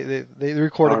 Yeah, they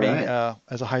recorded me Right.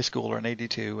 as a high schooler in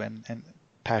 '82 and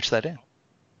patched that in.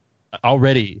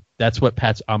 Already, that's what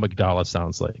Pat's amygdala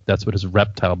sounds like. That's what his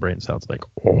reptile brain sounds like.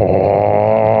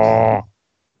 Oh.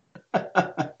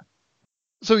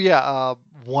 So yeah,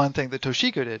 one thing that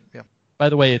Toshiko did. Yeah. By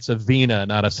the way, it's a vina,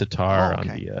 not a sitar, Oh, okay.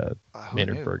 on the Who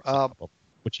Maynard knew? Ferguson album,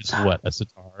 which is what, a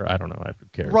sitar? I don't know. I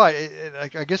could care. Right.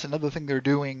 I guess another thing they're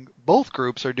doing, both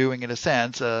groups are doing in a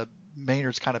sense,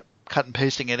 Maynard's kind of cut and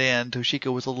pasting it in.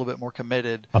 Toshiko was a little bit more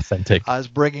committed. Authentic. As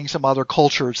bringing some other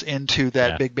cultures into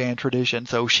that Yeah. big band tradition.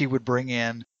 So she would bring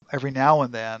in every now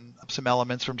and then some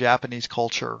elements from Japanese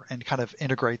culture and kind of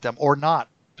integrate them, or not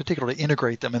particularly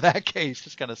integrate them in that case,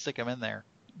 just kind of stick them in there.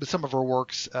 But some of her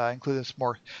works include this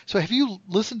more. So have you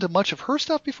listened to much of her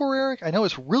stuff before, Eric? I know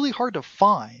it's really hard to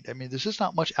find. I mean, there's just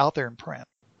not much out there in print.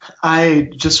 I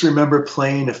just remember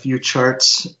playing a few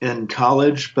charts in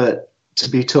college, but to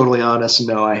be totally honest,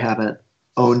 no, I haven't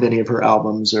owned any of her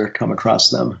albums or come across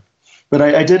them. But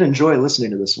I did enjoy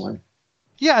listening to this one.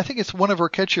 Yeah, I think it's one of her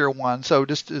catchier ones. So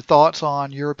just thoughts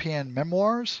on European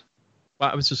memoirs? Well,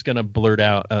 I was just going to blurt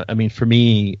out, I mean, for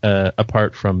me,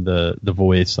 apart from the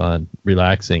voice on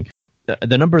Relaxing,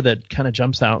 the number that kind of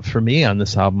jumps out for me on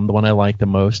this album, the one I like the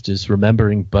most, is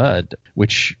Remembering Bud,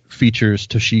 which features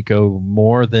Toshiko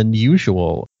more than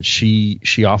usual. She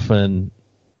often,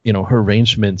 her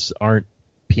arrangements aren't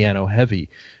piano heavy,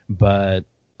 but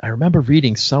I remember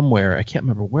reading somewhere, I can't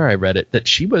remember where I read it, that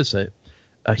she was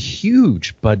a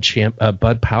huge Bud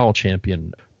Powell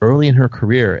champion early in her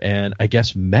career, and I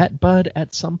guess met Bud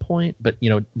at some point, but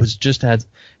was just has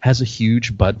a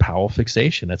huge Bud Powell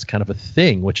fixation. That's kind of a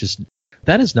thing,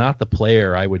 that is not the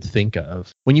player I would think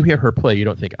of. When you hear her play, you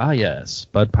don't think, yes,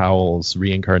 Bud Powell's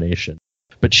reincarnation.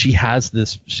 But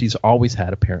she's always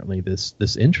had apparently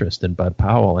this interest in Bud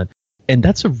Powell, and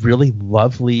that's a really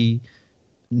lovely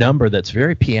number that's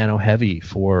very piano heavy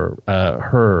for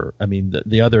her. I mean,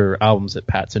 the other albums that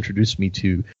Pat's introduced me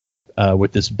to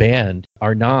with this band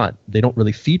they don't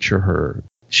really feature her.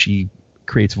 She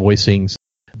creates voicings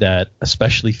that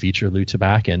especially feature Lou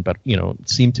Tabakin, but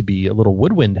seem to be a little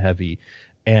woodwind heavy.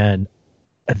 And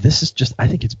this is just, I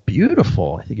think it's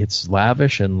beautiful. I think it's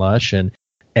lavish and lush and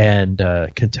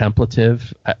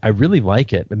contemplative. I really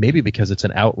like it, maybe because it's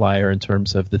an outlier in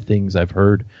terms of the things I've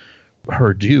heard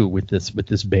her do with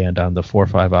this band on the 4 or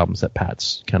 5 albums that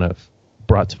Pat's kind of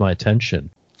brought to my attention.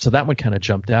 So that one kind of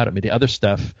jumped out at me. The other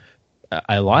stuff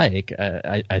I like.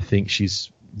 I think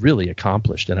she's really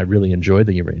accomplished, and I really enjoy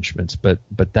the arrangements. But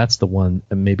that's the one,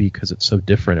 and maybe because it's so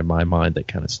different in my mind, that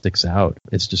kind of sticks out.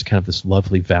 It's just kind of this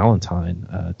lovely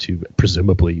Valentine to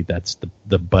presumably that's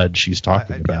the Bud she's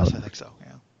talking about. Yes, I think so.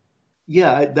 Yeah.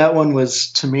 Yeah, that one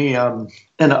was to me. And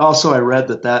also I read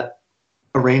that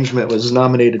arrangement was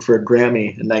nominated for a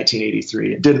Grammy in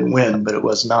 1983. It didn't win, but it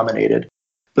was nominated.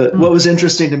 But what was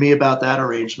interesting to me about that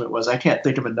arrangement was I can't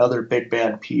think of another big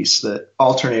band piece that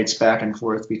alternates back and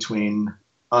forth between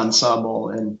ensemble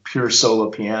and pure solo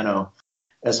piano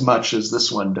as much as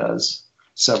this one does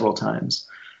several times.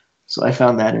 So I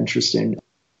found that interesting.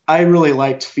 I really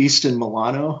liked Feast in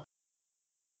Milano.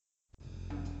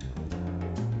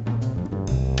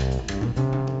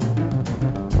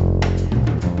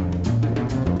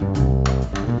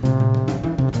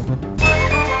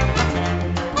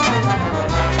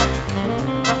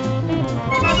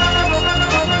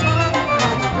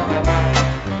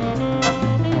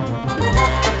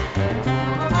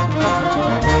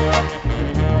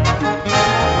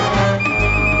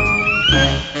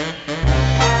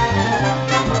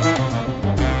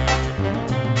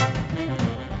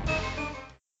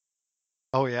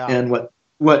 Oh yeah. And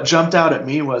what jumped out at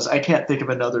me was I can't think of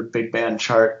another big band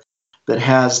chart that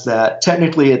has that.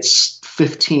 Technically it's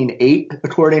 15/8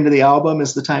 according to the album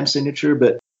is the time signature,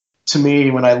 but to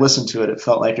me when I listened to it, it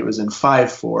felt like it was in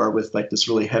 5/4 with like this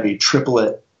really heavy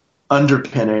triplet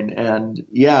underpinning. And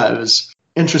yeah, it was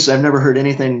interesting. I've never heard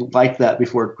anything like that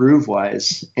before groove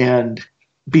wise. And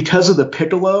because of the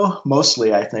piccolo,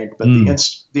 mostly, I think, but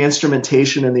the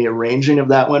instrumentation and the arranging of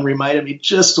that one reminded me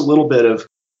just a little bit of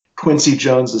Quincy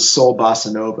Jones's Soul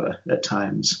Bossa Nova at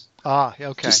times. Ah,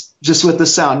 okay. Just with the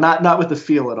sound, not with the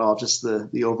feel at all, just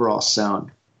the overall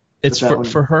sound. It's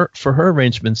for her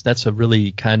arrangements. That's a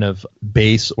really kind of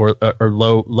bass or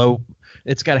low.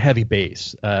 It's got a heavy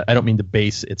bass. I don't mean the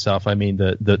bass itself. I mean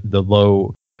the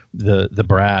low, the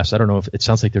brass. I don't know if it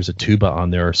sounds like there's a tuba on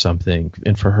there or something.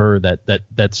 And for her,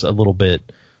 that's a little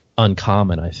bit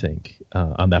uncommon, I think,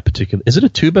 on that particular. Is it a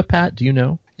tuba, Pat? Do you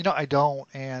know? I don't,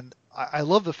 and I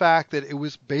love the fact that it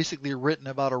was basically written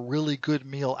about a really good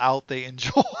meal out they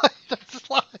enjoy.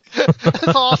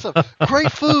 That's awesome.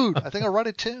 Great food. I think I'll write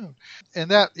a tune.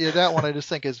 And that one I just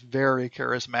think is very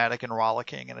charismatic and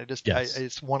rollicking. And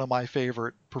it's one of my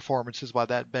favorite performances by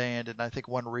that band. And I think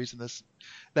one reason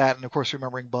that, and of course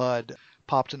remembering Bud,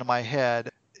 popped into my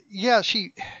head. Yeah,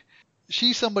 she's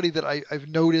somebody that I've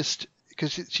noticed,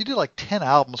 because she did like 10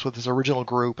 albums with this original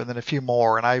group and then a few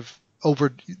more. And I've,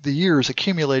 over the years,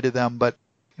 accumulated them. But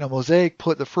Mosaic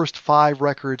put the first 5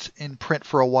 records in print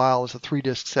for a while as a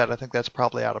 3-disc set. I think that's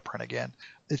probably out of print again.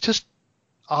 It's just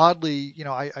oddly,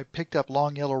 I picked up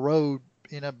Long Yellow Road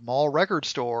in a mall record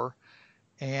store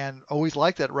and always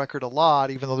liked that record a lot,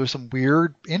 even though there's some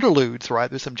weird interludes, right?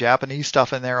 There's some Japanese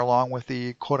stuff in there along with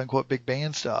the quote-unquote big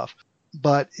band stuff.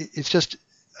 But it's just,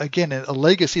 again, a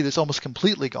legacy that's almost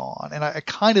completely gone. And I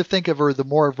kind of think of her, the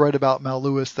more I've read about Mel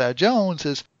Lewis, Thad Jones,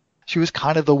 is she was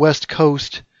kind of the West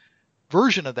Coast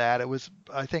version of that. It was,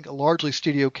 I think, largely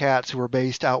studio cats who were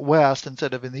based out west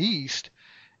instead of in the east,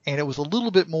 and it was a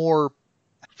little bit more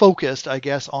focused, I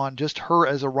guess, on just her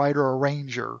as a writer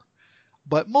arranger.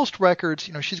 But most records,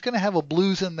 she's going to have a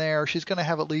blues in there. She's going to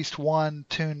have at least one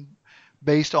tune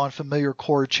based on familiar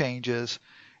chord changes,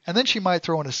 and then she might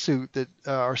throw in a suite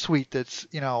that's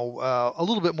a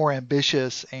little bit more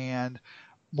ambitious and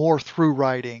more through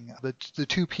writing, the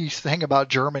 2-piece thing about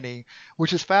Germany,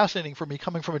 which is fascinating for me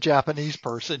coming from a Japanese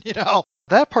person,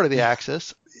 that part of the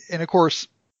Axis. And of course,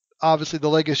 obviously the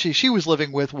legacy she was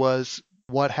living with was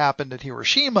what happened at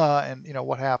Hiroshima and,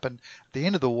 what happened at the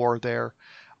end of the war there.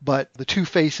 But the 2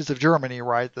 faces of Germany,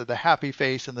 right? The happy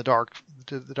face and the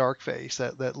dark face,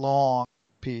 that long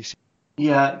piece.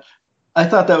 Yeah. I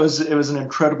thought it was an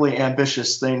incredibly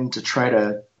ambitious thing to try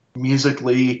to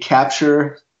musically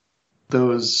capture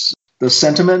those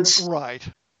sentiments. Right.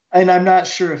 And I'm not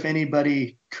sure if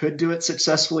anybody could do it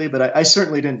successfully, but I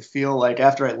certainly didn't feel like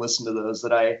after I listened to those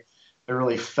that I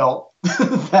really felt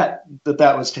that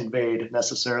was conveyed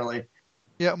necessarily.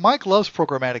 Yeah, Mike loves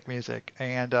programmatic music,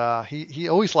 and he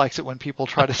always likes it when people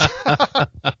try to.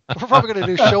 We're probably going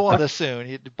to do a show on this soon.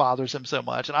 It bothers him so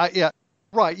much, and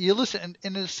right. You listen, and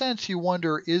in a sense, you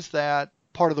wonder, is that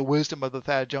part of the wisdom of the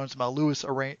Thad Jones and Mel Lewis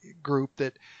group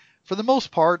that, for the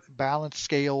most part, balanced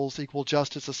scales, equal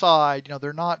justice aside,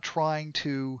 they're not trying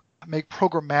to make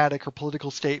programmatic or political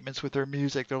statements with their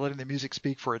music. They're letting the music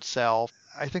speak for itself.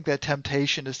 I think that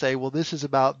temptation to say, well, this is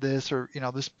about this, or,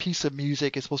 this piece of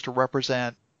music is supposed to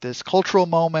represent this cultural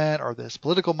moment or this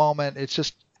political moment. It's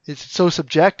so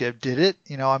subjective. Did it?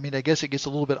 I guess it gets a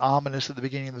little bit ominous at the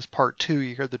beginning of this part 2.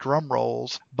 You hear the drum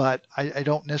rolls, but I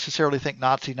don't necessarily think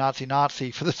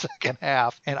Nazi for the second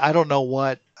half. And I don't know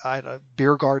what,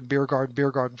 beer garden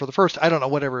for the first, I don't know,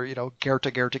 whatever,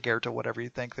 Goethe, whatever you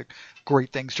think, the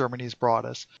great things Germany has brought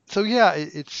us. So yeah,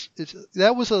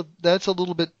 that's a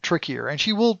little bit trickier, and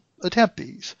she will attempt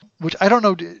these, which I don't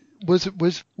know,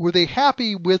 were they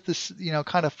happy with this,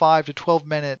 kind of 5 to 12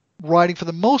 minute writing? For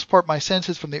the most part, my sense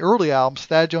is from the early albums,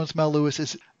 Thad Jones, Mel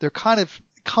Lewis, they're kind of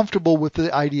comfortable with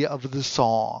the idea of the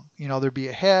song. There'd be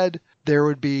a head, there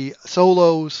would be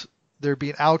solos, there'd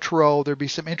be an outro, there'd be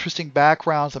some interesting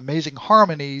backgrounds, amazing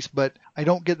harmonies, but I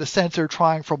don't get the sense they're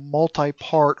trying for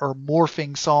multi-part or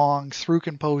morphing songs through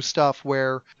composed stuff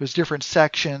where there's different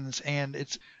sections and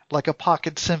it's like a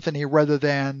pocket symphony rather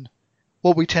than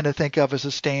what we tend to think of as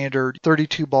a standard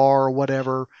 32 bar or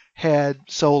whatever, head,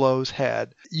 solos,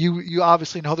 head. You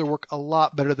obviously know their work a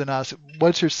lot better than us.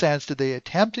 What's your sense? Did they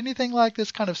attempt anything like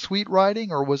this kind of sweet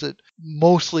writing, or was it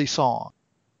mostly song?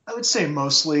 I would say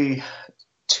mostly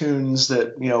tunes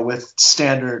that, with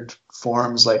standard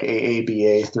forms like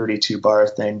AABA 32 bar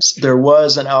things. There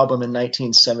was an album in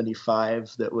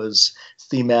 1975 that was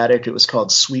thematic. It was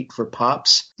called Suite for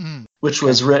Pops, which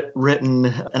was written,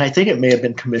 and I think it may have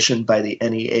been commissioned by the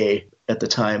NEA at the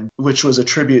time, which was a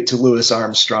tribute to Louis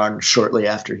Armstrong shortly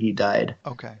after he died.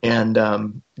 Okay.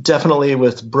 And definitely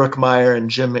with Brookmeyer and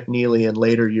Jim McNeely in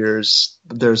later years,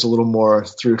 there's a little more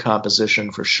through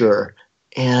composition for sure.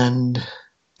 And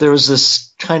there was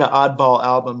this kind of oddball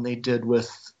album they did with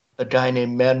a guy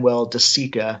named Manuel De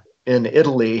Sica, in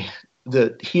Italy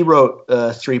that he wrote a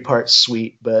 3-part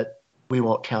suite, but we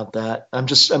won't count that. I'm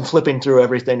flipping through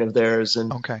everything of theirs,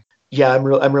 and Okay. yeah, I'm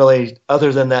really,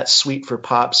 other than that suite for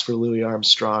Pops for Louis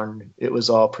Armstrong, it was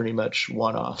all pretty much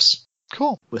one-offs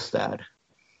Cool. with Thad.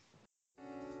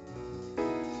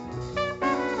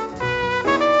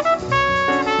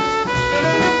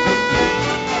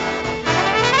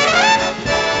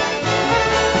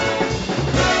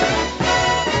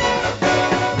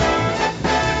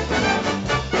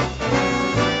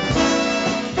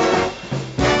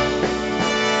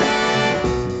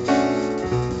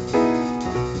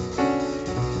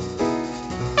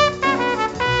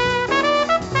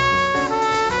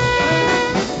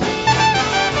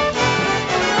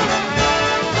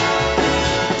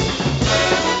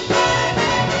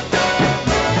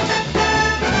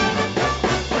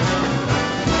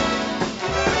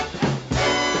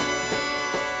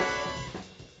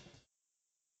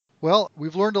 Well,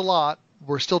 we've learned a lot.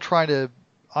 We're still trying to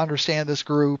understand this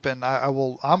group, and I'm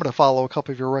going to follow a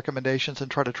couple of your recommendations and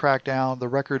try to track down the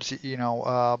records,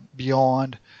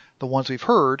 beyond the ones we've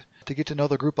heard to get to know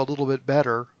the group a little bit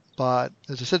better. But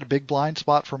as I said, a big blind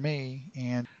spot for me,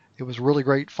 and it was really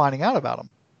great finding out about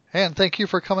them. And thank you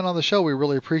for coming on the show. We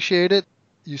really appreciate it.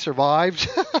 You survived.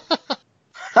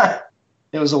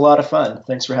 It was a lot of fun.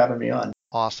 Thanks for having me on.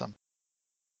 Awesome.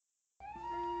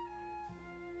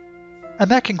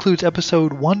 And that concludes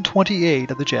episode 128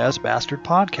 of the Jazz Bastard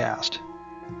Podcast.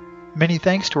 Many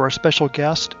thanks to our special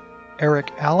guest,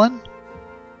 Eric Allen.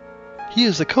 He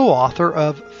is the co-author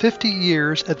of 50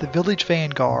 Years at the Village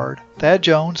Vanguard, Thad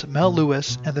Jones, Mel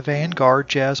Lewis, and the Vanguard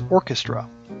Jazz Orchestra.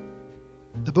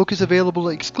 The book is available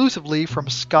exclusively from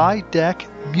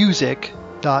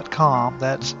skydeckmusic.com.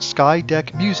 That's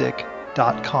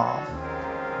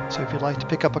skydeckmusic.com. So if you'd like to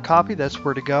pick up a copy, that's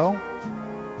where to go.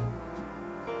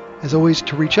 As always,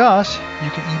 to reach us,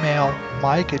 you can email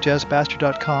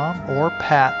mike@jazzbastard.com or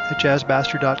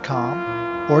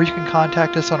pat@jazzbastard.com, or you can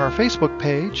contact us on our Facebook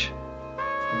page,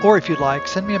 or if you'd like,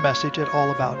 send me a message at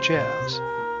All About Jazz.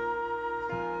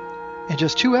 In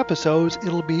just 2 episodes,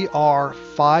 it'll be our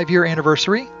 5-year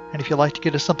anniversary, and if you'd like to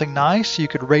get us something nice, you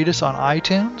could rate us on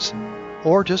iTunes,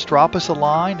 or just drop us a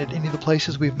line at any of the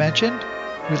places we've mentioned.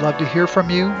 We'd love to hear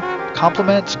from you.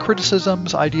 Compliments,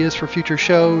 criticisms, ideas for future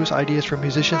shows, ideas for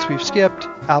musicians we've skipped,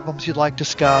 albums you'd like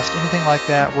discussed, anything like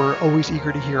that, we're always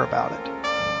eager to hear about it.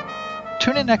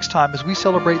 Tune in next time as we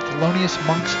celebrate Thelonious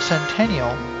Monk's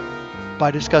centennial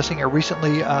by discussing a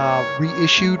recently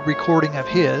reissued recording of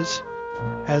his,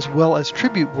 as well as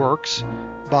tribute works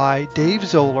by Dave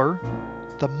Zoller,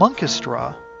 the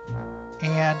Monkestra,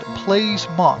 and Plays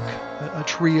Monk, a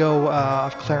trio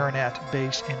of clarinet,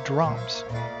 bass, and drums.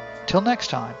 Till next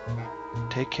time,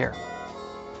 take care.